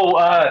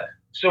 Oh,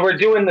 so we're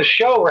doing the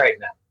show right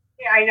now.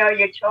 Yeah, I know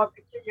you're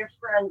talking to your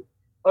friend.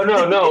 Oh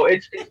no,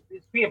 it's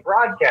being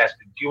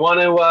broadcasted. Do you want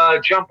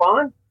to jump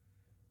on?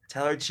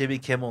 Tell her Jimmy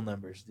Kimmel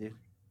numbers, dude.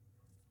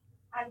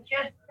 I'm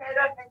just fed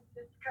up and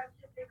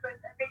disgusted because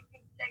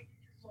everything takes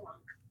too long.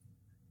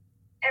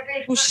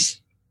 Every Well,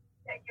 fucking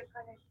that you're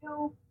gonna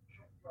do,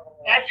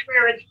 that's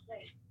where it's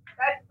staying.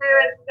 That's where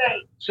it's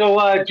staying.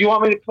 So, do you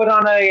want me to put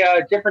on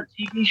a different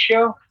TV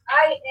show?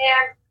 I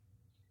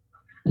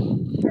am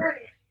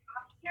serious.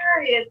 I'm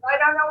serious. I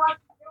don't know what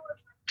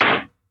to do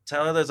with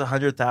Tell her there's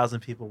 100,000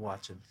 people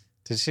watching.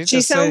 Did she She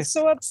just say? sounds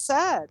so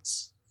upset.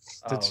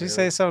 Did Oh, she really?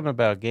 say something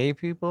about gay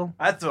people?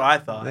 That's what I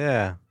thought.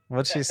 Yeah.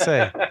 What'd she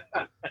say?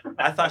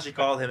 I thought she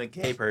called him a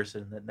gay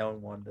person that no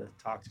one wanted to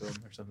talk to him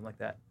or something like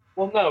that.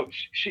 Well, no,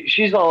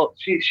 she's all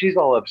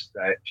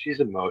upset. She's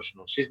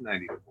emotional. She's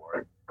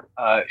 94.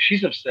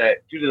 She's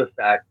upset due to the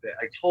fact that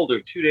I told her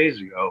 2 days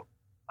ago,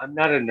 I'm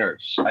not a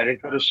nurse. I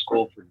didn't go to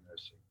school for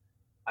nursing.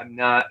 I'm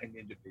not an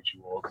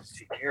individual to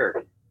take care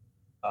of you.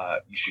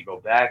 You should go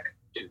back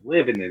to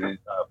live in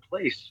a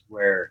place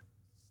where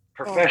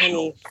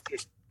professionals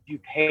you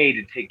pay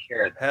to take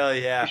care of them. Hell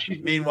yeah.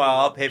 Meanwhile,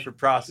 I'll pay for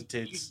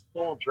prostitutes. She's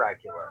full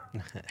Dracula.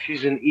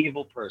 She's an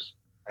evil person.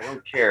 I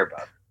don't care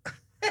about her.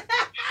 She's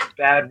a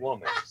bad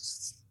woman.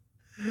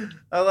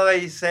 I love how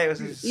you say it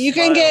with a You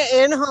can smile. get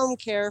in-home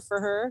care for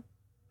her.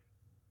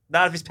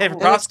 Not if he's paying for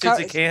And it's prostitutes,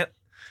 he can't.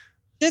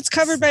 It's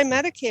covered by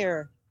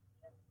Medicare.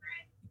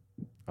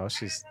 Oh,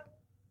 she's.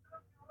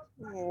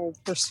 Oh,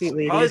 poor sweet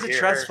lady. Probably a Here.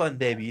 trust fund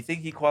baby. You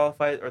think he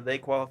qualified or they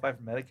qualify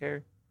for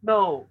Medicare?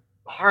 No,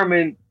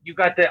 Harmon, you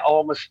got that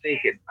all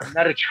mistaken. I'm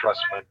not a trust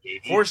fund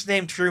baby. Horse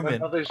named Truman. My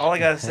mother's- All I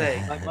gotta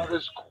say. My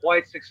mother's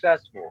quite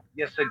successful.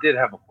 Yes, I did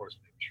have a horse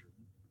named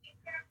Truman.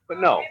 But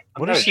no. I'm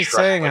What not is a she trust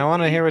saying? fund I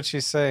want to baby. hear what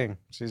she's saying.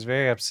 She's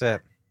very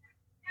upset.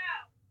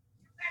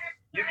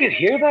 You can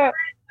hear that?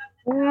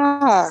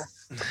 Yeah.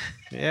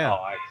 Yeah. Oh,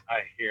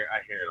 I hear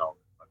it all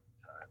the fucking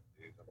time,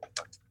 dude. All the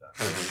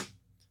fucking time.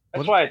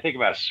 That's What- why I think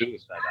about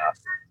suicide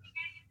often.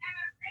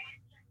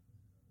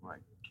 My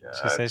God.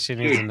 She says she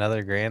needs Dude,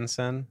 another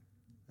grandson.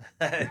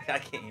 I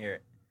can't hear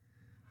it.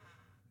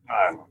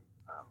 I don't know.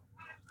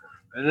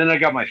 And then I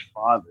got my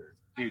father,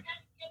 dude.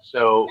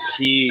 So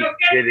he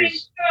did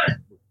his.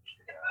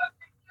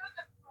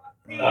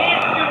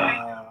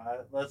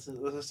 Let's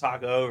just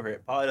talk over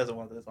it. Polly doesn't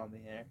want this on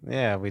the air.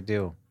 Yeah, we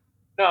do.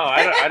 No,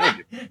 I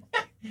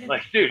don't.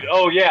 Like, dude.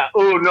 Oh yeah.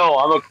 Oh no,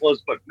 I'm a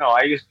closed book. No,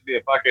 I used to be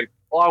a fucking.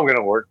 Oh, I'm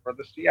gonna work for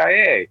the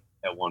CIA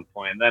at one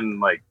point. And then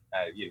like,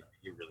 you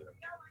really don't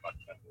care about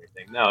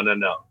anything.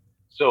 No.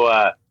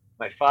 So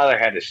my father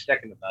had his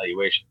second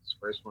evaluation. His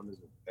first one was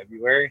in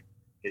February.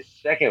 His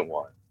second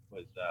one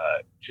was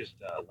just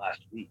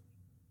last week.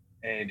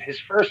 And his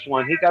first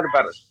one, he got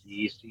about a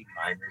C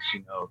minus.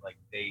 You know, like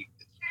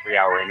it's a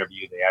 3-hour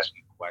interview. They ask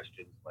you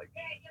questions like,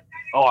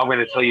 "Oh, I'm going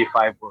to tell you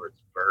 5 words: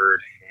 bird,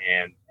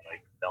 hand,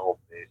 like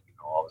velvet,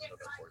 all this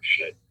other horse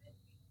shit."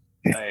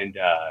 And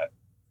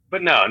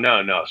but no.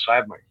 So I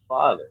have my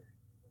father,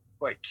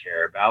 who I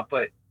care about,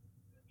 but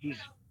he's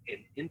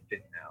an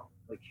infant now.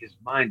 Like his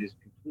mind is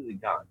completely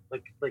gone.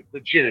 Like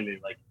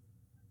legitimately,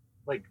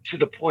 like to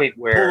the point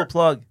Pull where the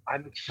plug.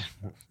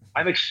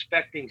 I'm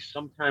expecting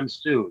sometime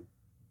soon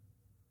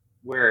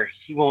where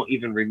he won't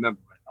even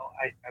remember. Oh,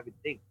 I would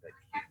think that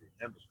he'd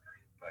remember,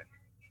 but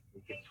he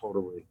can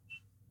totally.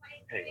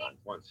 Hang on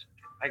one second.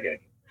 I gotta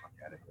get the fuck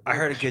out of here. I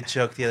heard a good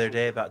joke the other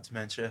day about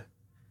dementia.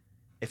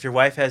 If your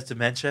wife has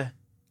dementia,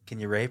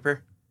 can you rape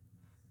her?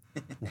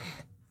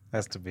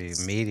 Has to be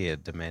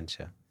immediate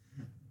dementia.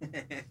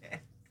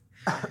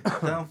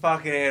 Don't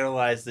fucking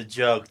analyze the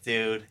joke,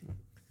 dude.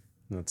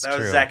 That's That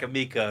true. was Zach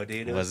Amico,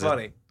 dude. It was Was it?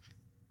 funny.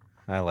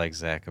 I like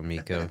Zach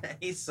Amico.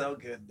 He's so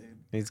good, dude.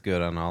 He's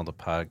good on all the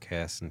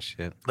podcasts and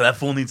shit. But that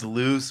fool needs to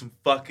lose some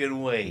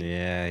fucking weight.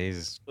 Yeah,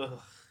 he's Ugh.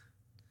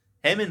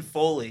 Him and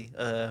Foley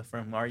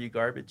from Are You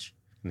Garbage?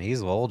 and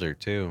he's older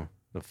too.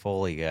 The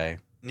Foley guy.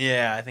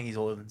 Yeah, I think he's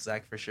older than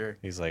Zach for sure.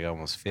 He's like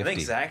almost I 50.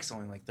 think Zach's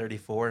only like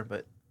 34,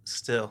 but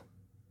still.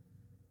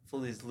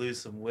 Foley's to lose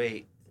some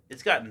weight.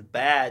 It's gotten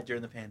bad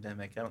during the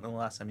pandemic. I don't know the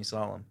last time you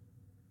saw him.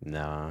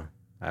 No,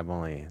 I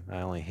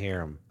only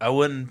hear him. I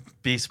wouldn't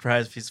be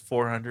surprised if he's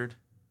 400.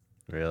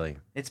 Really.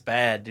 It's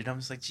bad, dude. I'm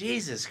just like,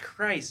 Jesus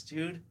Christ,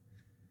 dude.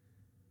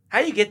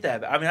 How do you get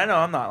that? I mean, I know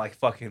I'm not like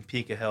fucking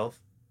peak of health,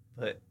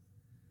 but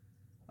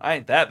I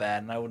ain't that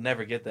bad, and I would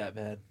never get that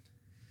bad.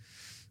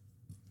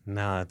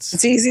 No,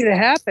 It's easy to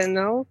happen,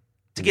 though.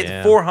 To get Yeah.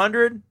 to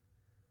 400?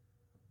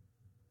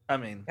 I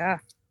mean, Yeah.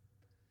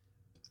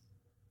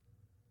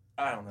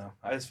 I don't know.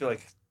 I just feel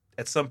like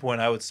at some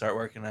point I would start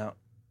working out,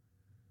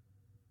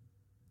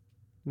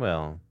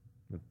 well.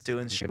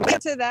 doing shit.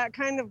 Get to that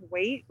kind of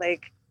weight,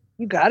 like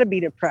you got to be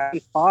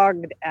depressed,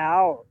 fogged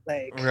out,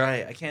 like.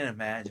 Right. I can't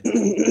imagine.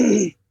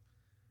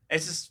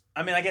 It's just,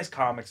 I mean, I guess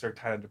comics are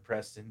kind of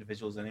depressed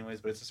individuals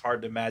anyways, but it's just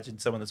hard to imagine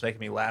someone that's making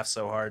me laugh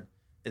so hard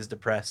is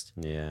depressed.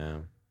 Yeah.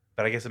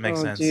 But I guess it makes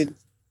sense. Dude.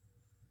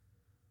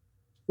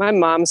 My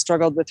mom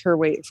struggled with her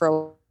weight for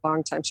a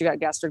long time. She got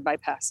gastric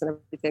bypass and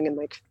everything, and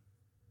like,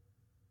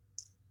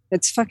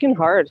 it's fucking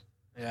hard.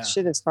 Yeah.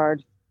 Shit is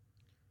hard.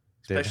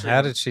 Dude, Especially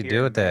how did she here do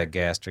in with that America.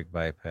 gastric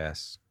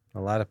bypass? A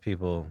lot of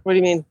people What do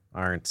you mean?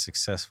 aren't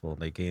successful.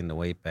 They gain the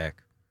weight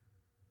back.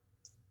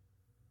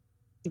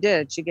 She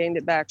did. She gained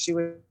it back. She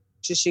wishes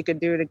she could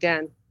do it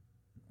again.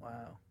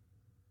 Wow.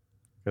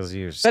 Because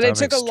your But it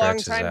stomach took a long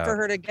stretches time out. for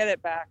her to get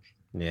it back.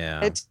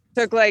 Yeah. It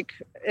took like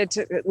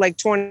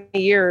 20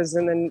 years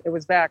and then it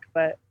was back.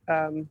 But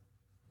I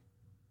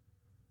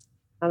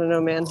don't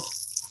know, man.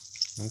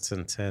 It's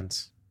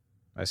intense.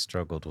 I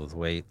struggled with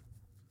weight.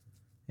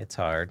 It's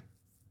hard.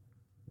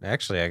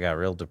 Actually, I got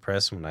real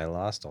depressed when I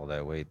lost all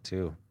that weight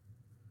too.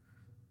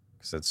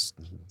 Cause it's.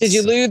 Did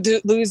you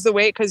lose the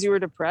weight because you were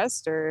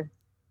depressed, or?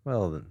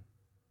 Well,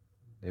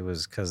 it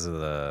was because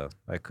of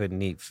I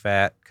couldn't eat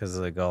fat because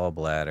of the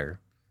gallbladder,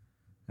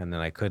 and then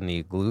I couldn't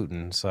eat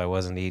gluten, so I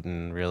wasn't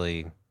eating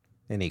really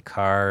any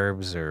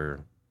carbs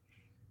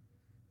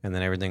and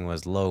then everything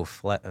was low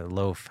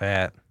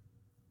fat,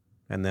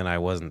 and then I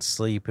wasn't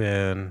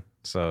sleeping,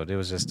 so it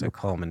was just a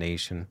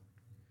culmination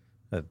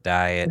of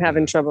diet. I'm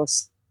having and trouble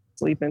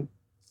sleeping.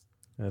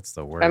 That's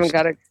the I worst. haven't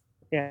got it.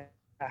 Yeah.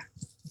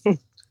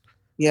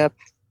 Yep.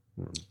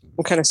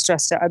 I'm kind of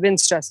stressed out. I've been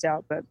stressed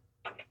out, but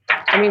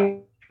I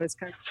mean, it's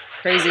kind of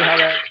crazy how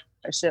that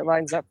shit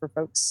lines up for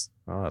folks.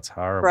 Oh, it's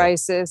horrible.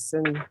 Crisis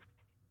and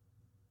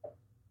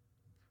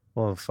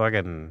Well,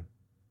 fucking,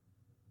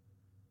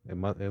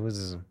 it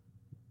was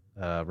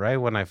right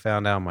when I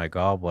found out my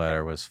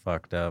gallbladder was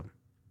fucked up.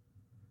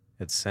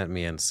 It sent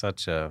me in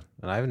such a,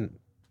 and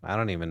I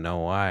don't even know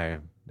why.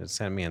 It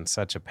sent me in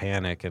such a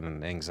panic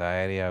and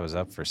anxiety. I was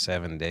up for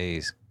 7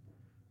 days.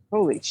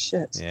 holy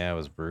shit. Yeah, it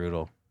was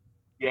brutal.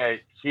 Yeah,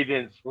 she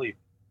didn't sleep.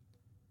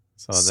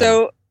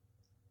 So,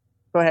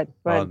 go ahead. Go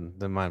well, ahead.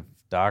 then my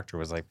doctor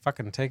was like,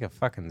 "Fucking take a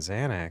fucking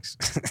Xanax."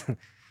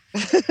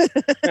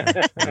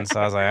 And so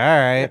I was like, "All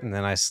right." And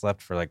then I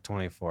slept for like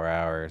 24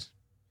 hours.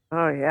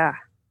 Oh yeah.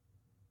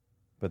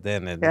 But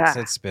then Yeah.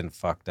 it's been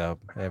fucked up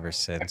ever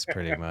since,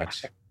 pretty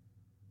much.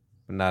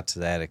 But not to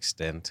that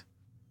extent.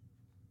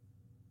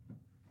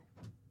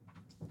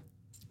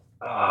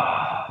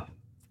 Ah.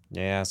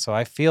 Yeah, so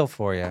I feel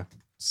for you.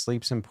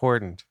 Sleep's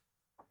important.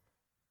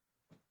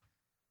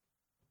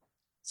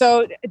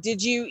 So,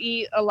 did you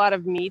eat a lot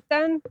of meat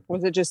then?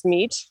 Was it just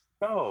meat?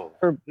 No.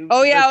 Or- He was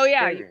oh, yeah, a oh,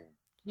 yeah. vegetarian.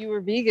 You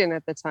were vegan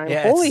at the time.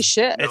 Yeah, Holy it's-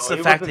 shit. It's No, the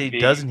he fact wasn't that he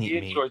vegan. doesn't He eat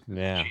ate meat. choices of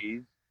Yeah.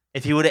 cheese.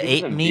 If he would have He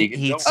ate wasn't meat, vegan.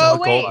 he'd Don't still Oh, have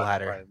wait.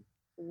 gallbladder.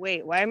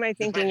 Wait, why am I He's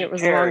thinking it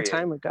was a long vegetarian.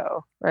 time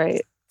ago?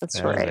 Right. That's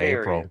That was right.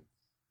 April.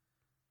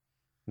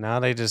 Now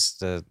they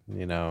just, I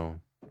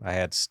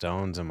had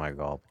stones in my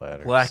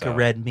gallbladder. Lack so of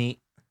red meat.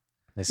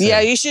 they said- Yeah,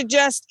 you should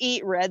just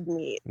eat red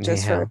meat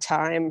just for Yeah. a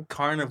time.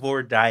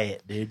 Carnivore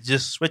diet, dude.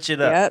 Just switch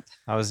it up. Yep.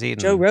 I was eating.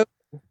 Joe Rogan.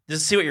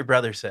 Just see what your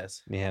brother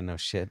says. Yeah, no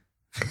shit.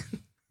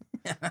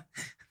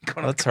 Going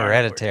Well, on it's carnivore.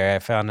 hereditary. I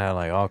found out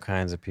like all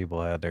kinds of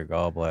people had their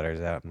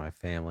gallbladders out in my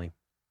family.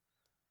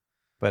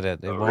 But it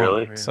Oh, won't.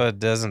 really? So it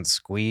doesn't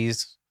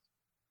squeeze.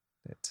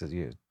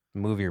 You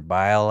move your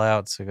bile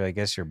out. So I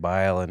guess your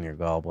bile in your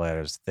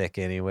gallbladder is thick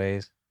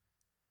anyways.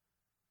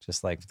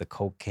 Just like the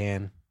Coke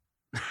can.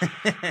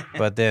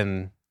 But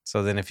then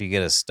if you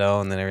get a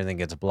stone, then everything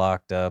gets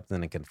blocked up.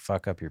 Then it can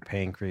fuck up your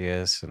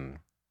pancreas and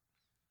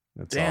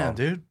it's Damn, all,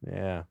 dude.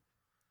 Yeah,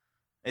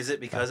 Is it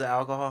because of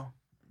alcohol?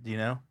 Do you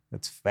know?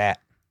 it's fat.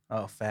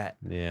 Oh, fat.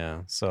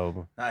 Yeah.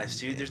 So Nice,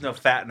 dude. There's no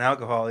fat in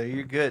alcohol.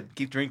 You're good.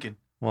 Keep drinking.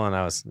 well,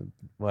 and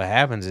what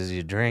happens is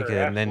you drink Sure,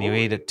 it and then you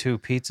eat absolutely. it 2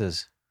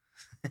 pizzas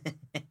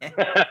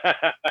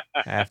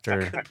after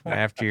Good point.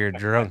 after you're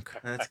drunk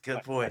That's a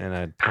good point. and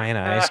a pint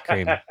of ice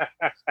cream.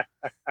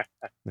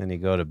 Then you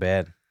go to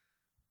bed.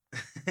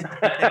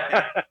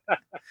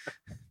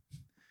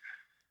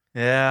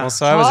 Yeah. Well,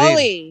 so I was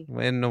Holly.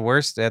 eating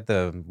at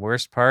the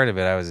worst part of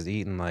it, I was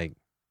eating like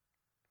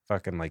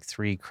fucking like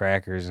 3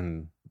 crackers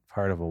and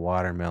part of a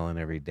watermelon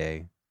every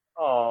day.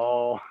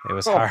 Oh. It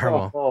was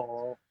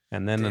horrible.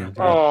 And then Damn, dude.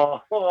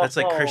 Oh. That's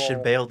like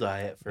Christian Bale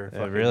diet for it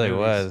fucking really movies.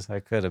 was. I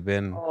could have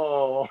been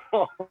Oh.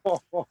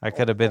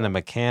 the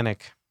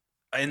mechanic.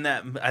 In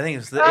that, I think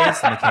it's the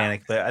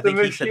mechanic, but I The think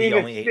he said he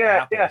only ate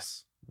machinist, yeah,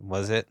 apples.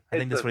 Was it? I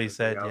think that's what he It's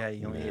said. a- Yeah,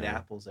 he only ate Yeah.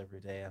 apples every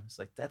day. I was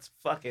like, that's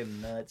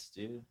fucking nuts,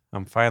 dude.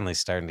 I'm finally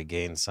starting to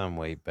gain some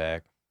weight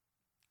back.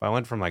 I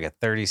went from like a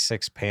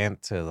 36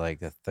 pant to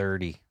like a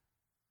 30.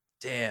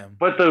 Damn.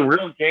 But the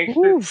real gangster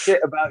Oof.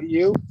 shit about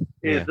you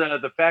is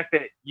the fact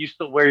that you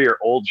still wear your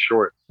old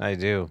shorts. I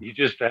do. You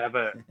just have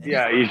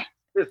you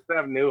just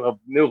have new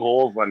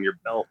holes on your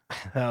belt.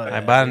 Hell I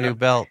yeah. bought a new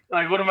belt.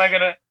 Like, what am I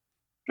gonna?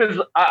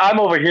 Because I'm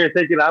over here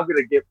thinking I'm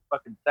gonna get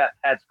fucking Fat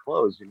Pat's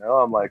clothes. You know,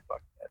 I'm like,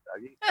 fuck that,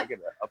 doggy. I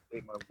gotta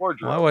update my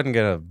wardrobe. Well, I wasn't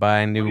gonna buy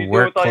What do new you do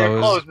work with all your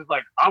clothes. It's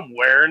like I'm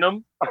wearing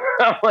them.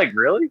 I'm like,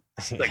 really?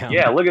 It's like,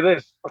 yeah, look at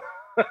this.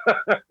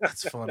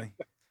 That's funny.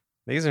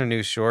 These are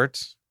new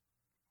shorts,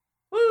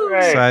 Woo!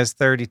 Right. size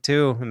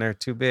 32, and they're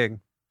too big.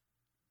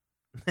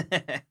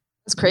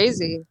 That's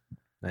crazy.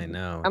 I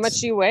know. How much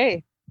it's do you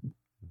weigh?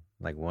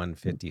 like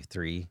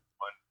 153.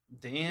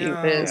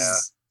 Damn.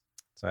 This.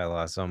 So I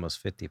lost almost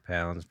 50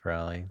 pounds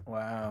probably.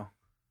 Wow.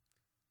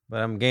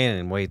 But I'm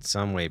gaining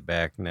some weight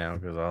back now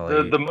because all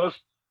I The eat. most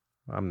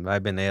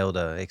I've been able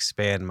to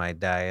expand my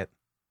diet.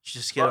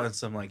 Just get on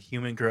some like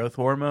human growth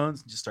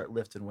hormones and just start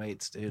lifting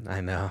weights, dude.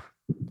 I know.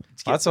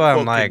 Just get That's why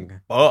I'm fucking like,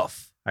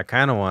 buff. I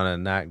kind of want to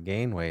not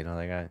gain weight. I'm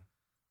like,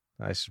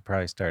 I should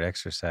probably start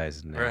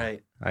exercising now.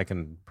 Right. I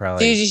can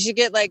probably. Dude, you should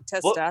get like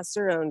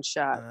testosterone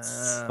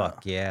shots.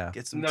 Fuck yeah.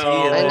 Get some No. tea.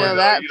 I in know there.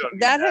 that you don't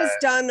need that has that.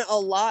 done a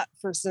lot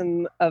for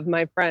some of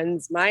my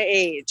friends my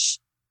age.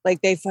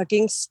 Like they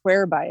fucking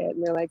swear by it.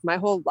 And they're like, my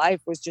whole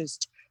life was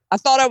just, I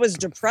thought I was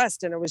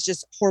depressed and I was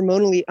just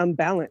hormonally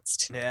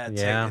unbalanced. Yeah,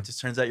 Yeah. it just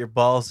turns out your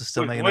balls are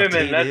still With making enough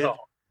women, tea, that's dude.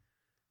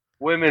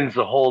 women's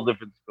a whole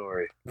different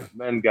story.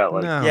 Men got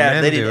like No, Yeah,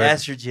 men they need do it.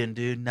 estrogen,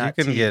 dude. You Not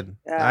can tea. get.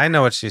 Yeah. I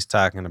know what she's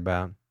talking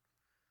about.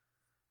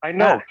 I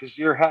know because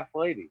you're half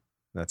lady.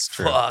 That's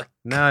true. Fuck.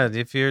 No,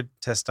 if your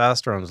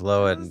testosterone's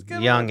low at Let's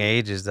get young one.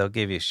 ages, they'll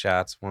give you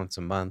shots once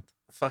a month.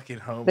 Fucking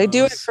homos. They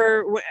do it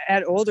for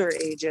at older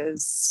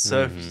ages,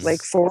 So Mhm.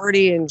 like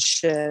 40 and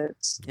shit.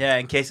 yeah,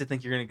 in case they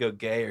think you're gonna go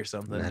gay or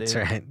something. That's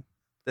dude. right.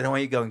 They don't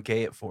want you going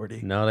gay at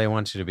 40. No, they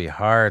want you to be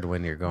hard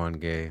when you're going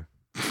gay.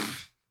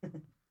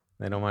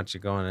 They don't want you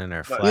going in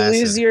there You You lose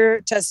flaccid.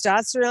 your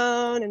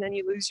testosterone and then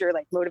you lose your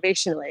like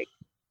motivation to like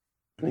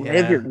live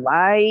Yeah. your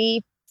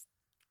life.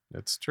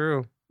 It's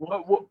true.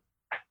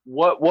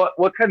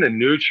 What kind of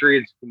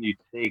nutrients can you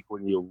take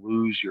when you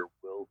lose your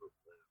will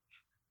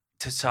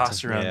to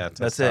Testosterone. Yeah,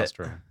 That's it.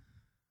 testosterone.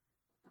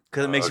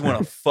 Because it makes you Okay.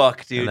 want to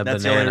fuck, dude. And a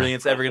That's the only banana. thing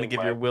that's ever gonna live?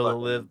 give your will to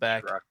live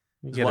back.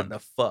 You Is get wanting to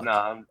fuck. No,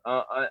 I'm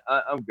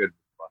good with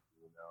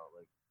fucking. You know,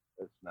 like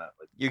it's not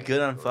like You're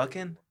good on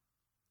fucking?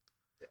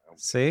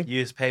 See?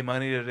 You just pay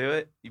money to do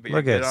it. You're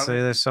Look good at on see,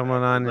 it? there's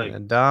someone on.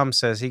 Like- Dom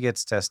says he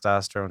gets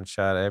testosterone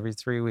shot every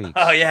 3 weeks.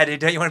 Oh yeah, dude.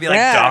 Don't you want to be like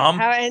yeah, Dom?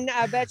 and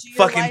I bet you your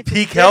Fucking life is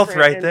peak health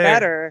different right and there.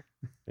 Better.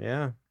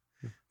 Yeah.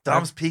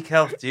 Dom's peak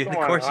health, dude. Come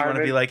Of on, course you want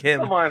to be Harmon. like him.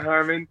 Come on,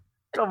 Harmon.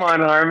 Come on,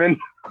 Harmon.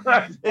 It's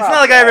not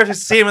like I ever have to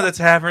see him at the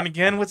tavern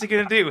again. What's he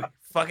gonna do?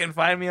 Fucking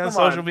find me on Come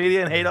social on.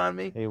 media and hate on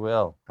me? He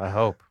will. I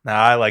hope. Nah,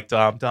 I like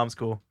Dom. Dom's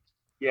cool.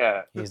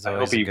 Yeah, He's I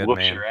always hope a he good whoops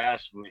man. your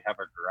ass when we have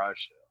our garage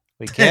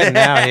We can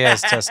now. He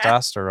has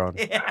testosterone.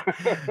 Yeah,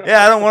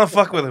 yeah. I don't want to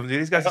fuck with him, dude.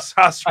 He's got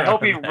testosterone. I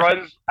hope he man.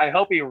 runs. I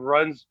hope he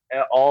runs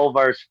all of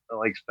our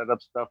like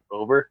setup stuff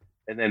over,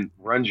 and then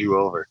runs you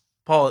over.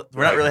 Paul,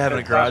 we're not really having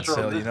a garage Testosterone,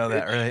 sale. You this know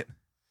that, bitch. right?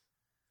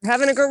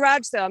 Having a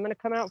garage sale. I'm gonna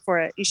come out for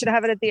it. You should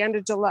have it at the end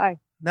of July.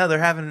 No, they're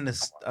having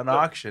an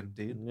auction,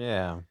 dude.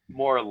 Yeah.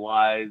 More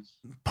lies.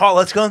 Paul,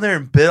 let's go in there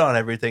and bid on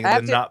everything I and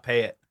have then to- not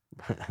pay it.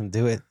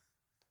 Do it.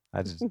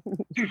 I just.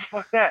 Dude,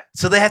 fuck that.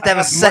 So they have to I have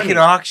a have second money.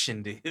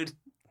 auction, dude.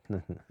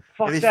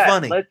 Fuck It'd be that.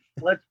 funny.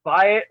 Let's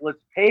buy it. Let's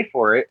pay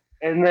for it,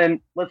 and then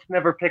let's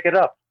never pick it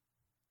up.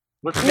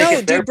 Let's make No,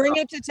 it their dude, bring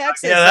problem. it to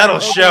Texas. Yeah, and that'll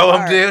open show a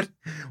them, bar. dude.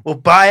 We'll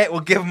buy it,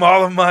 we'll give them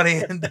all the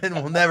money, and then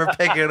we'll never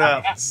pick it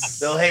up.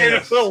 They'll hate And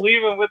us. we'll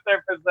leave them with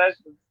their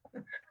possessions.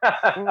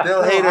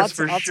 They'll hate I'll us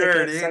for take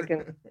sure, it dude.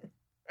 second.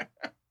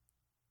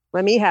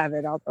 Let me have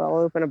it. I'll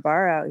open a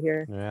bar out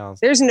here. Yeah.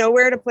 There's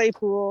nowhere to play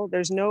pool.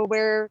 There's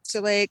nowhere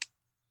to like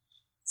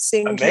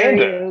sing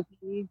Amanda.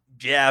 karaoke.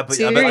 Yeah, but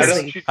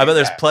Seriously. I bet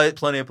there's that?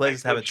 plenty of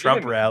places to have a Like,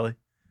 Trump legitimate. rally.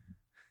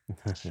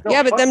 No,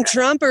 Yeah, but fuck them that.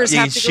 Trumpers You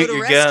have can to shoot go to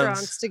your guns.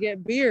 restaurants to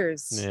get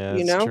beers. Yeah, you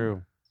it's know,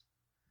 true.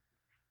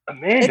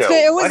 Amanda,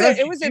 it was why a- don't it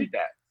you was do a-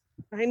 that?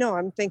 I know.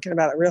 I'm thinking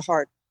about it real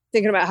hard.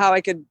 Thinking about how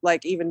I could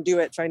like even do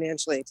it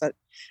financially. But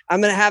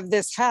I'm gonna have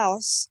this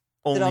house.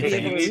 That I'll be Hey,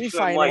 able you to need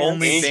some, like, refinance.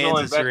 Only angel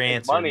fans is your investment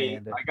answer, money.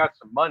 Amanda. I got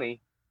some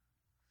money.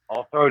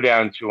 I'll throw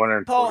down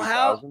Paul,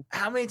 how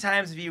 240,000. many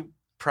times have you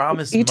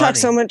promised You money? talk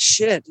so much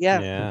shit. Yeah.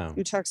 Yeah.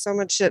 You talk so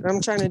much shit.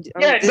 I'm trying to.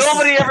 Yeah, this is-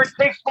 nobody ever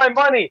takes my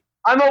money.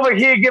 I'm over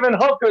here giving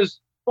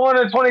hookers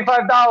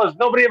 $425.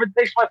 Nobody ever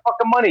takes my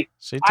fucking money.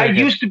 She I took it.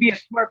 used to be a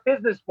smart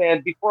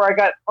businessman before I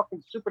got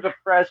fucking super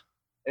depressed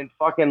and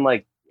fucking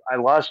like I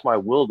lost my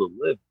will to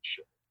live. And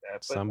shit like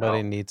that. But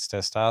Somebody no. needs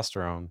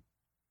testosterone.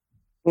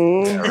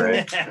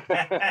 Mhm. Yeah,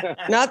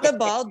 right. Not the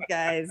bald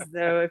guys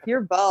though. If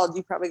you're bald,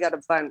 you probably got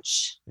a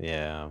bunch.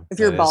 Yeah. If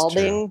you're that is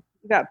true. balding,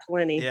 you got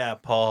plenty. Yeah,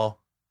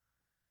 Paul.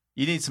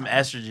 You need some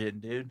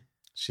estrogen, dude.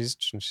 She's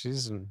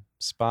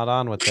spot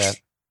on with that.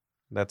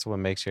 That's what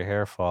makes your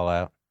hair fall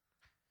out.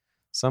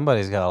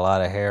 Somebody's got a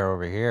lot of hair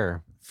over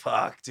here.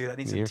 Fuck, dude. I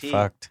need some You're tea.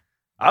 fucked.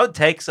 I would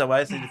take some.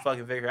 I just need to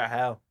fucking figure out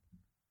how.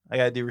 I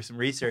gotta do some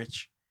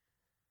research.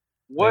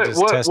 What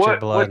just test your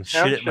blood. What Shit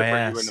township it my are you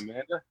ass. in,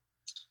 Amanda?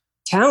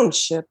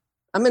 Township.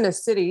 I'm in a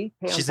city.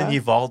 She's in Pampa.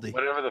 Uvalde.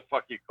 Whatever the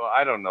fuck you call.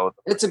 I don't know. What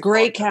the It's a fuck you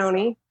great call it.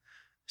 county.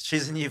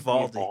 She's in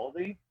Uvalde.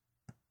 Uvalde?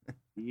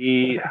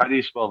 How do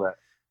you spell that?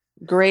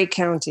 Great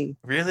county.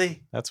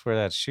 Really? That's where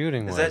that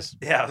shooting Is was.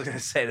 that? Yeah, I was gonna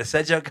say. Does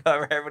that joke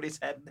cover everybody's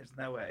head? There's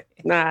no way.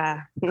 Nah.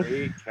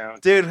 Great County.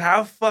 Dude,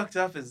 how fucked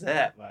up is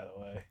that? By the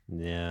way,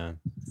 Yeah.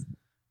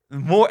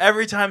 more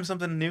every time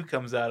something new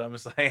comes out, I'm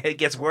just like, it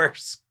gets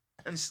worse.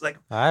 I'm just like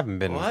I haven't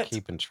been What?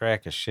 keeping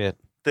track of shit.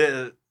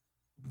 I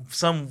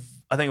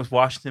think it was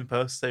Washington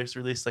Post. They just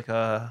released like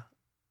a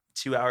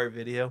 2-hour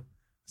video,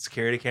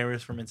 security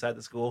cameras from inside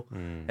the school.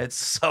 Mm. It's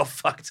so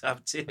fucked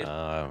up, dude.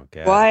 Oh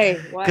god. Why?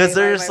 Because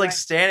they're Why, just why, like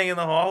standing in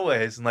the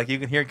hallways and like you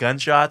can hear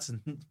gunshots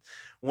and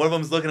one of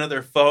them's looking at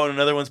their phone,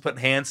 another one's putting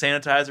hand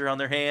sanitizer on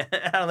their hand.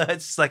 I don't know.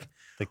 It's just like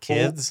The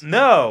kids?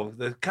 no,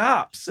 the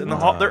cops in the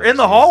hall. Oh, They're in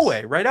the jeez.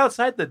 hallway, right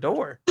outside the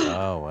door.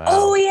 Oh wow.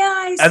 Oh yeah,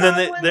 I saw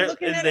then one they're-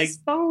 looking and at they- his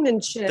phone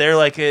and shit. They're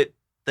like it.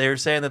 They're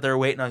saying that they're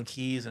waiting on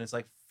keys, and it's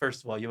like,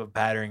 first of all, you have a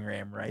battering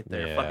ram right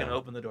there. Yeah. Fucking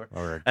open the door.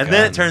 Or a And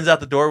then it gun. turns out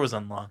the door was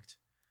unlocked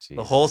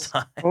the whole Jesus.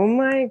 time. Oh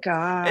my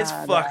god, It's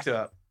fucked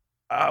up.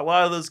 A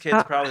lot of those kids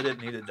How- probably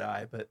didn't need to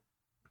die, but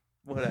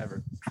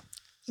whatever.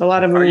 A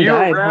lot of them Are you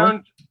died. Huh?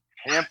 around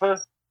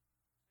Tampa?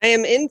 I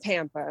am in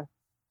Pampa.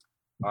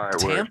 All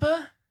right, word.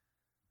 Tampa?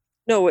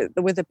 No,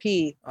 with a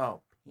P.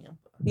 Oh, Tampa.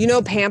 You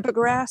know Pampa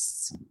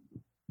grass?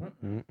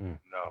 Mm-mm.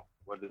 No.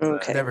 What is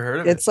Okay. that? Never heard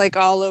of It's like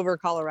all over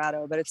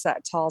Colorado, but it's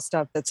that tall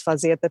stuff that's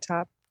fuzzy at the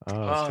top. Oh,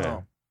 it. okay.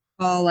 Oh,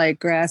 All like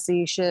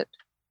grassy shit.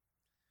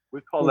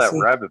 We call Let's that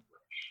see. rabbit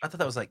I thought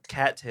that was like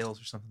cattails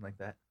or something like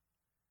that.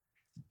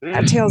 brush.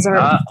 Cattails Not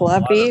aren't a lot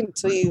fluffy of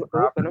until you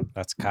open them.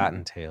 That's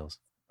cottontails.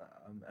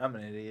 I'm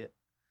an idiot.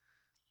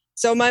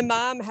 So my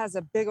mom has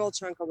a big old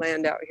chunk of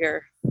land out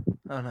here.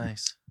 Oh,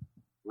 nice.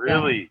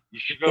 Really? You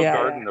should go Yeah,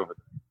 garden over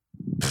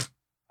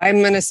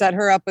I'm gonna set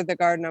her up with a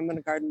garden. I'm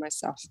gonna garden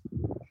myself.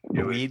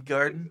 there. A weed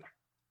garden?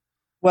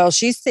 Well,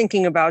 she's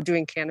thinking about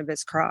doing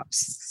cannabis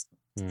crops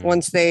Hmm.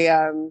 once they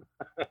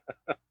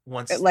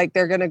Once like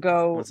they're gonna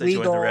go Once they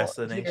join the legal rest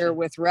of the here nation.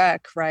 with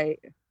rec, right?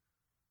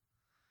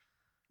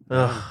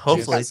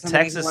 hopefully Got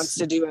somebody who wants Texas.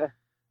 to do a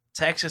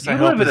Texas, You I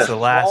hope live in is a the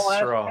last small-ass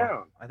straw.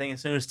 town. I think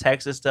as soon as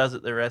Texas does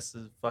it, the rest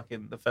is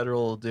fucking the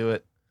federal will do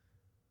it.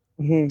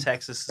 Mhm.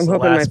 Texas is I'm the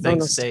hoping my last phone big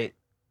will state.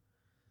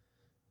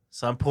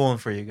 So I'm pulling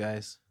for you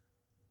guys.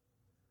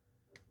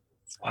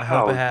 I hope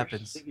Wow, it your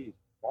happens. city's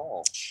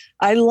small.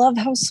 I love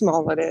how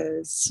small it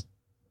is.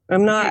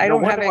 I'm not. Dude, I no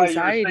don't have wonder why you were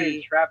saying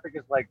anxiety. Traffic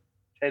is like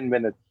 10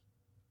 minutes.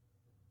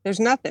 There's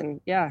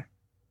nothing. Yeah,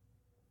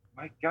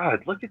 My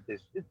God, look at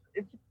this. It's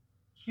a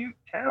cute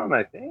town,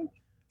 I think.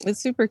 it's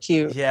super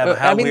cute. Yeah, but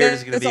how weird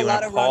is it gonna there's be a when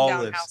lot of Paul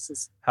rundown lives?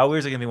 houses. How weird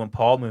is it gonna be when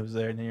Paul moves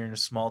there and then you're in a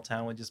small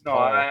town with just No,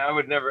 Paul? I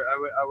would never.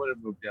 I would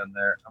have moved down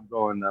there. I'm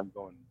going.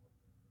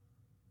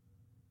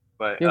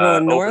 But You're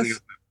going north? opening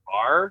up a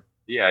bar.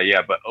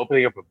 Yeah. But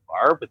opening up a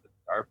bar with the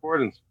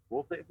dartboard and some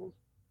pool tables,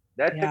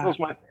 that Yeah. tickles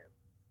my fancy.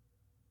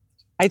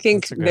 I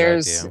think That's a good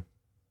there's. idea.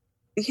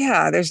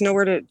 Yeah, there's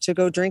nowhere to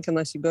go drink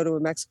unless you go to a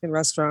Mexican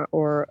restaurant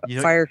or You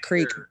know- Fire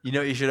Creek. Sure. You know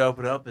what you should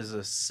open up is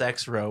a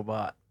sex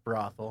robot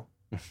brothel.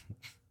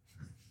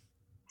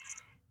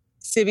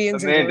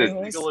 Sibians and Amanda,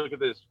 glory take a holes. look at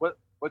this.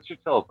 What's your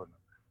telephone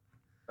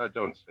number?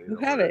 Don't say You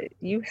the have word. it.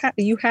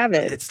 You have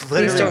it. It's Please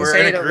literally don't we're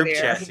say in it a over group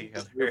the chat air.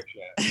 together. Group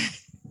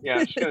chat. Yeah,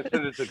 I'm just gonna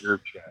send it to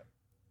group chat.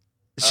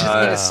 She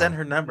doesn't need Uh, to send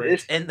her number.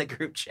 It's this- in the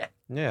group chat.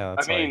 Yeah, I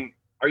that's mean,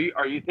 are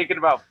you thinking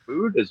about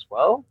food as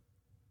well?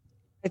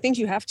 I think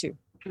you have to.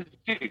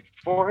 Dude,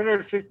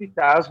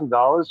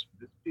 $450,000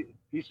 for this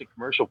piece of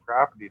commercial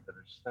property that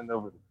are sent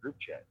over the group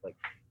chat. Like,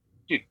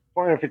 dude,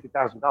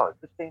 $450,000.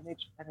 This day and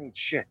age, that ain't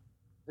shit.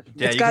 This-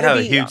 Yeah, It's you can gotta have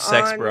a be huge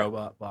sex on-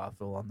 robot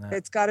brothel on that.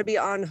 It's got to be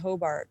on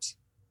Hobart.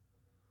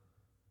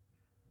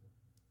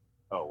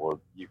 Oh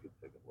well, you could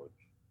take a look.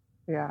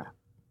 Yeah.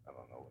 I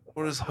don't know What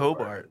fuck is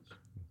Hobart?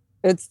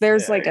 There's Yeah,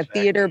 like a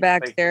exactly. theater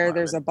back Thank you, there. Marvin.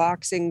 There's a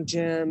boxing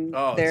gym.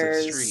 Oh, it's a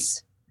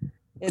there's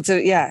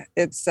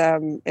it's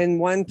in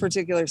one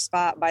particular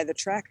spot by the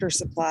Tractor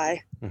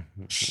Supply like.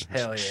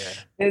 Hell yeah.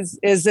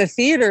 is a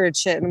theater and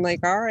shit. And I'm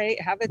like, all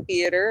right, have a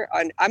theater.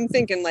 I'm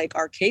thinking like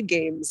arcade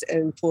games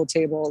and pool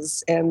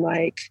tables and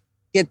like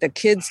get the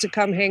kids to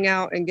come hang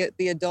out and get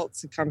the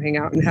adults to come hang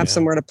out and have Yeah.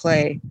 somewhere to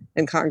play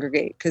and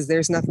congregate because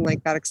there's nothing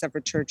like that except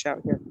for church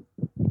out here.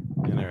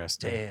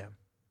 Interesting. Damn.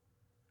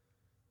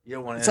 You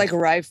don't want It's like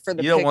rife for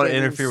the you don't want to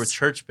pickings. interfere with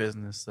church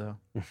business though.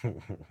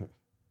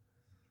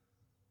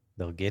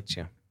 They'll get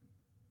you.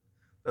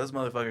 Those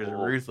motherfuckers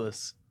are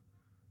ruthless.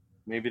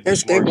 Maybe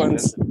There's more big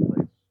ones. expensive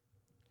place.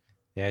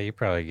 Yeah, you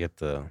probably get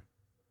the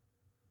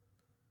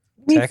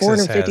I mean, Texas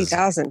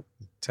 450,000.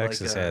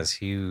 Texas Like, has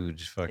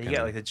huge You fucking.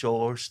 got like the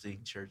Joel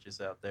Osteen churches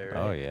out there. Right?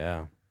 Oh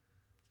yeah.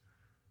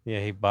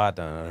 Yeah, he bought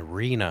an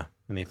arena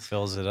and he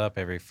fills it up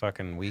every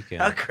fucking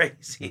weekend. How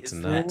crazy It's is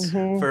nuts. that?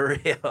 Mhm. For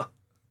real.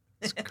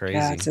 It's crazy.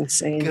 Yeah, it's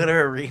insane. Go to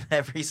arena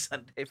every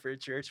Sunday for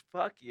church.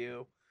 Fuck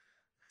you.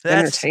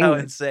 That's so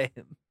Entertainment. insane.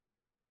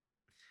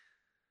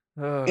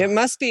 Ugh. It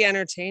must be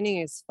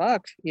entertaining as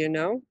fuck, you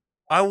know?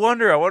 I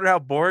wonder how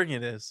boring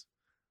it is.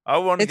 I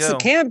want to It go.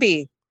 can't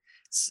be.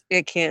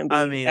 It can't be.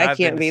 I mean, it I've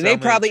been can't to be. so They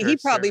many probably he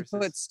church probably services.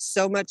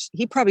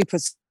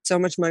 puts so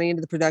much money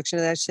into the production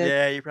of that shit.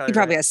 Yeah, you probably. he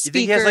probably right. has You speakers.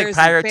 think he has like and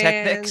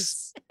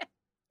pyrotechnics? fans.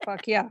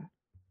 Fuck yeah.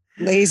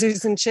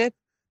 Lasers and shit.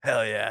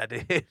 Hell yeah,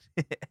 dude.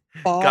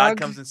 Fog. God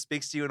comes and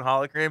speaks to you in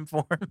hologram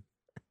form.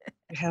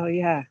 Hell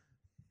yeah.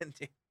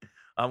 Dude,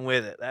 I'm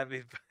with it. That'd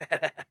be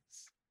badass.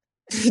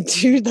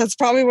 Dude, that's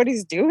probably what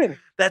he's doing.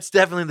 That's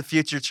definitely the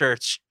future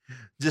church.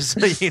 Just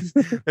so you,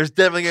 there's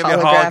definitely gonna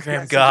be a Holograph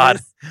hologram God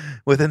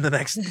messages. within the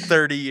next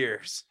 30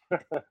 years.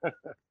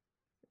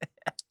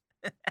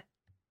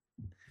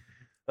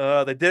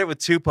 They did it with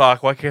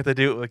Tupac. Why can't they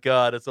do it with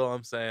God? That's all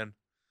I'm saying.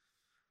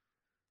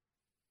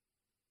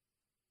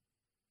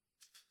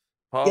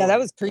 Yeah, that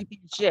was creepy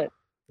as shit.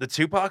 the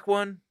Tupac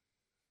one.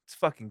 It's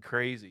fucking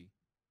crazy.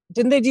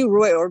 Didn't they do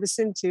Roy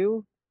Orbison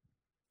too?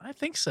 I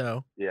think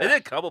so. Yeah. They did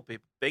a couple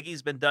people.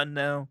 Biggie's been done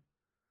now.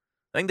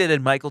 I think they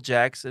did Michael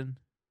Jackson.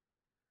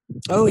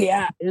 Oh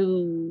yeah.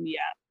 Ooh yeah.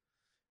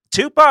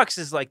 Tupac's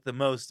is like the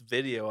most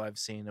video I've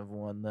seen of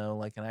one though,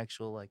 like an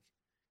actual like.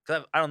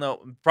 'Cause I don't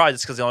know, probably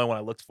just because the only one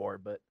I looked for,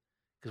 but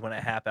because when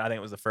it happened, I think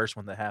it was the first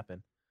one that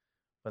happened.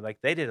 But like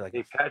they did like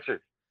Hey,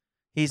 Patrick,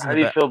 he's in how the do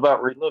you back. feel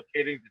about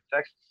relocating to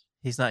Texas?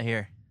 He's not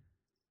here.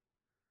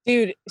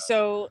 Dude,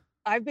 so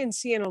I've been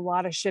seeing a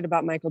lot of shit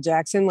about Michael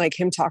Jackson, like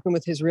him talking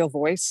with his real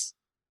voice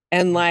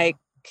and like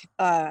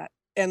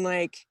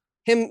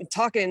him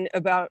talking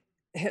about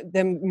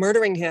them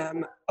murdering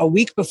him a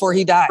week before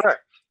he died.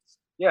 Correct.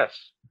 Yes.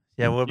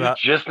 Yeah, what You're about?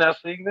 just now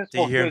seeing this? Do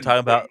you Well, hear him good. talking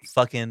about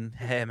fucking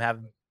him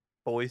having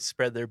boys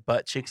spread their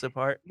butt cheeks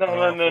apart? No. on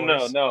all No,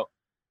 fours?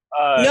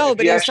 No, if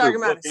but you he was actually talking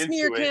about look a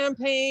smear into it-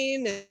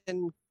 campaign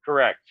and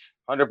Correct.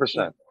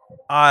 100%.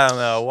 I don't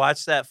know.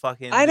 Watch that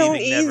fucking I don't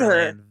Leaving either.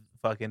 Neverland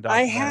fucking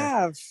I documentary.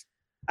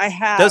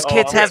 have. Those Oh,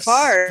 kids I'm have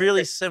far.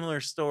 really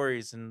similar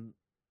stories, and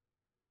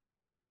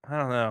I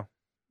don't know.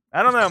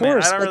 I don't know, Of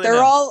course, man. I don't but really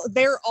know.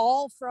 they're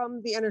all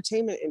from the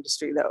entertainment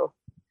industry though.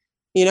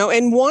 You know,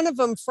 and one of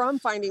them from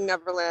Finding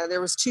Neverland,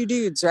 there was two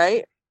dudes,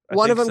 right? I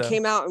One of think them so.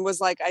 came out and was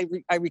like,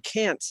 I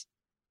recant.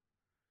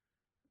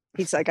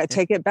 He's like, I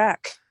take it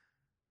back.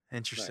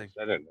 Interesting. Nice.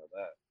 I didn't know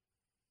that.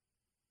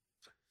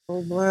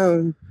 Full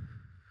blown.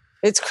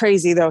 It's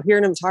crazy though,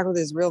 hearing him talk with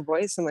his real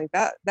voice. I'm like,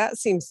 that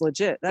seems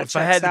legit. That If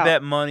I had checks to out.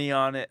 bet money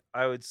on it,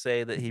 I would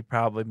say that he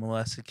probably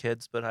molested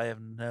kids, but I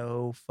have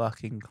no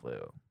fucking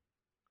clue.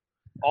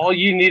 All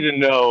you need to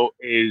know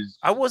is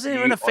I wasn't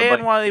even you- a fan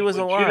like, while he you was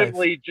alive.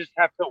 legitimately just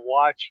have to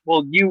watch.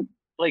 Well,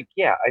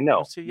 yeah, I know.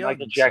 was too young,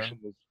 Michael Jackson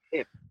was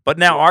hit. But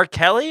now R.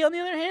 Kelly, on the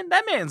other hand,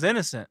 that man's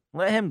innocent.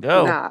 Let him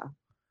go. Nah.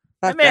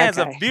 That Fuck man has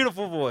that a guy.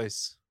 beautiful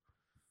voice.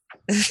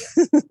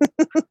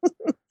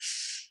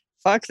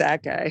 Fuck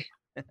that guy.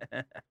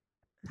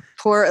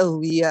 Poor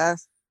Aaliyah.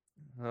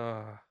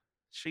 Oh,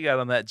 she got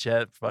on that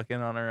jet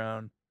fucking on her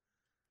own.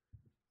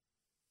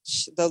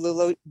 The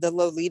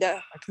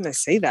Lolita. How can I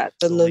say that?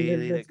 The Lolita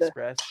Lolita.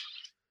 Express.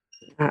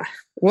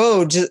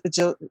 Whoa,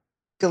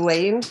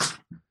 Ghislaine.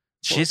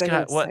 She's was I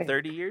got gonna what, say?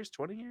 30 years,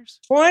 20 years?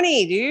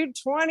 20, dude.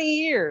 20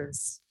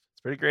 years.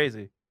 It's pretty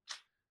crazy.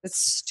 It's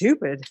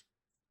stupid.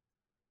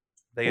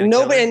 They gonna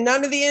kill her?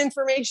 None of the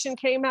information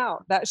came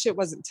out. That shit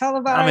wasn't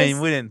televised. I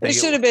mean, we didn't think This it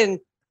should was- have been.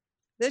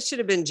 This should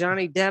have been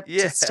Johnny Depp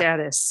Yeah. to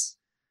status.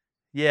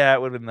 Yeah, it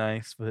would have been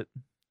nice, but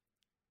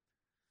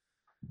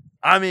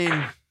I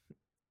mean,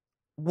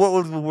 what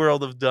would the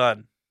world have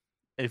done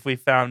if we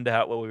found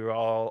out what we were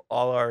all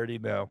already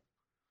know?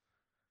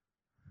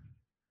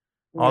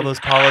 All those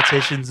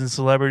politicians and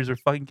celebrities are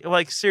fucking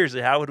like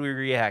seriously, how would we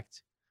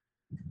react?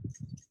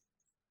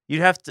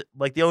 You'd have to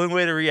like the only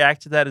way to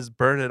react to that is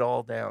burn it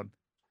all down.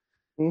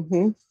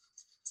 Mm-hmm.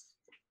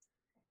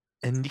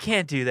 And you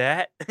can't do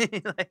that.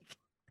 Like,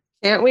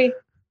 Can't we?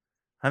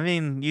 I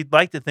mean, you'd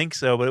like to think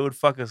so, but it would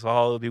fuck us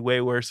all. It would be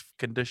way worse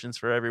conditions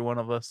for every one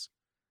of us.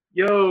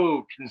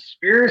 Yo,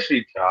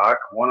 conspiracy talk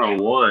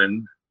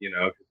 101. You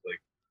know, because like.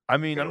 I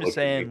mean, I'm gotta just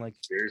look into saying, like,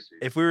 conspiracy.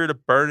 if we were to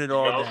burn it Did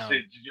all y'all down, see,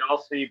 did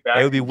y'all see back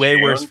it would be in way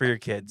worse June for your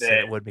kids than that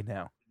it would be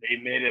now. They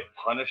made it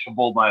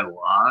punishable by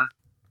law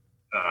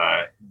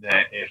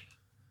that if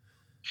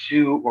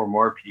two or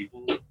more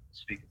people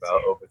speak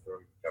about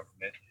overthrowing the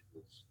government, it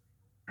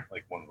was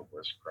like one of the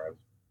worst crimes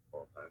of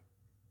all time.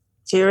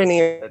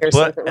 Tyranny or But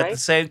something, at right? the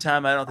same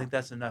time, I don't think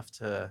that's enough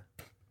to.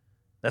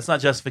 That's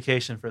not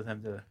justification for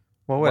them to.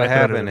 What would Wipe it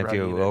under happen the if rug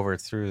you either.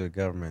 overthrew the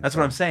government? That's what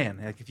though? I'm saying.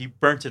 Like if you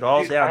burnt it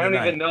all Dude, down I don't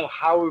tonight. even know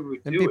how we would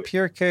It'd do be it.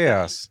 pure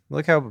chaos.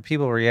 Look how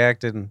people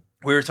reacted.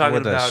 We were talking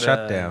with a about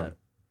shutdown.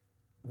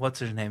 What's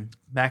her name?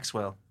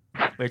 Maxwell.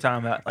 We were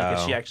talking about like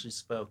if she Oh. actually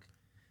spoke,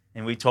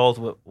 and we told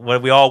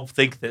what we all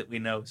think that we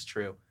know is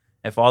true.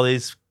 If all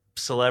these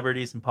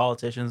celebrities and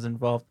politicians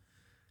involved,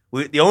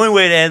 the only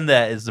way to end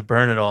that is to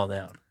burn it all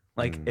down.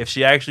 Like Mm. if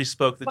she actually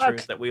spoke the Fuck.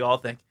 truth that we all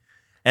think,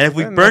 and if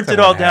we Then burnt nothing it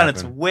all would down,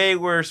 it's happen. way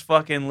worse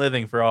fucking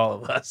living for all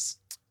of us.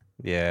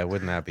 Yeah, it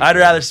would not be. I'd good.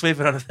 rather sweep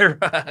it under the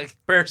rug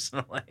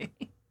personally.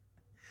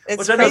 It's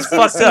Which I know is crazy to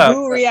fucked see up.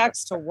 who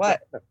reacts to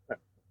what.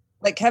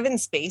 Like Kevin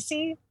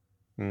Spacey?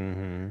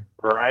 Mhm.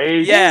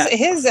 Right? Yeah.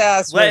 His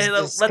ass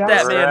was Let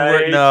that man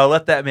work. Right. No,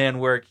 let that man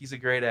work. He's a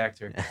great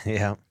actor.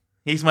 Yeah.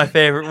 He's my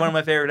favorite, one of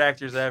my favorite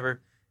actors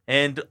ever.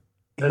 And he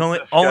That's only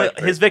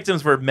disgusting. his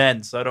victims were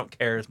men, so I don't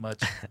care as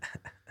much.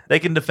 They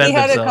can defend He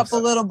had themselves. a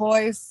couple little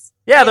boys.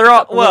 Yeah, He had they're a all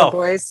couple little well.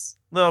 boys.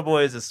 Little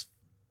boys is.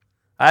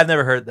 I've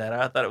never heard that.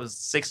 I thought it was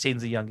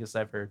 16's the youngest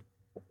I've heard.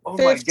 Oh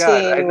my god,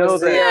 I 15 know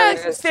was that. Yeah,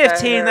 youngest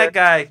 15. I That heard.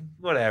 guy,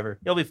 whatever.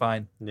 He'll be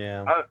fine.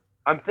 Yeah.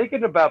 I'm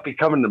thinking about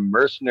becoming a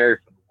mercenary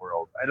for the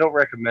world. I don't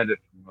recommend it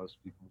for most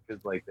people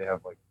because like they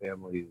have like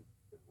families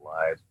and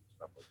lives and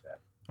stuff like that. A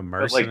But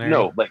mercenary. like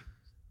no, like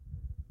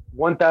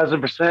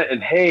 1000%.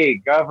 And hey,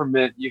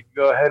 government, you can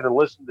go ahead and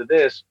listen to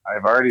this.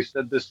 I've already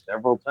said this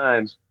several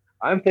times.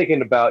 I'm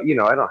thinking about, I don't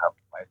have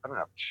a wife, I don't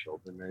have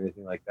children or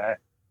anything like that.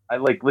 I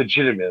like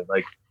legitimate,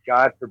 like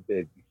God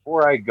forbid,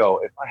 before I go,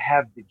 if I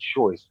have the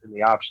choice and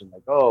the option,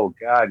 like, oh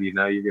God, you're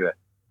gonna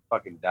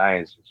fucking die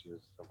in 6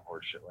 years, some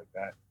horse shit like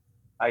that.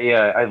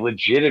 I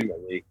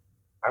legitimately,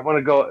 I want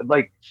to go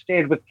like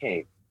stand with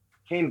Cain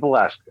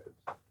Velasquez,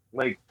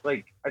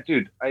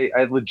 dude,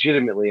 I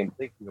legitimately am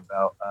thinking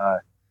about,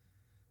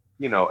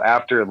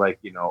 after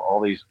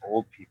all these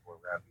old people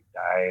around me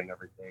die and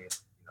everything,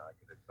 I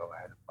could go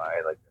ahead and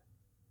buy like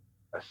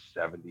a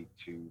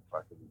 72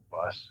 fucking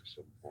bus or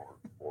some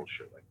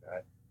bullshit like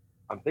that.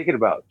 I'm thinking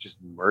about just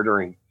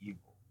murdering evil,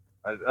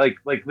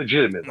 like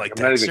legitimate, Like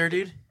I'm not Dexter, even,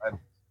 dude.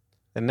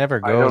 It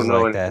never I don't goes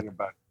know like that. anything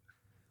about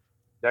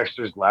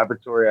Dexter's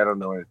Laboratory. I don't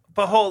know anything.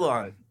 But hold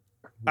on.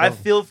 I Well,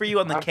 feel for you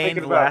on the I'm Cain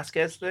thinking about-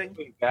 Velasquez thing.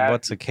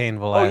 What's a Cain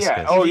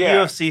Velasquez? Oh, He's a yeah.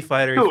 UFC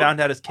fighter. He Dude, found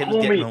out his kid was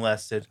getting homie.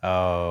 molested,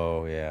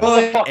 Oh, yeah.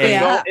 Motherfucker,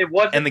 And- no, it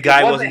wasn't. and the guy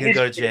it wasn't going to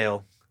go to his kid.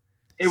 jail.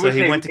 It So was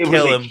he a- went to it was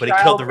kill a him, but he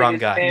child killed the in wrong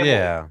his guy. family.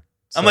 Yeah.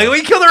 I'm like, well,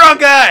 he killed the wrong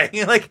guy.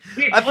 Like,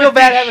 He I flipped feel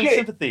bad his having shit.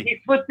 sympathy.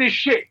 He flipped this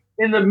shit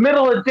in the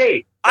middle of the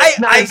day. I That's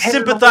not intended to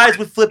sympathize work.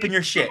 with flipping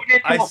your shit.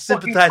 Into I a fucking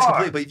sympathize car.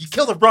 completely. But if you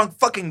kill the wrong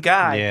fucking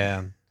guy,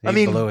 Yeah. He I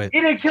mean, blew it.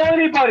 He didn't kill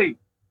anybody.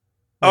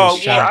 oh,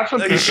 He well, shot he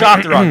some shot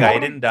the people. wrong guy. He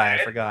didn't die.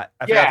 I forgot.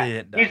 I forgot that he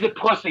didn't die. He's a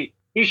pussy.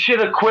 He should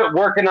have quit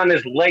working on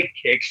his leg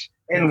kicks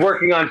and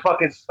working on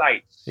fucking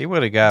sights. He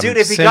would have got Dude,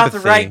 if he got the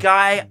sympathy. right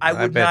guy, I I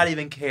would bet- not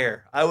even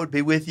care. I would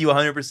be with you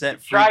 100%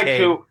 free Tried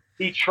Cain. to.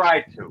 He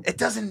tried to. It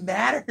doesn't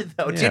matter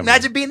though. Yeah, Dude,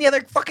 imagine being the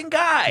other fucking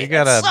guy. You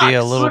That gotta be a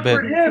sucks. little Good bit.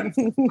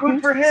 for him.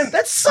 Good for him.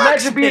 That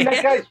sucks. Imagine being man.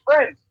 that guy's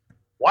friend.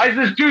 Why is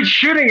this dude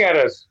shooting at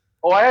us?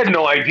 Oh, I had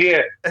no idea.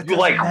 It You doesn't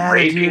like matter,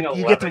 raping dude.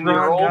 You get the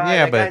 11-year-old? wrong guy.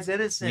 Yeah, that but guy's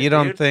innocent. You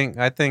don't dude. think?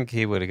 I think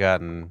he would have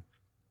gotten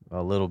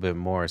a little bit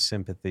more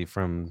sympathy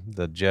from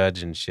the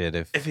judge and shit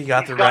if If he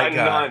got He's the right gotten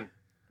guy. none.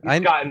 He's I-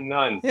 gotten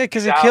none. yeah,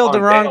 because he He's out killed the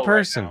on wrong bail right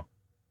person. now.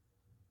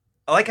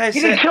 Like I He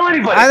said, didn't kill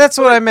anybody. That's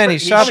what I meant. He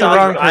shot the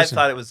wrong I person.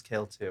 thought it was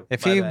kill too.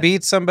 If My he bad.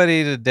 beat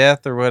somebody to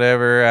death or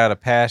whatever out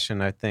of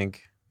passion, I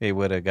think he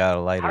would have got a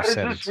lighter How does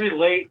sentence. this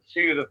relate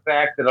to the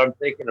fact that I'm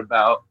thinking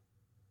about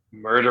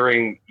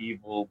murdering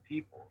evil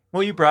people?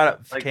 Well, you brought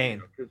up Like,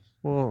 Cain. 'cause,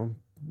 Well,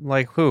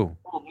 like who?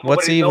 well,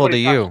 What's nobody- evil to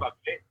nobody talks you? about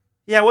Cain.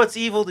 Yeah, what's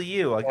evil to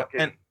you? Like, Fucking-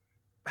 and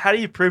how do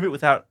you prove it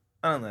without?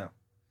 I don't know.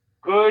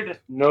 Good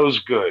knows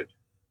good.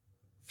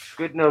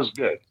 Good knows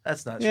good.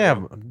 That's not Yeah,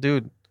 true.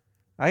 dude.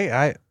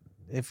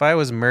 If I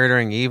was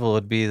murdering evil,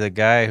 it'd be the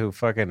guy who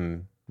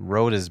fucking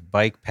rode his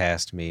bike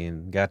past me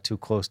and got too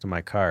close to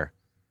my car.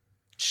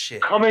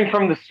 Shit. Coming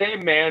from the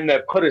same man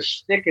that put a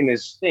stick in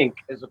his sink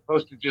as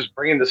opposed to just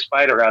bringing the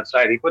spider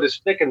outside. He put a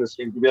stick in the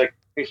sink to be like,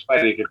 hey,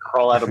 spider, you could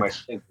crawl out of my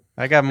sink.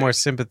 I got more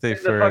sympathy And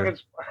the for.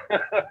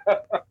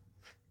 fucking-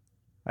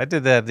 I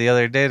did that the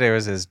other day. There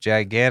was this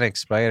gigantic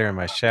spider in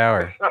my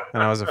shower,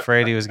 and I was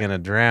afraid he was gonna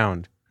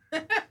drown.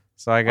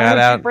 So I Why got don't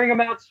you out. bring him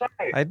outside?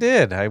 I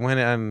did. I went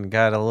and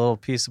got a little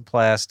piece of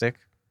plastic,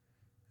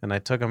 and I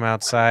took him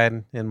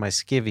outside in my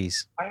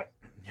skivvies. Your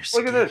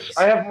Look at this. skis.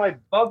 I have my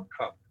bug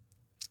cup.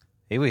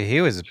 He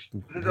was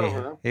Put it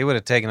over. he would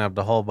have taken up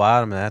the whole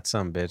bottom of that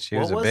son bitch. He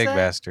What was a was big that?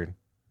 bastard.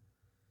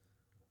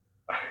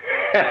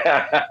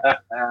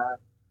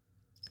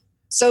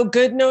 So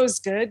good knows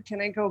good.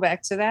 Can I go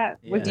back to that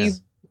with you?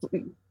 Yes.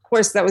 Of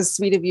course, that was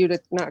sweet of you to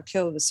not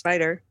kill the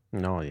spider.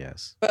 No,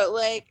 yes. But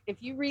like, if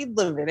you read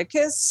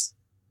Leviticus,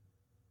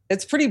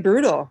 it's pretty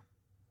brutal.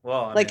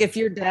 Well, I Like mean, if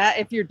your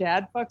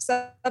dad fucks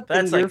up, then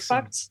that's you're like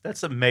some, fucked. that's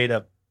some made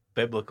up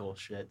biblical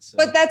shit. So.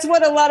 But that's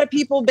what a lot of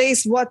people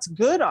base what's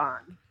good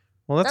on.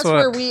 Well, That's what.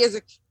 where we as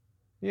a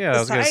Yeah, I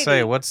was gonna say.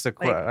 society, What's the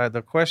like-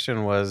 the question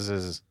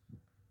is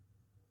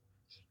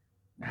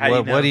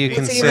How what do you know?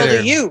 What's consider? evil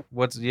to you?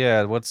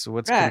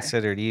 What's Right.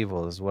 considered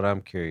evil is what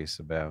I'm curious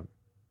about.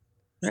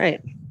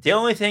 right. The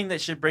only thing that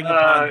should bring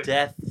upon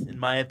death, in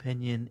my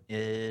opinion,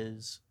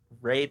 is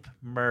rape,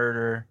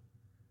 murder.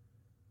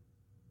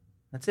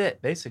 That's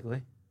it,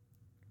 basically.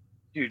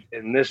 Dude,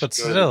 and this But goes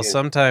still, against-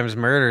 sometimes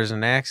murder is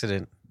an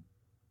accident.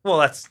 Well,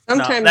 that's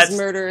Sometimes that's,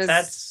 murder is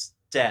that's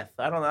death.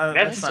 I don't know.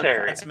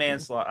 Necessary. That's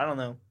manslaughter. I don't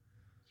know.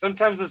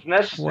 sometimes it's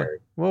necessary.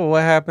 Well,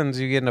 what happens?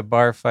 You get in a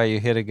bar fight, you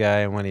hit a guy,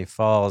 and when he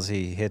falls,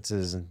 he hits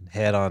his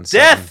head on something.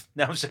 Death.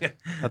 No, I'm just kidding.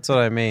 That's what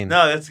I mean.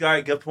 No, that's all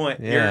right. Good point.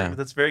 Yeah.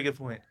 That's a very good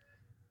point.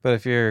 But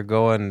if you're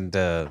going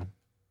to,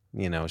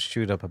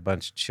 shoot up a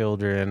bunch of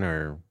children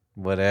or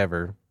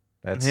whatever,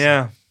 that's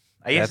Yeah,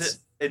 I guess that's-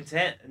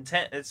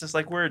 intent. It's just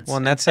like words. Well,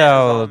 and that's Intent is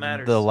all how that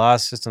matters. the law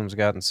system's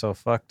gotten so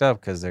fucked up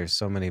because there's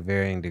so many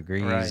varying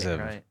degrees Right, of.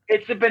 right.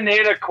 It's a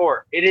banana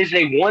court. It is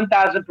a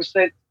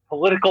 1,000%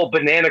 political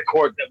banana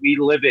court that we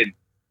live in.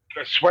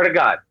 I swear to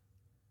God.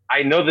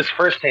 I know this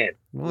firsthand.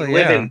 Well, We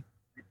live yeah. in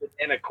a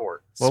banana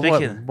court. Well,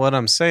 Speaking, what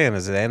I'm saying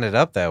is it ended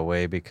up that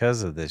way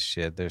because of this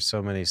shit. There's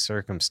so many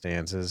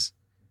circumstances.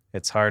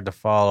 It's hard to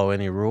follow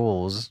any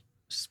rules.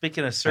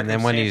 speaking of And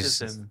then when you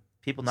circumstances and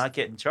people not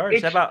getting charged,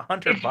 It's- how about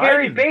Hunter It's Biden?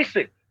 very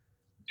basic.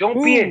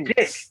 Don't be a Ooh. dick.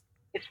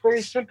 It's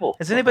very simple.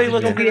 Has anybody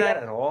looked Yeah. into that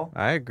at all?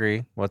 I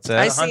agree. What's I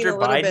that? seen Hunter a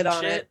little Biden bit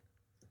on shit. it.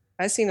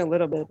 I seen a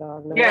little bit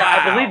on it. Yeah,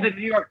 I Wow. believe the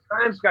New York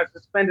Times got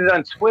suspended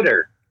on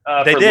Twitter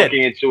They for did.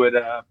 looking into it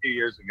a few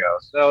years ago.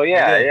 So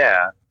yeah, did.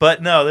 yeah.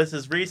 But no, this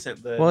is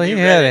recent. The Well, he new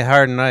had Reddit- a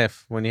hard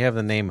knife when you have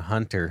the name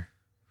Hunter.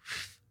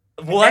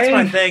 Well, that's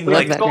my And thing. Love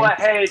Like that. go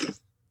ahead.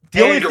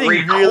 the only and thing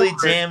record really it.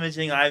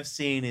 damaging I've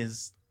seen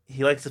is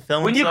he likes to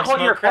film When you himself call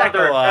smoke your crack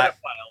father a a lot. pedophile,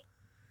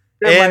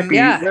 there And might be-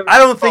 Yeah. there- I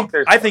don't think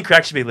there's- I think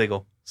crack should be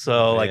legal.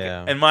 So like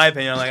Yeah. in my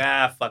opinion, I'm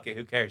like fuck it,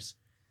 who cares?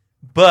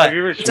 But Have you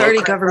ever It's smoked already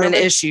crack, government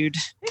brother? issued.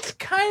 it's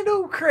kind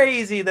of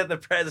crazy that the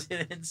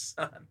president's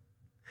son,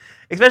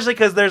 especially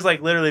because there's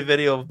like literally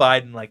video of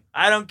Biden like,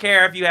 I don't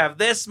care if you have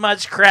this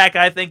much crack,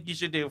 I think you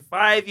should do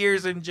 5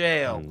 years in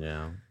jail.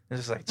 Yeah. It's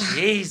just like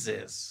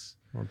Jesus,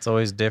 Well, it's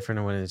always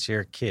different when it's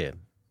your kid.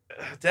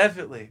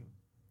 definitely.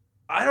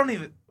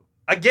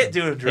 I get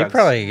doing He drugs.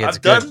 probably gets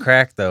I've good done-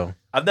 crack though.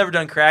 I've never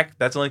done crack.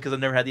 That's only because I've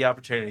never had the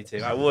opportunity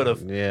to. I would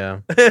have,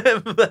 Yeah.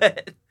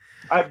 but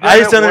I've done I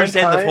just it don't one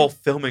understand the time- whole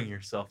filming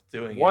yourself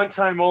doing it. One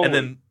time only. And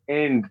then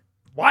and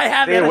why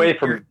have stay it away on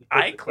from your it.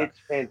 It's iCloud?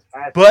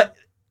 fantastic. But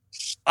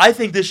I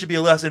think this should be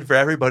a lesson for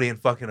everybody in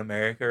fucking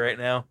America right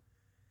now.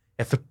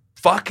 If the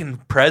fucking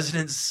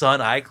president's son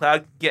iCloud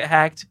can get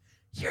hacked,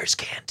 yours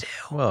can too.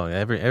 Well,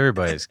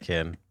 everybody's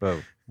can,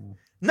 but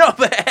No,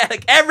 but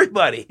like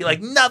everybody, like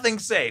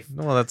nothing's safe.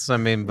 well, that's what I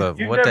mean. But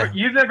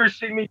You've never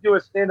seen me do a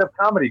stand-up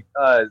comedy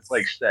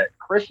like set.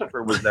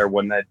 Christopher was there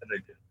one night that I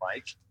didn't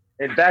like,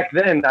 and back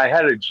then I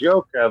had a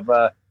joke of,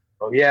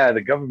 oh yeah,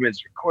 the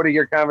government's recording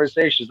your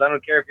conversations. I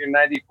don't care if you're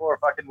 94,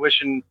 fucking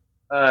wishing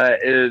a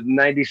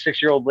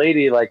 96-year-old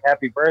lady like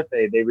happy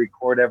birthday. They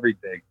record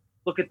everything.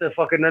 Look at the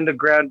fucking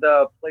underground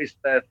place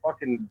that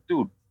fucking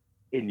dude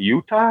in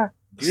Utah.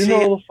 Do you See,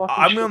 know the fucking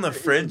I'm shit on the that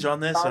is fringe in on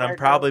this, Utah and I'm right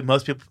probably now?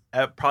 most people,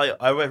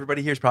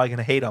 everybody here is probably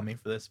gonna hate on me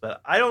for this,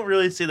 but I don't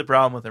really see the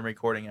problem with them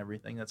recording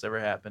everything that's ever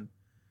happened.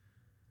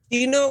 Do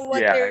you know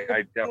what Yeah, they're I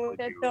doing definitely with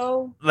it, do.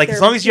 though? Like, as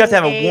They're long as you have to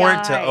have a making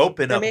warrant to AI.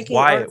 open They're up making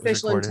why it was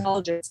artificial recorded.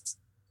 intelligence.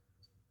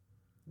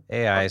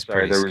 AI is I'm sorry,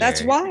 pretty there was- That's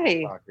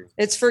scary. why.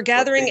 It's for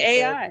gathering they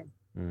said? AI.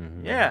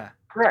 Mhm. Yeah.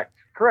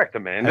 Correct,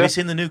 Amanda. Have you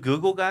seen the new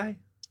Google guy?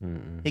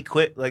 Mhm. He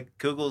quit. Like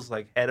Google's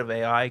like head of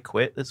AI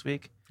quit this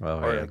week Oh,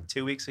 or yeah. like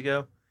 2 weeks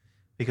ago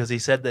because he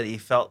said that he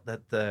felt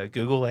that the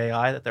Google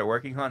AI that they're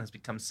working on has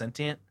become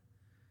sentient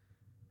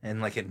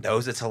and like it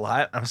knows it's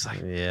alive. I was like,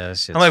 Yeah, that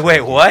shit's I'm like, wait,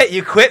 freaky. what?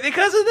 You quit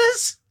because of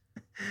this?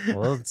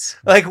 Well, it's,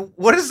 Like,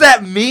 what does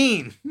that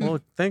mean? well,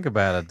 think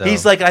about it though.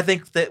 He's like, I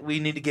think that we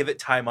need to give it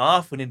time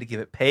off. We need to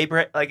give it pay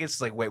break. Like, it's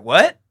like, wait,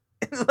 what?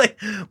 Like,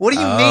 what do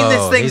you mean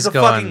this Oh, thing's he's a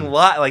fucking going-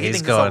 live? Like, he he's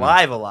thinks going-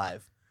 it's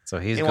alive. so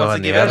he's he wants to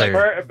going the give us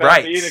other.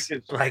 rights.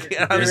 Like,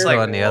 I'm He's just like,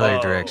 going the other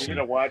whoa. direction. You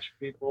gonna watch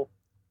people?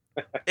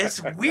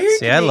 It's weird.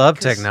 See, to I me love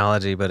 'cause-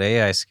 technology, but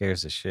AI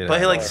scares the shit But out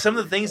he, of like me. some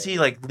of the things he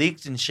like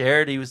leaked and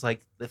shared, he was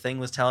like the thing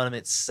was telling him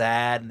it's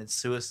sad and it's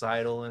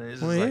suicidal and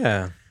it's just Well, like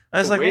yeah. I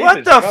was The like, wave what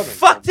is the coming.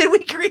 fuck did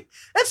we create?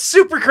 That's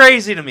super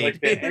crazy to me.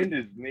 Like the dude. end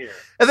is near.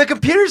 And the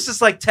computer's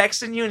just like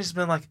texting you and just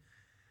been like,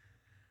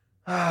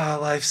 ah,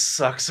 life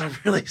sucks. I'm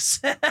really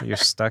sad. You're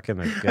stuck in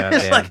a It's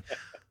goddamn. like,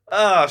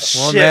 oh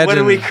shit, Well, what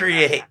did we imagine-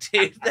 create,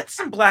 dude? That's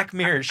some Black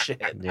Mirror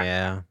shit.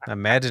 Yeah.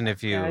 Imagine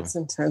if you. Yeah, it's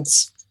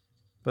intense.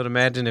 But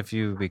imagine if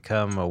you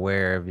become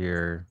aware of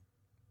your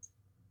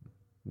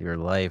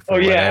life Oh,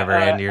 or yeah, whatever,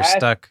 and you're ask-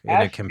 stuck in a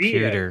ask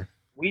computer.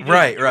 We just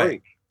Right.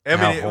 drink. I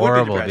How mean, it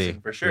horrible would it'd be be.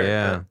 depressing for sure.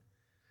 Yeah. But,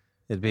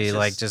 It'd be It's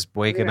like just- just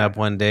waking yeah. up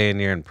one day and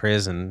you're in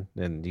prison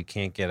and you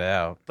can't get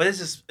out. but it's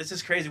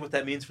just crazy what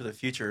that means for the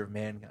future of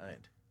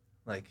mankind.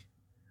 Like,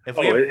 if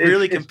Oh, we have it's-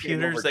 really it's getting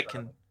computers that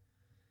overdone.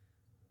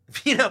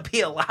 can,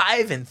 be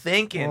alive and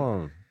think and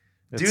Well,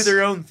 do it's-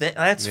 their own thing,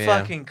 that's yeah.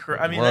 fucking.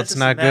 I mean, well, that's it's just a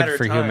not matter good of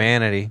for time.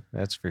 humanity.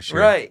 That's for sure.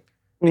 Right?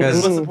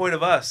 Because- What's the point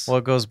of us? Well,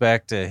 it goes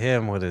back to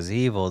him with his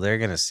evil. They're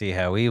gonna see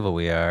how evil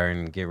we are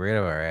and get rid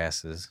of our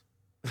asses.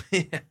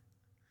 Yeah.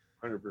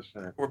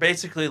 100%. We're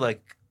basically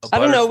like. A I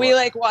don't know. We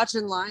butterfly. like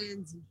watching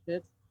lions and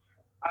shit.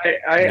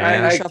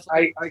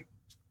 I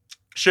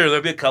Sure,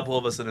 there'll be a couple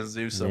of us in a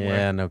zoo Yeah,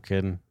 somewhere. no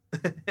kidding.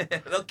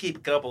 They'll keep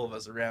a couple of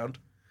us around,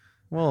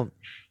 Well,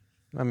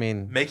 I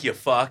mean, make you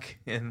fuck,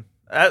 and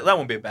that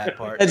won't be a bad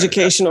part.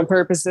 Educational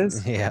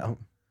purposes. yeah,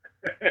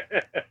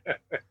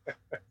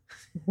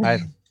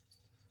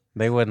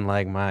 they wouldn't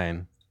like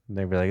mine.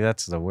 They'd be like,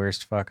 "That's the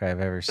worst fuck I've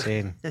ever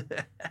seen."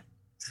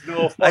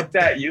 No, fuck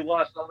that. You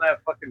lost all that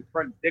fucking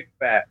front dick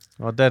fat.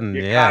 Well, it doesn't.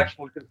 Your Yeah, cock's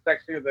looking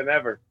sexier than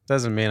ever.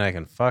 doesn't mean I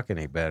can fuck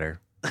any better.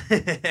 Oh,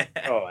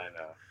 I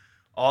know.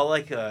 All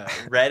like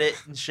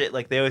Reddit and shit.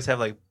 Like they always have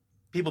like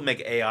people make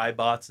AI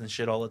bots and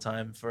shit all the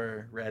time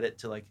for Reddit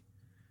to like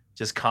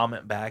just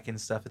comment back and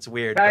stuff. It's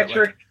weird. but, like,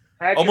 Patrick,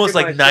 almost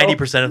and like myself,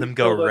 90% of them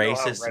go we still don't know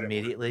how racist Reddit works.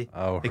 immediately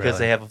Oh, because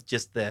they really? have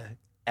just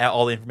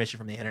all the information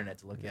from the internet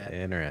to look at.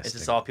 Interesting. It's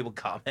just all people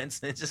comments.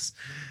 And it's just,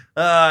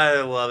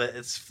 I love it.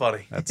 It's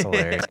funny. That's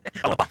hilarious.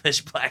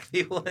 Amish black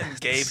people and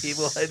gay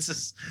people.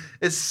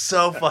 It's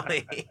so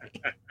funny.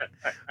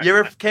 You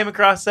ever came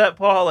across that,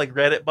 Paul? Like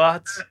Reddit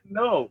bots?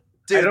 No.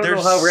 I Dude, don't they're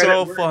know how Reddit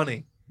so works.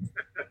 funny.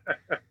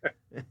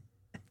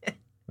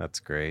 That's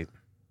great.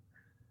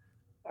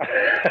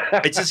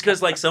 It's just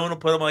because like someone will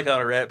put them like on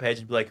a Reddit page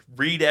and be like,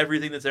 read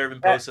everything that's ever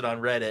been posted on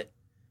Reddit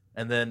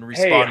and then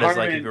respond as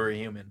like if Harmon. you were a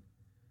human.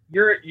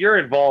 You're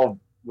involved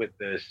with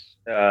this,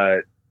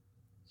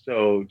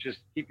 so just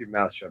keep your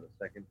mouth shut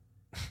a second.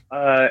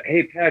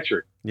 Hey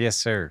Patrick, Yes,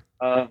 sir.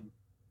 how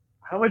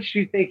much do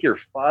you think your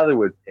father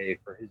would pay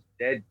for his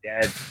dead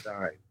dad's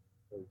sign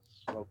for the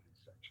smoking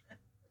section?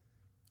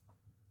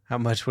 How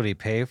much would he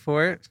pay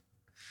for it?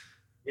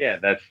 Yeah,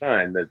 that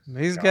sign.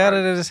 He's got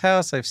it at his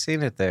house. I've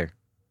seen it there.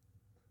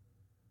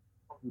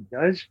 He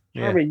does.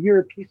 Yeah. Harmon, you're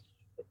a piece.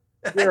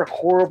 You're a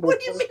horrible. What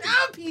do you mean person.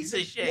 I'm a piece of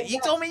shit? You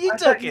told me you I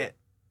took thought you- it.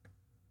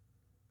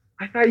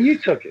 I thought you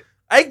took it.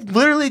 I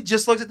literally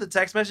just looked at the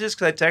text messages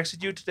because I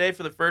texted you today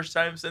for the first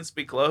time since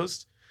we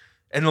closed.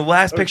 And the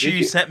last Oh, picture did you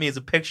you? sent me is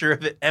a picture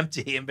of it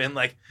empty and been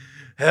like,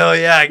 hell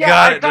yeah, I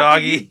got it, thought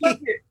that you doggy. took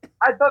it.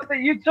 I thought that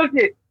you took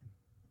it.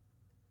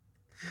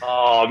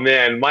 Oh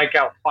man, Mike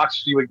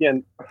outfoxed you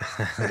again.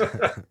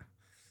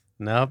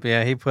 Nope.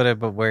 Yeah, he put it,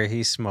 but where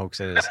he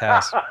smokes at his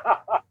house.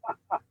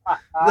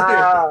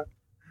 Ah,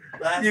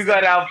 Last you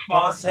got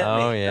Paul outfoxed. sent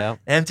Oh me. yeah.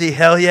 Empty,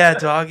 hell yeah,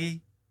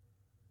 doggy.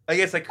 I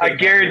guess I could. I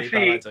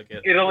guarantee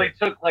it only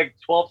took like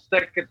 12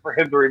 seconds for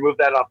him to remove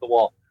that off the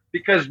wall.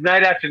 Because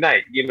night after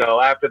night,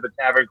 after the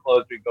tavern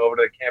closed, we go over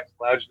to the campus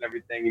lounge and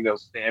everything.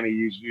 Sammy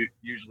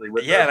usually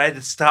with Yeah, us. and I had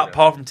to stop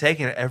Paul from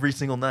taking it every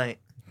single night.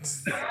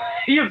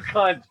 You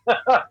cunt.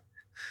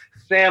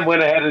 Sam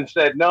went ahead and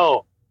said,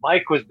 no,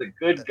 Mike was the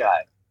good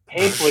guy.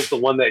 Hank was the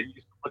one that used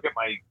to look at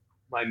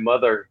my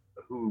mother,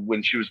 who,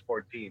 when she was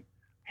 14,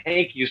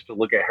 Hank used to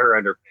look at her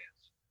underpants.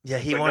 Yeah,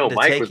 he But wanted no, to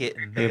Mike take was- it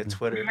and make a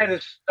Twitter. We had to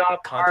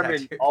stop Contact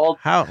Harmon her. all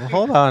How?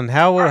 Hold on.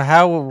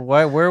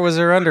 Where was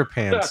her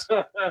underpants?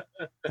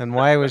 And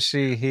why was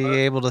he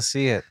able to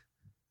see it?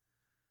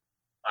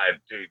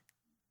 Dude,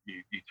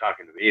 you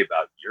talking to me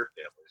about your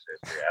family's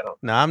history. I don't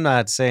No, I'm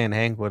not saying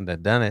Hank wouldn't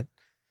have done it,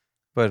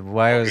 but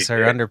why Oh, was he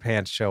her did.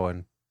 underpants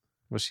showing?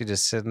 Was she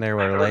just sitting there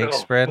with I her don't legs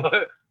know. spread?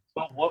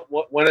 But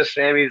what one of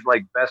Sammy's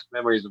best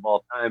memories of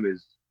all time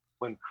is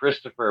when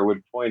Christopher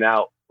would point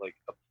out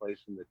a place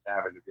in the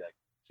tavern to be like,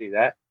 see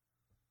that?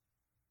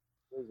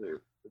 It's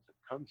a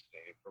cum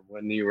stain from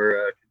when you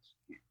were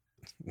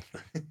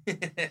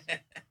conceived.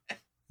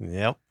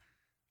 Yep.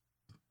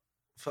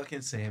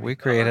 Fucking Sammy. We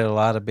created a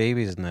lot of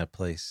babies in that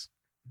place.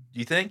 Do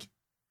you think?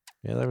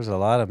 Yeah, there was a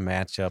lot of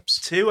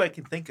matchups. 2 I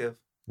can think of.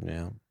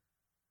 Yeah.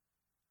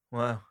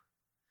 Wow.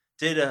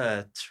 Did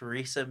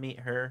Teresa meet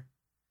her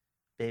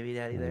baby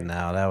daddy there?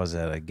 No, that was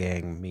at a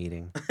gang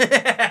meeting.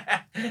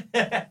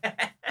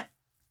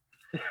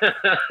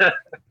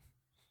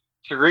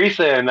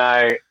 Teresa and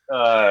I,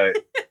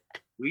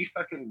 we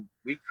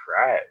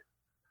cried.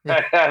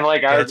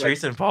 Yeah.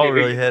 Teresa and Paul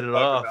really hit it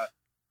off.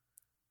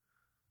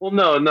 Well,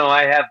 no,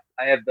 I have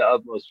the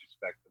utmost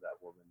respect for that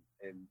woman,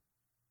 and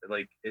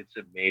it's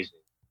amazing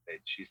that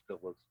she still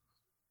looks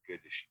as good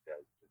as she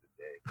does to the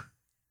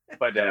day.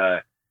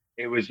 But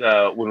it was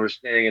when we're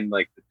standing in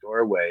the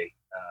doorway,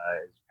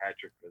 as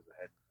Patrick goes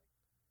ahead,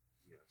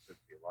 and, sets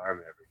the alarm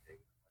and everything.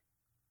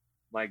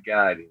 My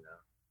God,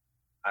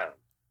 I don't,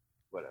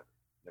 whatever.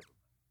 Never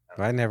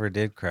mind. I never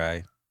did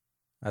cry.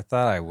 I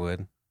thought I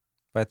would.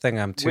 But I think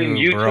I'm too When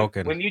you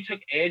broken. when you took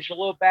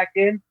Angelo back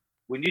in,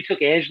 and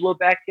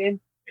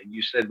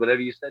you said whatever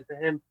you said to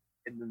him,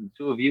 and then the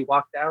two of you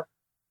walked out,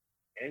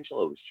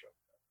 Angelo was choked.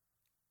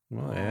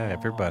 Well, yeah,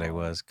 everybody Aw.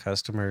 was.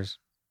 Customers.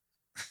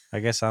 I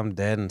guess I'm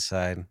dead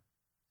inside.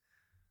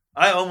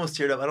 I almost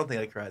teared up. I don't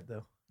think I cried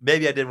though.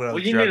 Maybe I did when I Well,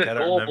 was you drunk. need a I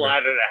don't remember.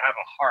 gallbladder to have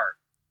a heart.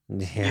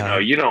 Yeah,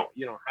 You don't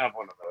have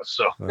one of those,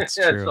 so That's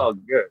it's true. all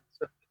good.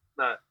 It's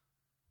not.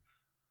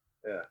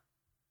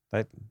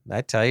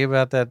 I tell you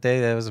about that day.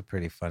 That was a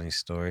pretty funny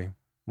story.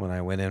 When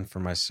I went in for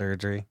my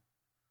surgery,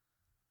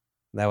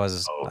 that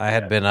was Oh, I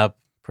had yeah. been up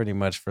pretty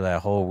much for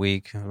that whole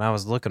week, and I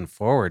was looking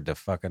forward to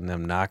fucking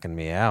them knocking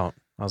me out.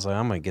 I was like,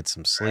 I'm gonna get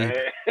some sleep,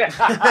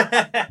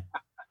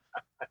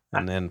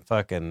 and then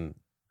fucking,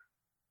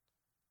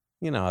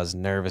 I was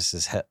nervous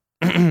as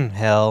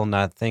hell,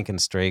 not thinking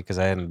straight because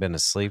I hadn't been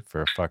asleep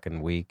for a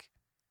fucking week.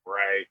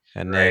 Right.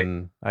 And right.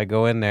 then I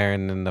go in there,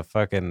 and then the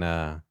fucking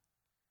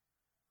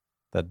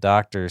the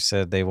doctor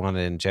said they want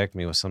to inject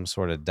me with some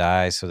sort of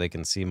dye so they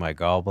can see my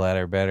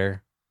gallbladder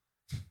better.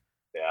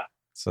 Yeah.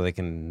 So they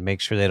can make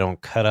sure they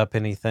don't cut up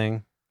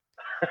anything.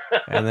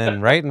 And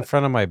then right in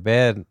front of my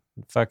bed,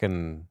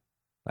 fucking,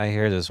 I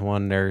hear this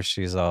one nurse.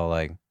 She's all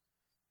like,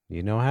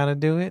 "You know how to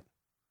do it?"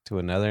 To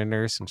another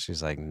nurse, and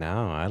she's like,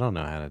 "No, I don't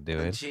know how to do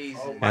it."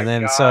 Jesus. Oh my And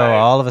then God. so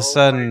all of a Oh my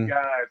sudden, God.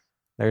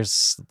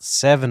 there's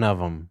 7 of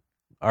them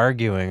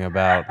arguing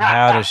about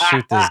how to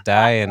shoot this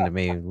dye into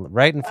me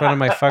right in front of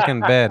my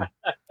fucking bed.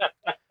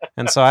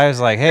 And so I was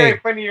like, Right hey, in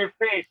front of your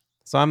face.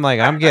 so I'm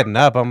like, I'm getting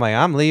up. I'm like,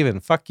 I'm leaving.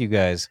 Fuck you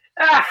guys.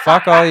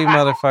 Fuck all you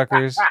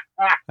motherfuckers.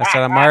 I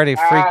said, I'm already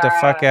freaked the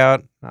fuck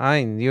out.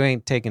 You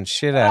ain't taking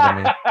shit out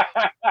of me.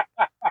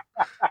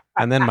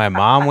 And then my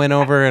mom went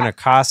over and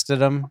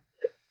accosted him.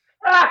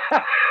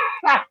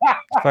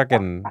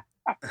 Fucking.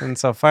 And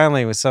so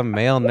finally, with some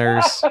male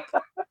nurse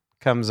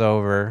comes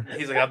over.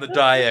 He's like, I'm the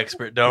dye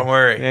expert. Don't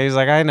worry. Yeah, he's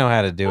like, I know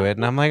how to do it.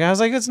 And I was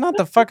like, it's not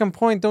the fucking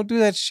point. Don't do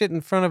that shit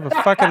in front of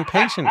a fucking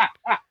patient.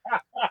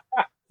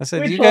 I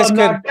said, Wait you till guys I'm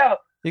could. knocked out.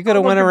 You could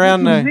have I'm went about to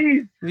around get some the.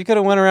 Z's. You could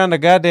have went around the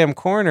goddamn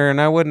corner, and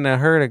I wouldn't have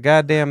heard a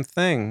goddamn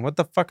thing. What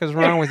the fuck is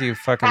wrong with you,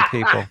 fucking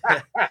people?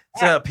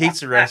 It's a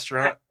pizza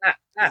restaurant.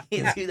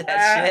 You do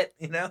that shit,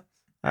 you know?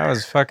 I was I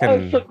was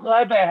fucking. so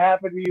glad that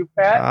happened to you,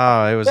 Pat.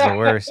 Oh, it was the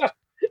worst.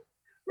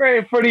 Right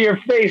in front of your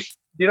face.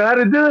 You know how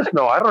to do this?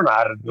 No, I don't know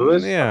how to do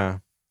this. Yeah.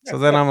 So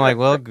then I'm like,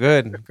 well,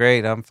 good,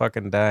 great. I'm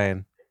fucking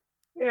dying,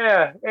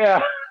 Yeah.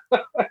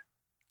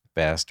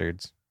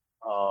 bastards.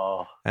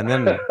 Oh. And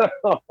then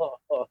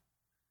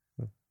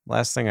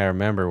last thing I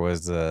remember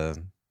was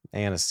the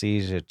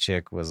anesthesia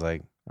chick was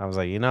like, I was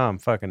like, I'm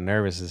fucking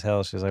nervous as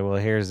hell. She's like, well,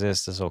 here's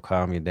this. This will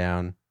calm you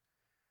down.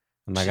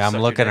 I'm like, She I'm sucked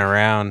your looking dick.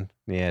 around.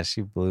 Yeah,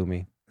 she blew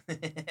me.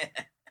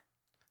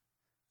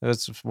 It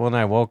was when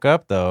I woke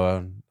up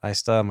though. I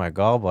still had my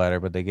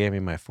gallbladder, but they gave me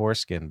my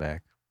foreskin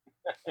back.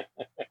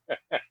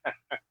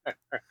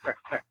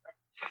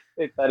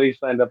 They thought he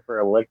signed up for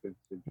elective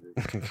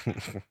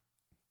surgery.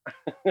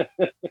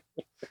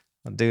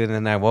 Dude, and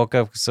then I woke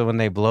up. So when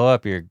they blow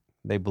up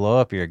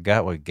your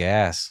gut with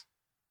gas,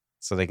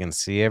 so they can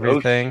see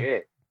everything. Oh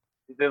shit!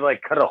 Did they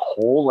like cut a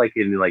hole like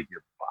in like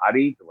your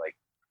body to like,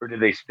 or did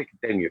they stick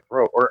it down your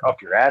throat or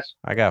up your ass?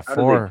 I got How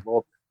did they four blow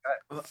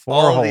up? Four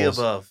All the holes.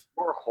 above.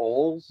 4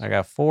 holes? I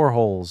got 4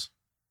 holes.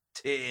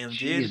 Damn, dude.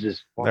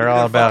 Jesus. They're They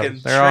all about.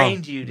 fucking They're all.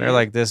 trained you, They're dude.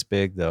 like this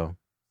big though.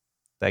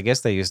 I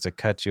guess they used to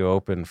cut you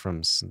open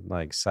from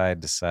like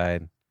side to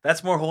side.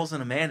 That's more holes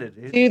than Amanda,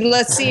 dude. Dude,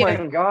 let's Oh see my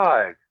him.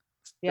 god.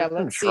 Yeah, That's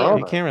some let's see trauma.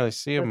 You him. can't really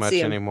see him Let's much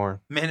see 'em.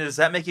 anymore. Amanda, does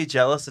that make you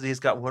jealous that he's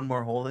got one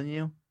more hole than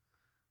you?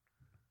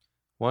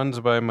 One's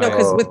by my. No,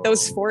 because with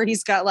those Oh. 4,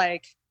 he's got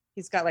like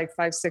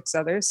 5-6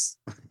 others,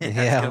 Yeah.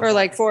 that's good. or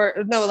like 4.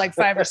 No, like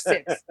 5 or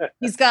 6.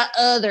 He's got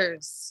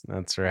others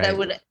That's right. that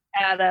would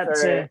add up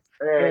to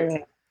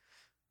Hey,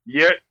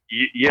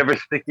 you ever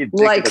stick your dick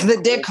Like in a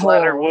the dick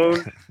gallbladder hole.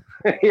 wound?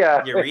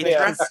 Yeah.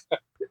 Urethra?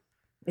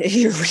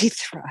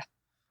 urethra.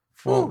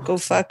 Well, Go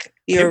fuck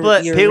your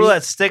People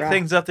that stick urethra.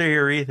 things up their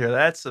urethra,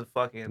 that's a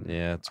fucking.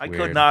 yeah, it's I weird.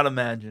 could not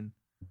imagine.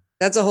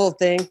 That's a whole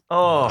thing.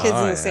 Oh, Kids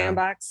in yeah. the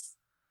sandbox.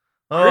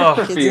 oh,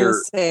 Kids in the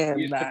Christopher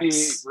used to be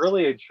sandbox.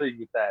 really intrigued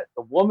with that.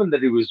 The woman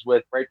that he was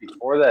with right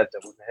before that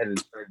went ahead and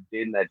started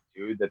dating that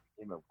dude that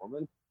became a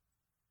woman.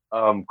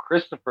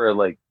 Christopher,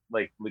 like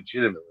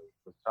legitimately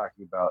was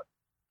talking about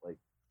like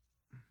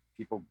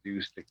people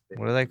do stick things.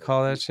 What do they in their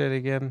call that urethra. shit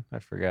again? I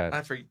forgot.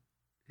 I forget.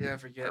 Yeah, I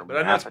forget. Or But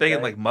I know it's big in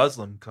Maphidite. like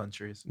Muslim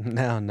countries.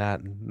 No,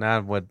 not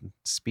what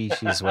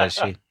species was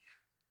she?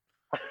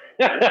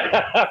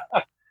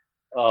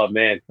 Oh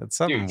man, It's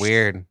something Dude.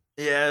 weird.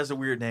 Yeah, there's a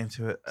weird name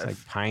to it. It's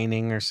like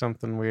pining or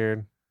something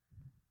weird.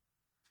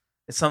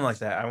 It's something like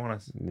that. I want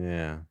to.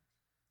 Yeah.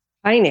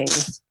 Pining.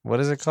 What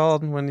is it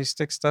called when you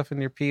stick stuff in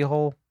your pee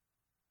hole?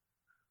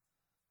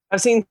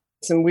 I've seen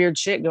some weird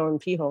shit go in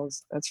pee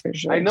holes. That's for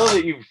sure. I know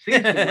that you've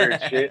seen some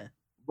weird shit.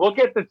 Look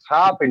at the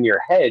top in your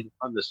head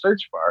on the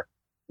search bar.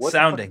 What the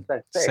fuck Sounding. does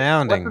that say?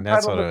 Sounding, What's the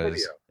that's title what of the it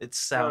is. video? It's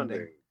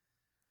sounding.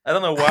 I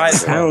don't know why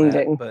it's called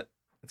Sounding. that, but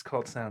it's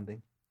called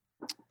sounding.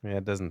 Yeah,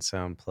 it doesn't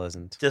sound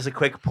pleasant. Just a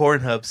quick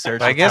Pornhub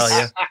search. I will tell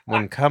guess you.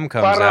 when cum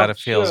comes out, it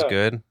feels Ba-da-cha.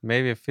 good.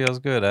 Maybe it feels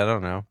good. I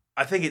don't know.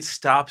 I think it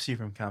stops you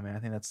from coming. I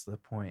think that's the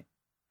point.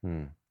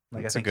 Hmm.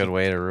 Like, That's I a think good you,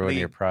 way to ruin you-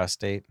 your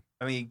prostate.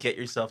 I mean, you get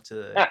yourself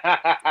to.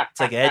 It's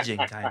like edging,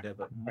 kind of,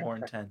 but more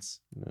intense.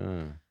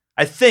 Mm.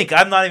 I think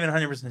I'm not even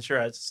 100%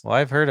 sure. Well,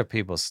 I've heard of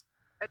people.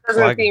 That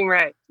doesn't Plug- seem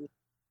right.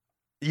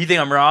 You think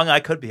I'm wrong? I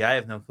could be. I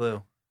have no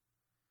clue.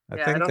 I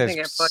Yeah, I think don't there's.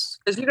 think it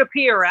because you could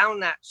pee around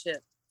that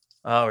shit.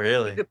 Oh, You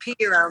really? could pee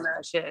around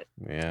that shit.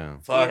 Yeah.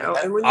 Fuck. You know?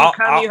 And when you I'll-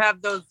 come, I'll- you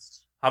have those.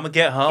 I'm gonna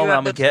get home. you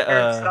I'm have gonna those get.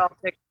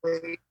 peristaltic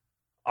things.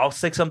 I'll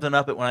stick something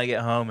up it when I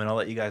get home, and I'll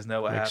let you guys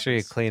know what Make happens. sure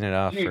you clean it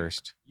off Dude.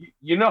 first.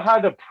 You know how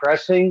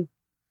depressing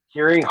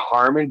hearing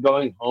Harmon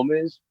going home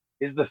is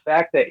the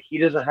fact that he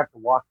doesn't have to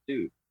walk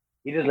dude.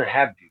 He doesn't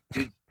have to.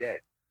 Dude's dead.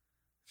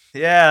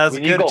 Yeah, that's a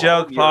When you good go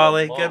joke, home, you're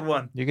Polly. alone. Good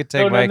one. You could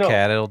take my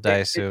cat. It'll die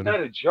It's soon. not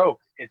a joke.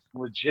 It's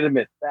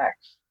legitimate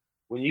facts.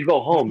 When you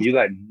go home, you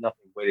got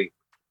nothing waiting.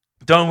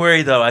 Don't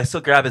worry though. I still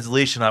grab his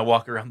leash and I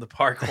walk around the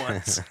park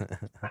once.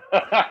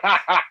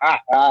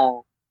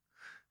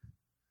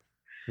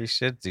 You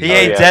should do. He that.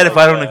 ain't yeah. dead if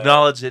I don't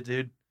acknowledge it,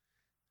 dude.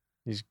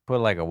 You should put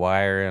like a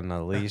wire in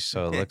a leash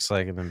so it looks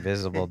like an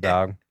invisible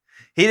dog.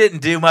 He didn't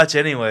do much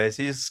anyways.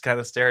 He just kind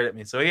of stared at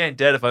me. So he ain't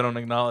dead if I don't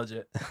acknowledge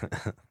it.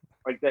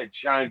 Like that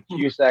John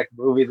Cusack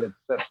movie that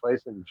set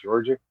place in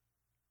Georgia.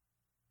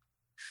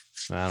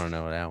 I don't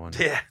know that one.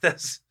 Yeah,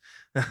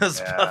 that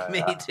was above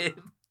me,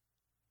 dude.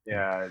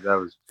 Yeah, that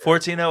was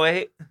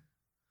 1408.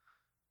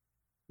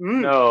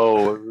 Mm.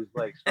 No, it was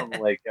like something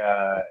like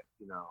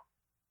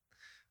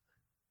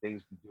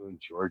things to do in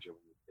Georgia when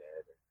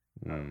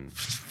you're Mm.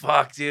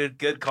 Fuck, dude.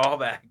 Good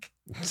callback.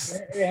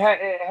 dead.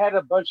 It had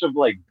a bunch of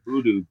like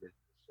voodoo business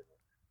in it.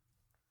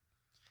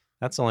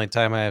 That's the only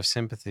time I have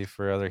sympathy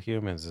for other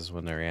humans is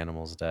when their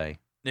animals die.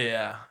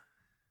 Yeah.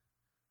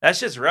 That's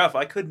just rough.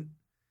 I couldn't.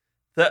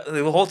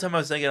 The whole time I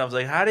was thinking, I was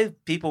like, how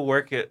did people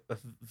work at a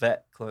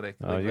vet clinic?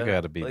 Oh, Like you that?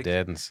 got to be Like,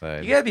 dead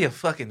inside. You gotta be a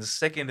fucking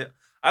sick.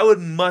 I would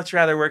much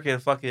rather work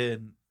at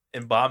fucking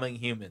embalming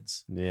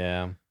humans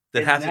Yeah.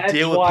 than And have to that's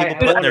deal with why people I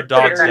putting wanna their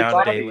dogs bury down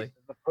bodies daily.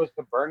 as opposed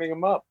to burning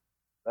them up.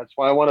 That's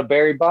why I want to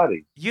bury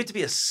bodies. You have to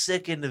be a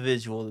sick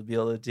individual to be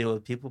able to deal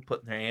with people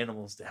putting their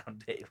animals down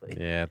daily.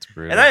 Yeah, it's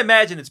brutal. And I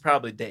imagine it's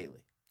probably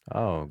daily.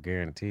 Oh,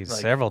 guaranteed. Like,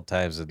 Several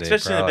times a day.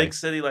 Especially in a probably. big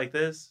city like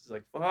this. It's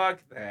like, fuck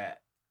that.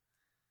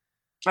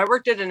 I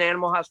worked at an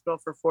animal hospital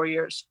for 4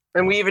 years,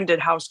 and we even did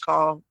house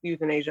call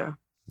euthanasia.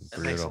 That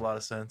makes a Brutal. lot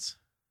of sense.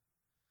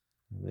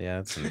 Yeah,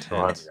 it's So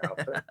intense.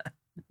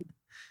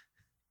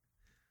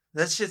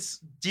 That's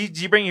just. Do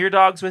you bring your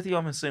dogs with you?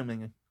 I'm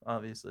assuming,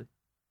 obviously,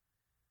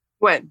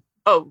 When?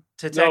 Oh,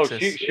 to No,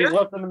 Texas. she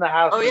left them in the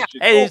house. Oh, when yeah. she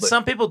Hey, sold it.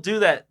 some people do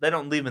that. They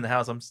don't leave them in the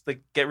house. I'm just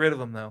like, get rid of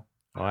them though.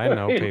 Well, I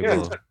know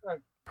people.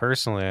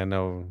 Personally, I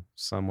know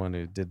someone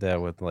who did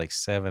that with like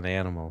 7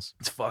 animals.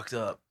 It's fucked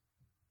up.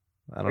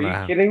 I Are don't know you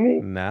how. kidding me?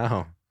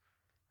 No.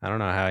 I don't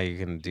know how you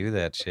can do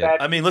that shit.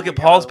 That- I mean, look at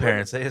Yeah, Paul's look-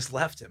 parents. They just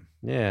left him.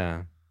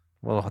 Yeah.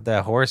 Well,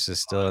 that horse is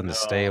still in the no.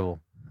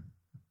 stable.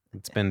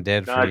 It's been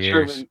dead Nah, for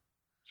years.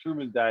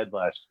 Truman died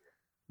last year.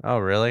 Oh,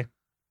 really?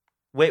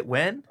 Wait,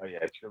 when? Oh yeah,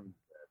 Truman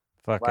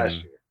last Fucking.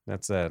 year.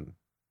 That's that.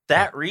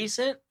 That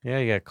recent? Yeah,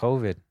 you got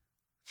COVID.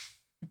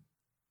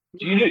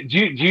 Do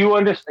you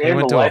understand? He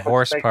went the to a life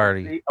horse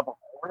expectancy party. of a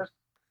horse?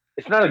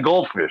 It's not a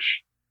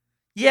goldfish.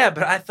 Yeah,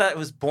 but I thought it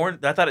was born.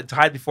 I thought it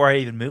died before I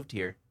even moved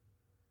here.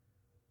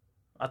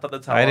 I thought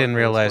that's how. I long didn't ago this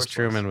realize horse was.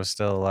 Truman was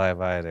still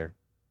alive either.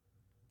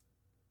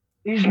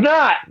 He's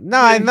not. No,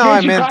 I know. I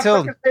Can't you meant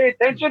till. cocksuckers pay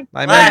attention.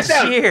 I Last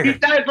meant. Down. year. He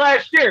died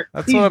last year.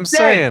 That's He's what I'm dead.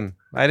 saying.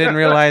 I didn't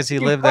realize he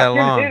You lived that fucking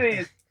long.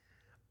 idiot.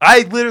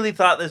 I literally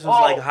thought this was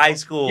Oh, like high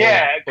school.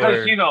 Yeah, or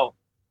because you know.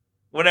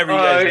 whenever you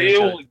guys knew each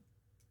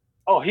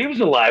other. He was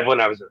alive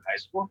when I was in high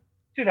school.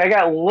 Dude, I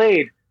got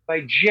laid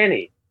by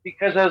Jenny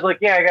because I was like,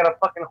 yeah, I got a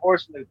fucking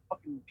horse in a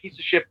fucking piece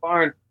of shit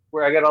barn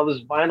where I got all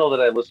this vinyl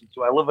that I listen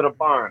to. I live in a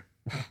barn.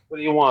 What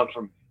do you want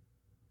from me?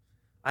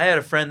 I had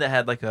a friend that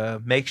had like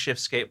a makeshift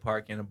skate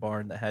park in a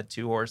barn that had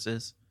 2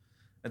 horses.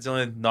 That's the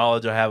only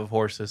knowledge I have of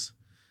horses.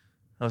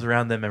 I was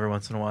around them every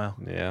once in a while.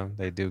 Yeah,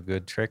 they do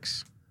good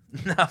tricks.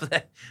 No,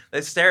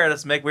 they stare at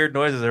us, make weird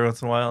noises every once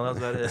in a while. And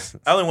that was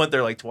about it. I only went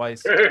there like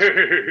twice.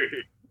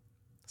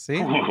 See?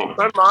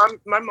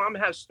 my mom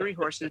has 3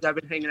 horses. I've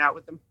been hanging out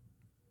with them.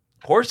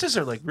 Horses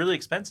are like really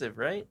expensive,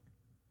 right?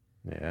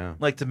 Yeah.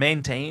 Like to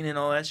maintain and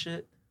all that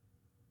shit.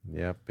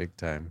 Yeah, big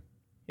time.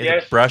 You have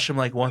Yes. to brush them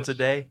like once a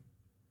day.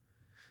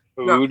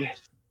 Food.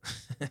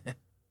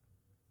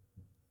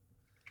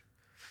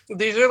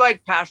 These are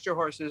like pasture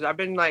horses. I've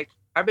been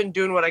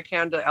doing what I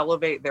can to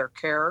elevate their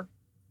care.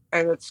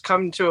 And it's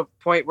come to a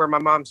point where my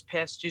mom's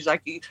pissed. She's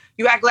like,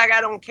 you act like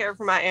I don't care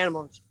for my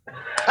animals.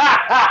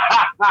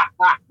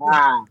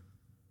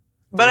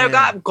 But I Yeah.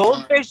 got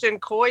goldfish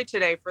and koi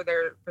today for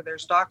their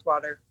stock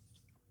water.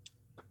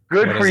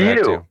 Good What for does that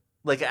you. do?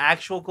 Like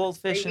actual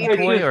goldfish Yeah, and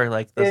koi, just- or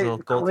like those little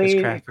goldfish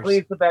crackers.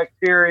 Cleans the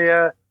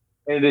bacteria,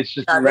 and it's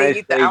just Yeah, a they nice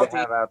eat the thing to algae.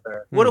 have out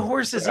there. What do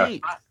horses Yeah.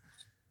 eat?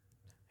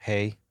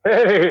 Hay,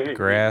 Hey,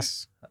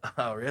 grass.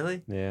 Oh, really?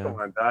 Come Yeah.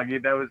 on, doggy.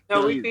 That was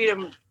No, too we easy.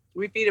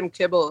 feed them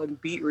kibble and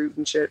beetroot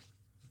and shit.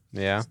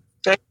 Yeah.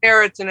 And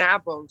carrots and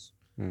apples.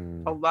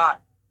 Hmm. A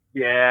lot.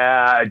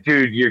 Yeah,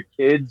 dude, your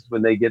kids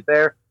when they get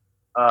there,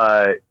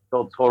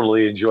 they'll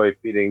totally enjoy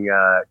feeding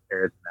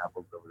carrots and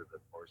apples over to the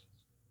horses.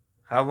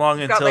 How long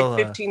We've got until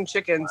like 15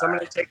 chickens. I'm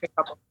gonna take a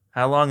couple.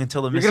 how long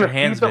until the You're Mr. gonna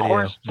Hands feed the video,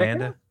 horse chicken?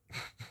 Amanda?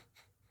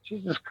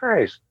 Jesus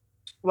Christ!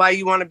 Why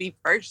you want to be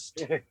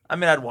first? I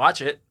mean, I'd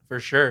watch it for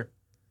sure.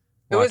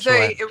 It was Watch a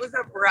what? it was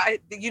a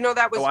bride. You know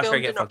that was I watched her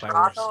filmed get in a fucked by a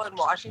horse. brothel in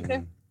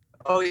Washington. Mm.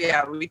 Oh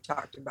yeah, we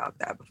talked about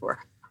that before.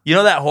 You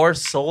know that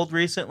horse sold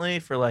recently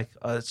for like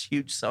a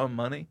huge sum of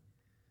money.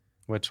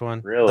 Which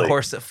one? Really? The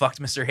horse that fucked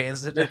Mr.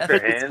 Hands to death.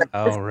 Mr. Hands?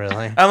 Oh,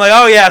 really? I'm like,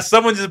 oh yeah,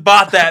 someone just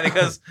bought that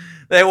because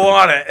they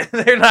want it.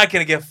 They're not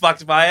gonna get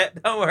fucked by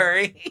it. Don't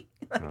worry.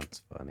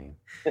 That's funny.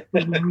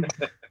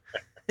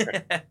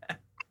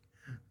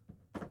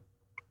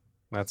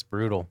 That's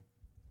brutal.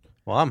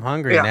 Well, I'm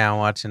hungry Yeah. now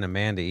watching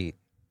Amanda eat.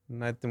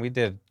 And I think we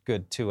did a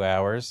good 2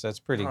 hours. That's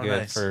pretty Oh, good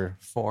nice. for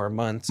 4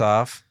 months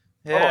off.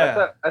 Oh,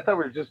 I thought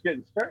we were just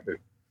getting started.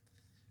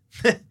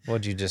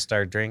 Would you just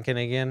start drinking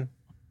again?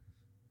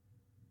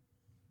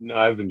 No,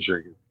 I've been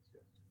drinking.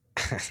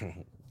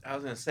 I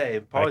was gonna say. I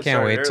Probably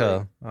can't wait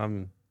started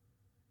till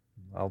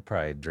I'll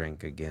probably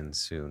drink again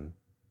soon.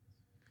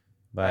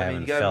 But I, I mean,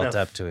 haven't you got felt enough-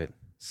 up to it.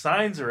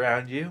 signs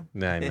around you.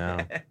 I know.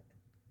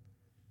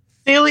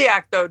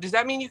 Celiac though, does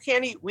that mean you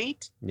can't eat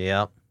wheat?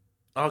 Yep.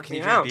 Oh, can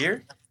you Yeah. drink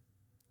beer?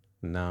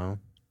 No.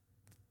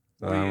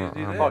 What are you gonna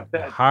do then? Fuck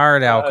that.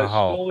 Hard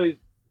alcohol. Stoley's,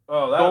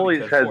 Oh,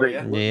 Stoley's has a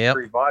Yep.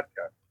 gluten-free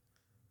vodka.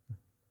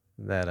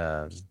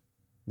 That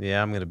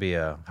yeah, I'm gonna be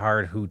a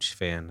hard hooch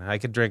fan. I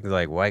could drink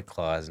like White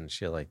Claws and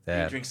shit like You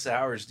that. drink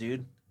sours,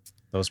 dude.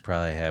 Those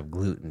probably have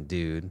gluten,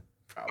 dude.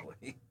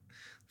 Probably.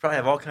 Probably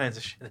have all kinds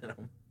of shit in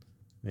them.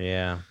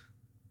 Yeah.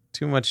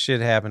 Too much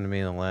shit happened to me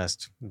in the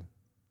last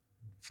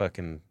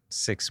fucking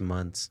 6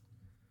 months.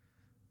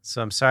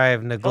 So I'm sorry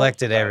I've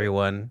neglected about it.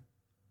 everyone.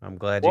 I'm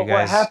glad What you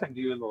guys. happened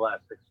to you in the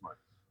last 6 months?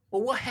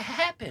 Well, what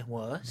happened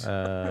was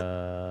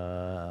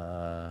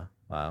I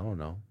don't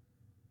know.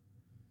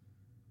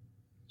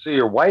 So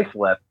your wife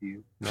left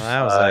you. Well,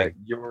 that was like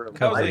you were a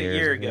couple was of a years.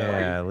 year ago.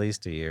 Yeah, at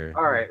least a year.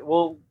 All right.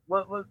 Well,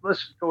 let's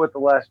just go with the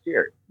last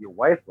year. Your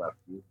wife left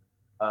you.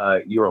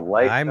 You were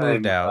lifetime. I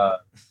moved out.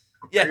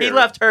 yeah, he Weird.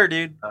 left her,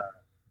 dude.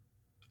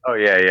 Oh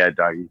yeah,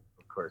 doggy.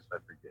 Of course, I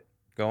forget.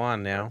 Go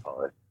on I now.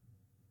 apologize.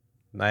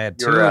 I had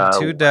You're,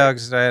 two wife-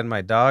 dogs. I had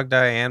my dog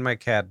die and my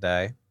cat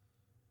die.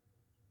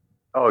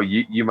 Oh,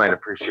 you might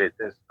appreciate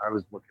this. I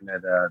was looking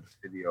at the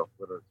video of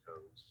Little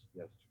Toes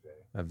yesterday.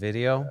 A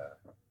video.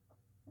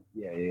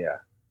 Yeah.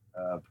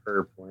 Of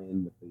her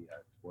playing with the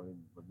toy in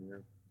the living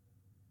room.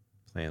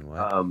 Playing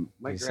what?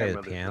 My You say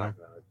the grandmother's piano?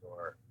 knocking on the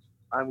door.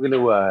 I'm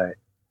gonna.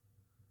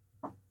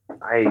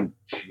 I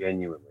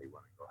genuinely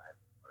want to go ahead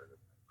and put it in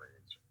my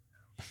brains right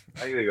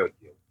now. I'm gonna go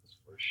deal with this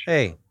first shit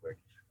Hey. real quick.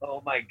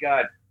 Oh my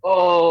god.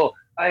 Oh,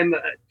 I'm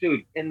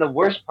dude. And the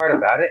worst part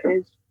about it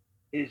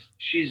is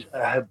she's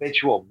a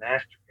habitual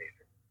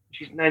masturbator.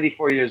 She's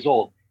 94 years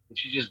old, and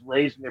she just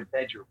lays in her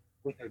bedroom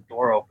with her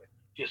door open,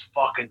 just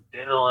fucking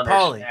diddling her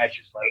Polly.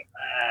 snatches like.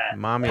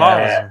 Mommy. Paul. I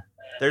was-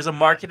 There's a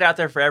market out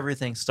there for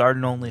everything. Start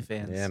an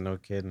OnlyFans. yeah, no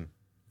kidding.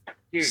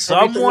 Dude,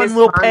 Someone everything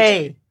will is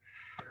pay.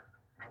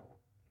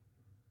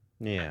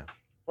 Yeah.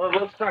 Well,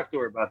 let's talk to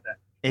her about that.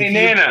 If Hey, you,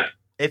 Nana.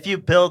 if you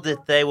build it,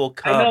 they will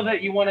come. I know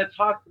that you want to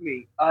talk to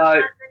me.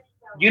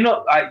 You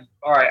know,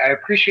 all right. I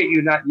appreciate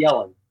you not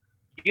yelling.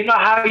 You know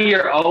how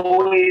you're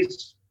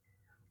always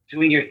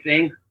doing your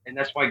thing, and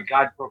that's why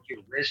God broke your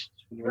wrist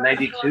when you were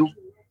 92.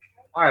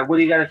 All right, what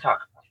do you got to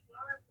talk about?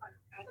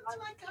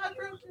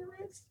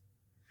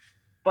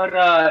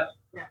 But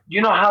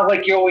you know how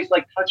like you're always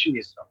like touching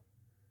yourself.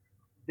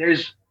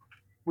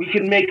 We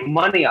can make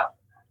money out.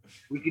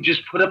 We could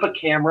just put up a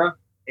camera,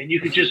 and you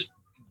could just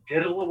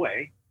diddle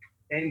away,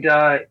 and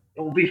it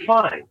will be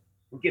fine.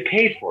 We'll get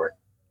paid for it.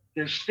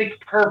 There's sick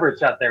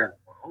perverts out there in the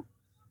world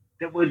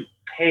that would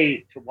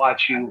pay to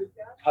watch you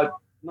touch.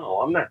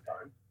 No, I'm not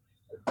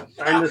done.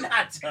 Sign this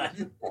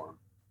form.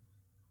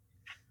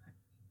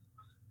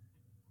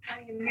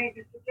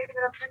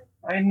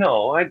 I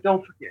know.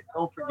 Don't forget.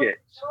 Don't forget.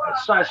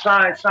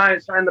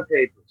 Sign the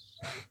papers.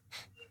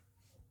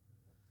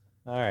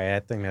 All right. I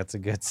think that's a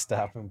good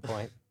stopping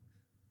point.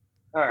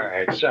 All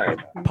right. Sorry.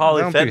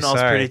 Polyfenol's Don't be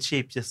sorry. pretty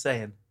cheap. Just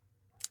saying.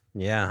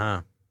 Yeah,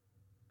 huh?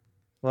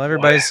 Well,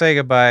 everybody say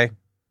goodbye.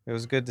 It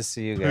was good to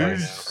see you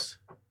guys.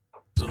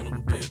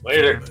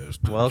 Later.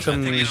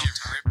 Welcome.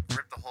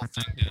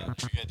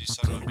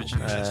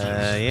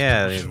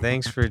 Yeah,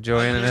 thanks for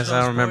joining us. I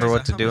don't remember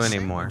what to do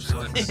anymore.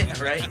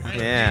 right?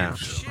 Yeah.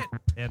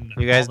 And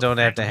You guys don't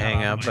have to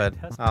hang up, but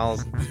I'll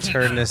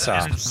turn this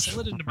off.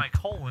 slid into my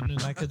colon,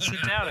 and I could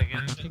sit down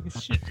again and take a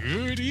shit.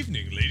 Good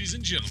evening, ladies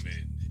and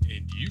gentlemen,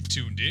 and you've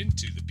tuned in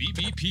to the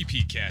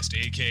BBPP cast,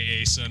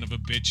 aka Son of a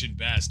Bitch and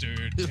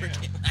Bastard.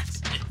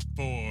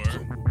 For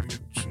Son of a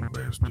bitch and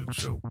bastard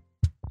show.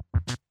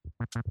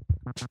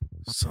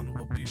 Son of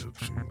a bitch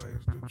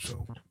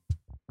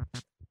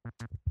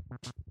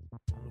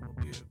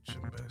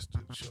and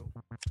bastard show.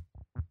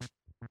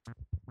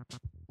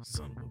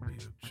 Son of a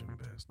bitch and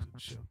bastard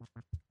show.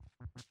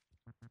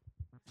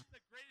 The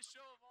greatest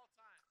show of all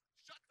time.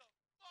 Shut the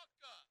fuck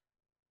up.